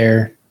get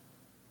there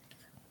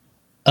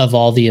of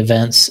all the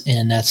events,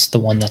 and that's the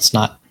one that's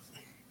not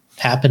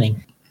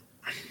happening.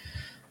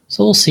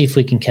 So we'll see if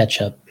we can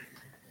catch up.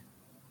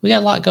 We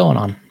got a lot going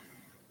on.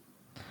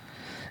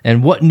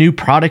 And what new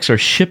products are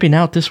shipping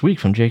out this week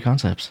from J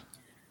Concepts?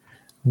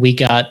 We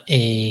got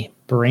a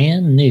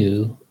brand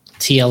new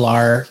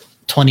TLR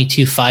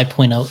 22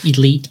 5.0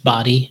 Elite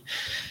body.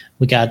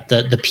 We got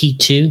the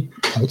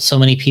P2. So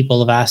many people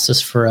have asked us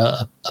for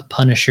a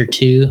Punisher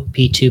 2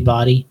 P2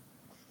 body.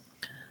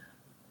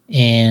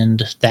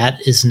 And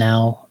that is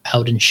now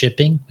out and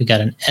shipping. We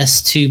got an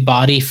S2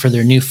 body for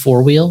their new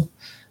 4-wheel.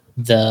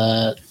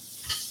 The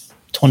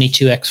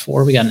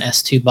 22X4, we got an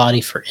S2 body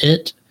for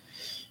it.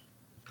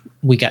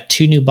 We got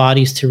 2 new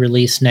bodies to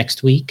release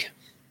next week.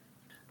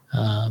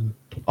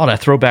 That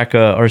throwback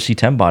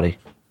RC10 body.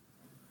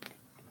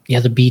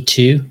 Yeah, the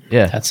B2.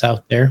 Yeah. That's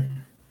out there.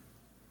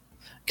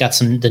 Got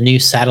the new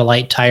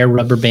satellite tire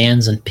rubber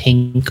bands in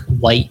pink,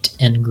 white,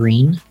 and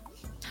green.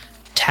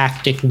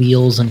 Tactic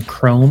wheels in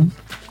chrome.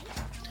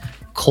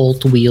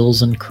 Colt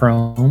wheels in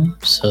chrome.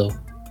 So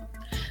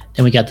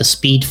then we got the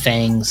Speed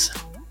Fangs.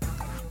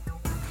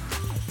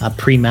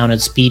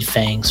 Pre-mounted Speed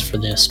Fangs for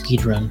the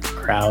speedrun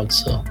crowd.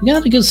 So we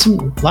got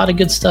a lot of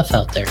good stuff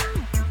out there.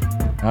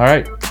 All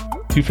right,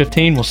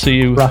 2:15. We'll see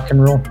you rock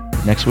and roll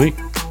next week.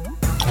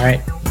 All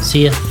right,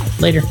 see you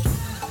later.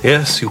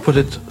 Yes, you put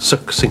it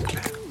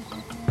succinctly.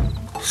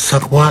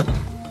 Suck what?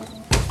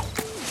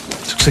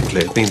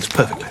 Succinctly, it means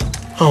perfectly.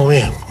 Oh,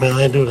 yeah. Man,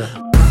 I do that.